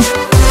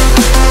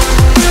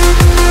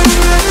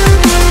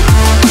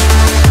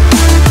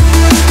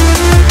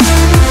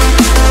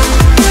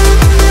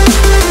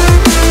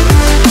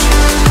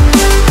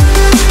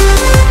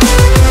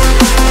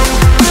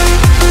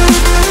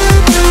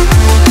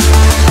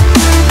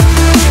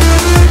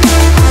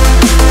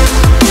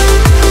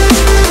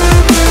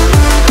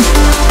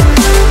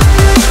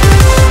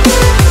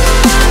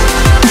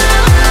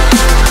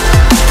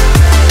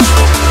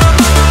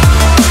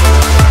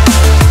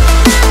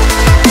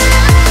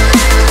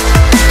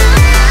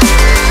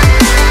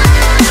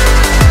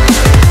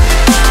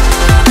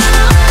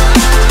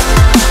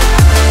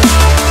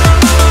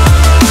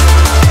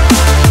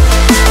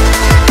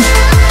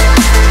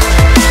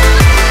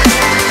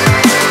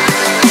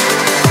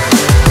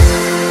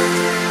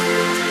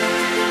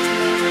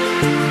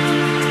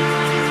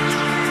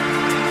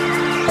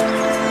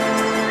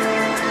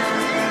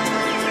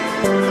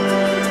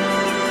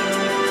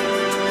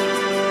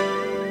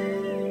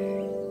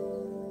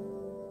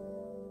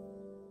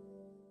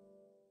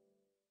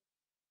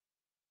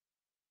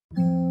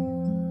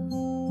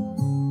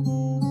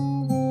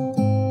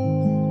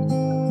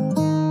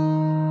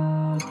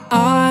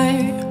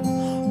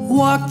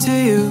 Walk to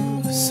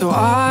you so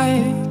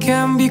I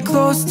can be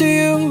close to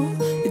you.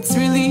 It's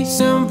really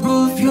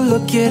simple if you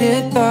look at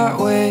it that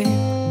way.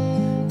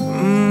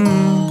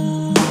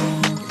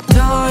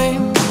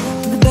 Time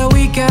that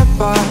we get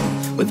by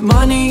with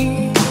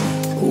money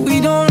we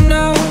don't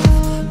know.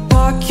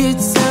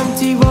 Pockets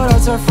empty but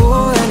hearts are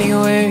full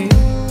anyway.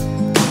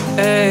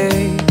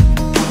 Hey,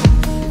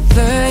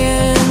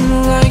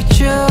 playing like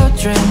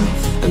children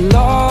and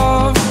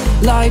love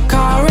like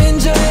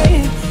R&J.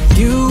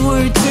 You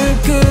were too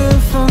good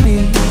for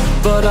me,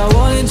 but I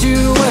wanted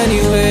you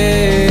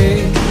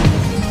anyway.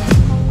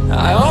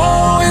 I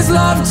always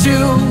loved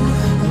you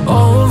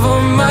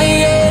over my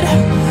head,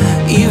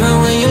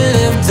 even when you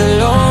lived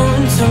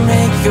alone to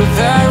make your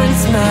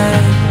parents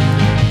mad.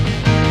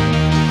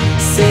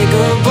 Say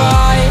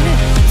goodbye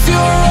to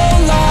your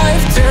old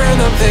life, turn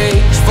the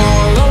page,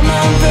 follow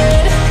my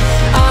bed.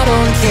 I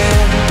don't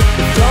care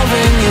if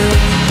loving you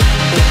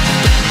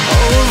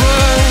over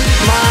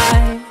my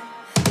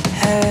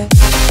head.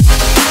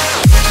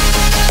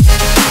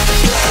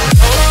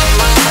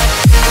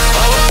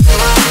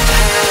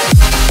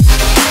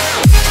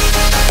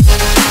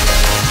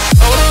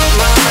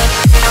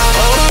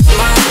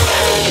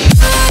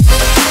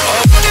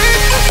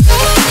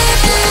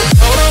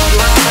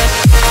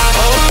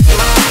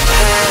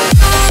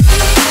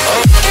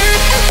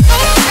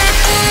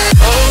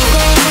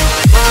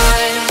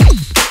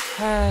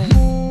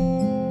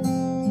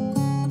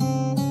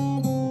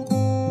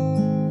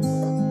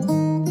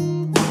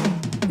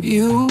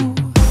 You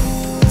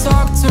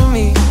talk to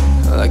me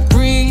like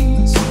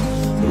breeze,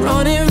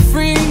 running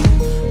free,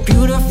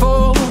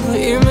 beautiful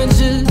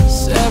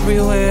images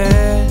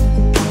everywhere.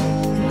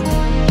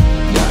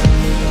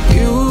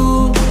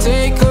 You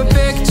take a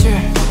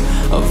picture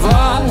of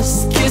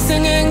us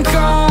kissing in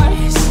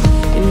cars,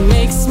 it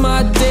makes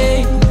my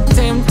day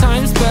 10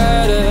 times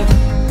better.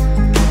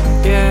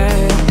 Yeah,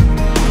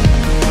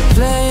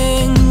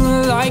 playing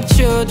like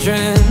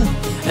children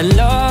and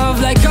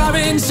love like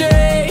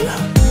R&J.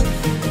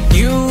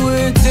 You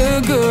were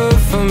too good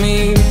for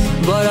me,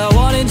 but I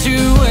wanted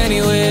you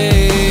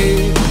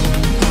anyway.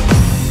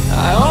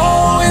 I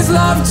always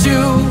loved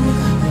you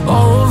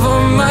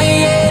over my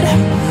head,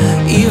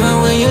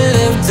 even when you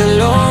lived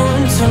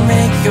alone to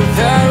make your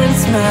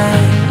parents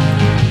mad.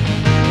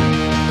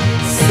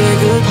 Say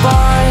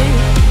goodbye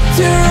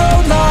to your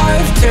old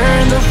life,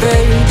 turn the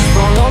page,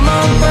 follow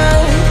my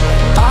bed.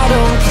 I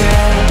don't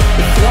care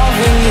if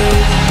loving you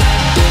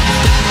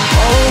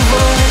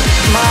over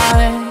my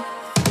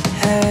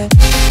head.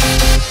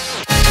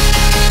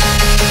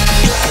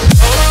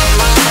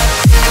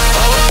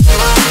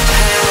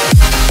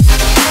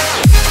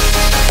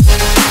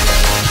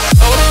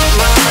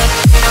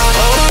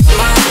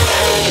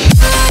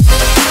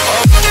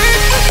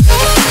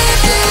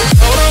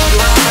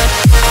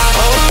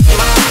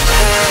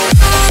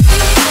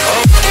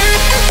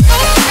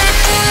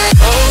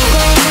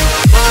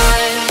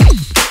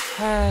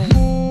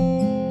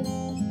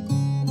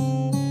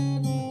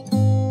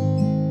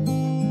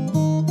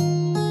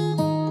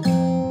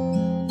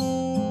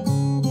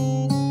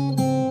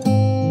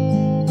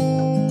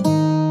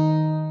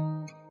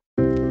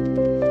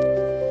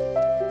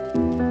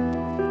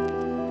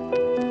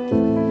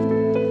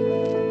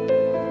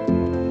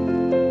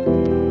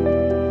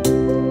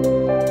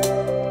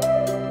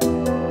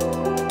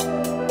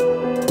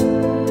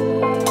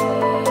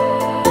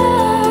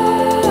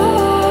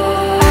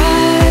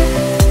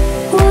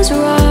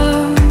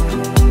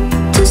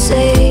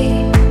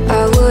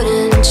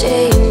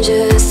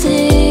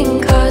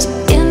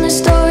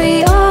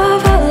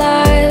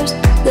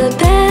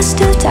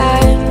 of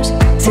times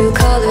through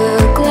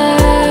colored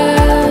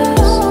glass.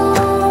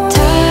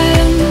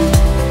 Time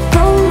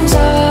rolls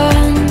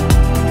on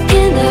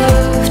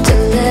enough to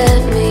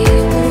let me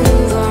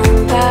move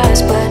on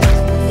past, but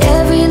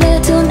every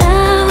little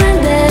now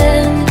and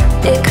then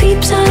it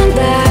creeps on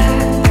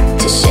back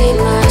to shade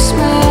my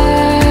smile.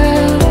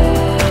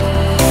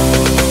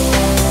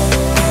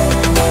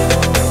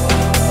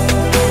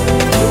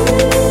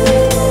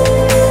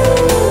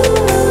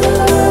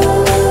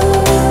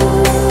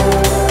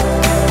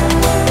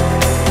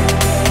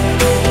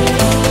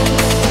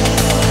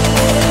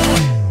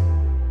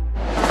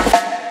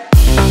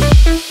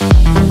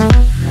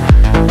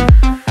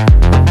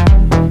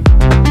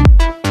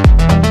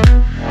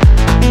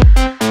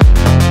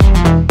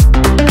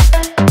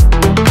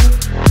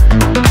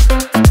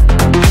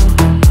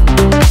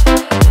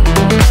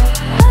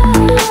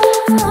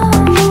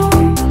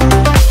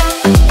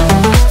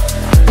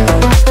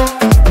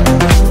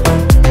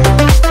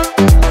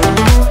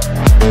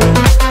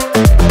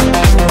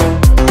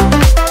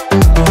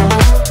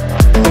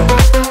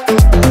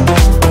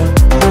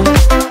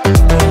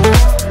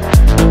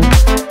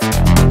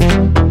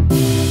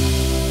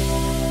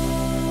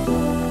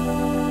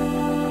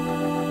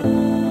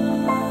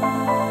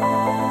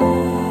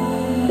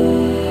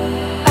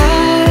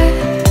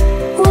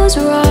 Was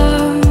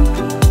wrong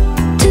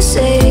to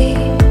say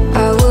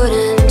I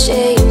wouldn't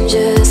change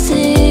a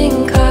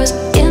thing, 'cause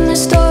in the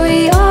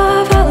story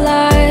of our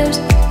lives,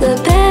 the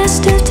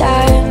best of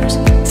times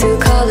through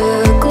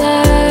colored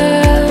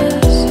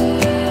glass.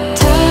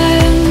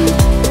 Time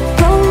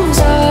rolls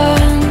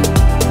on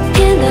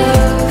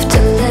enough to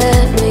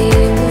let me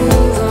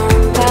move on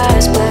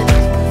past, but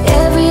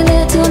every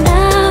little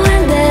now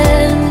and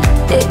then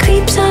it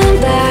creeps on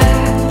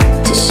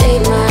back to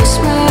shade my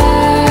smile.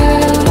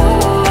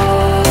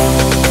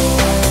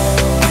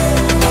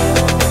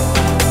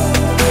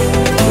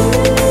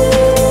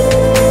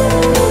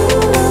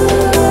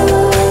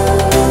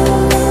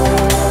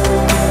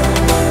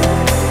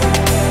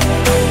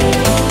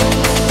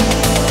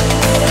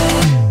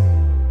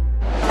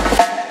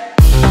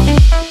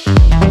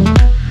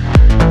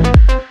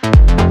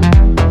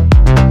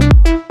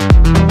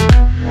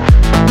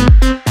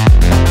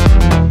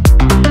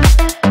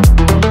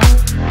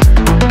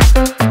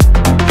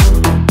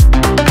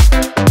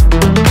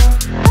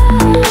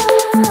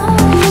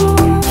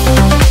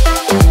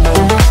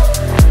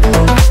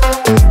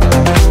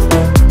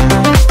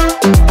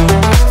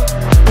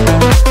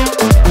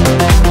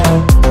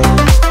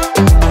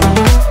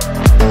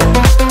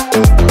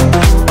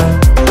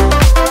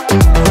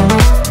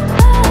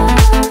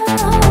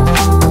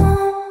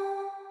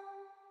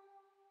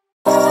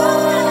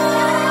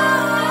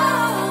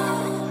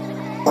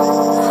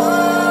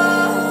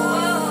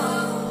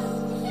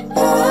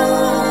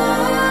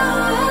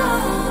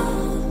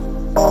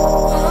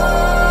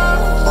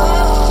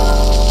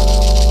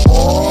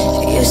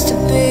 Used to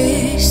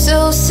be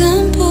so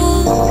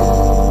simple,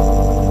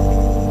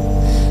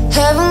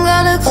 haven't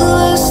got a clue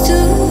as to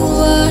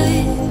why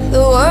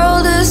the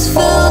world is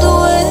filled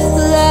with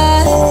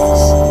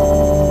lies.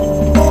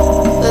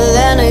 But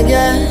then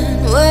again,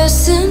 we're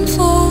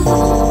sinful,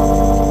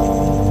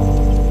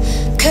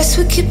 'cause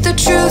we keep the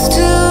truth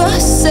to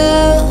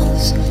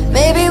ourselves.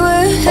 Maybe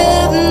we're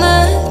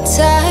hypnotized.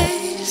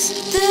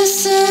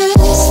 This is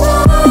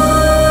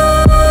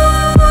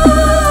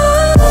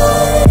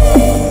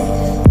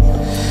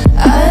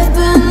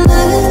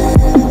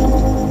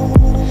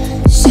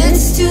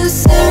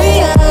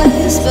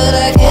but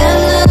I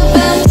cannot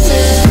balance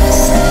this.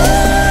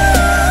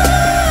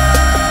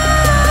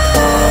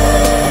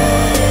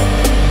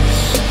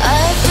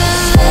 I've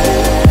been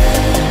living,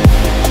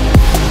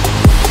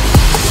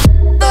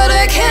 but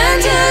I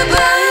can't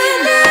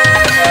abandon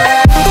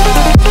it.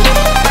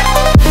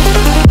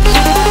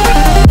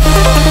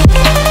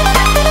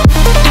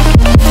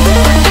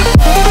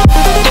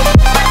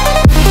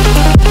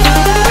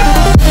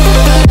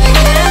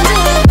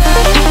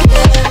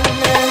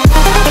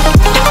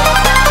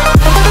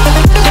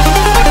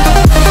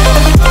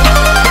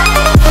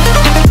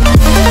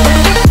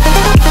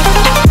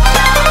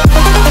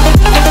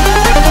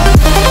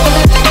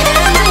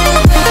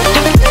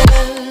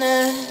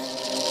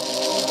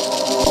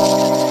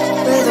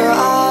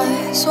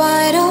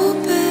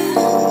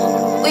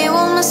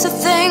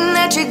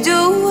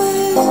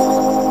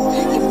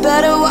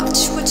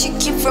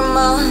 From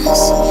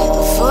us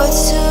before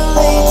it's too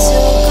late to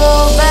go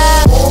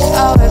back.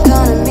 Our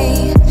economy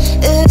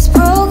is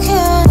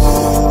broken.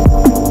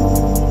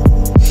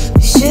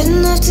 We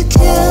shouldn't have to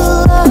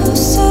kill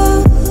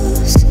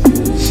ourselves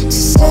to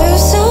serve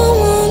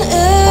someone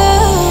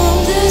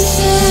else. This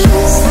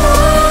is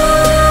life.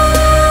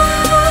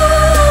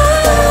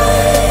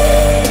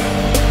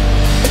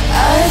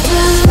 I've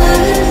been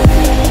living,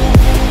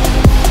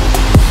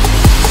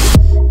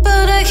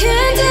 but I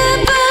can't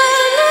abandon.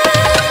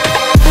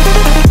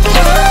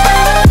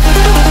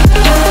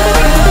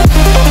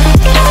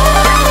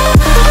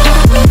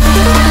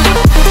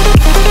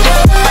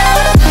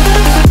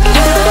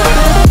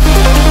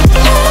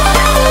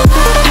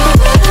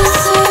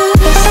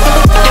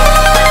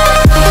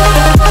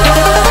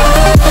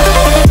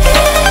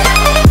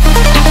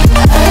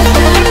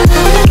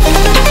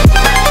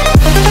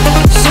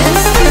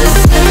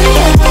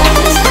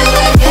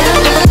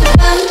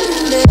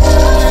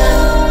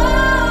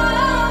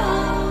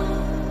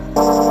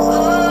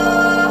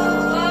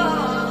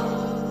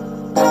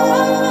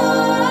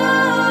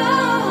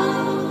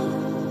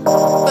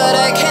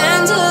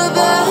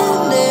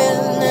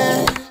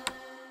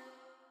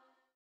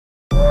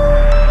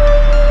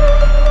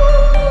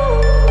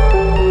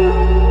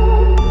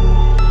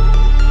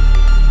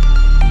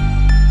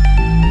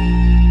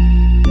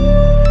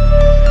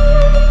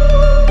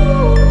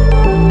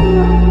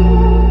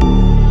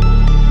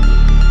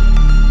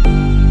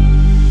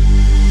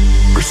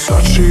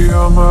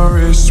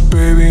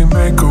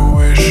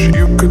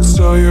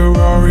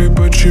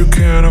 but you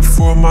can't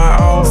afford my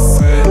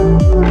outfit.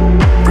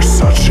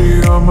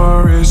 Versace on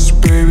my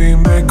wrist, baby,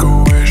 make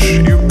a wish.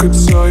 You could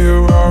sell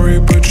your Rari,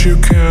 but you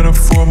can't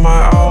afford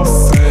my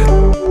outfit.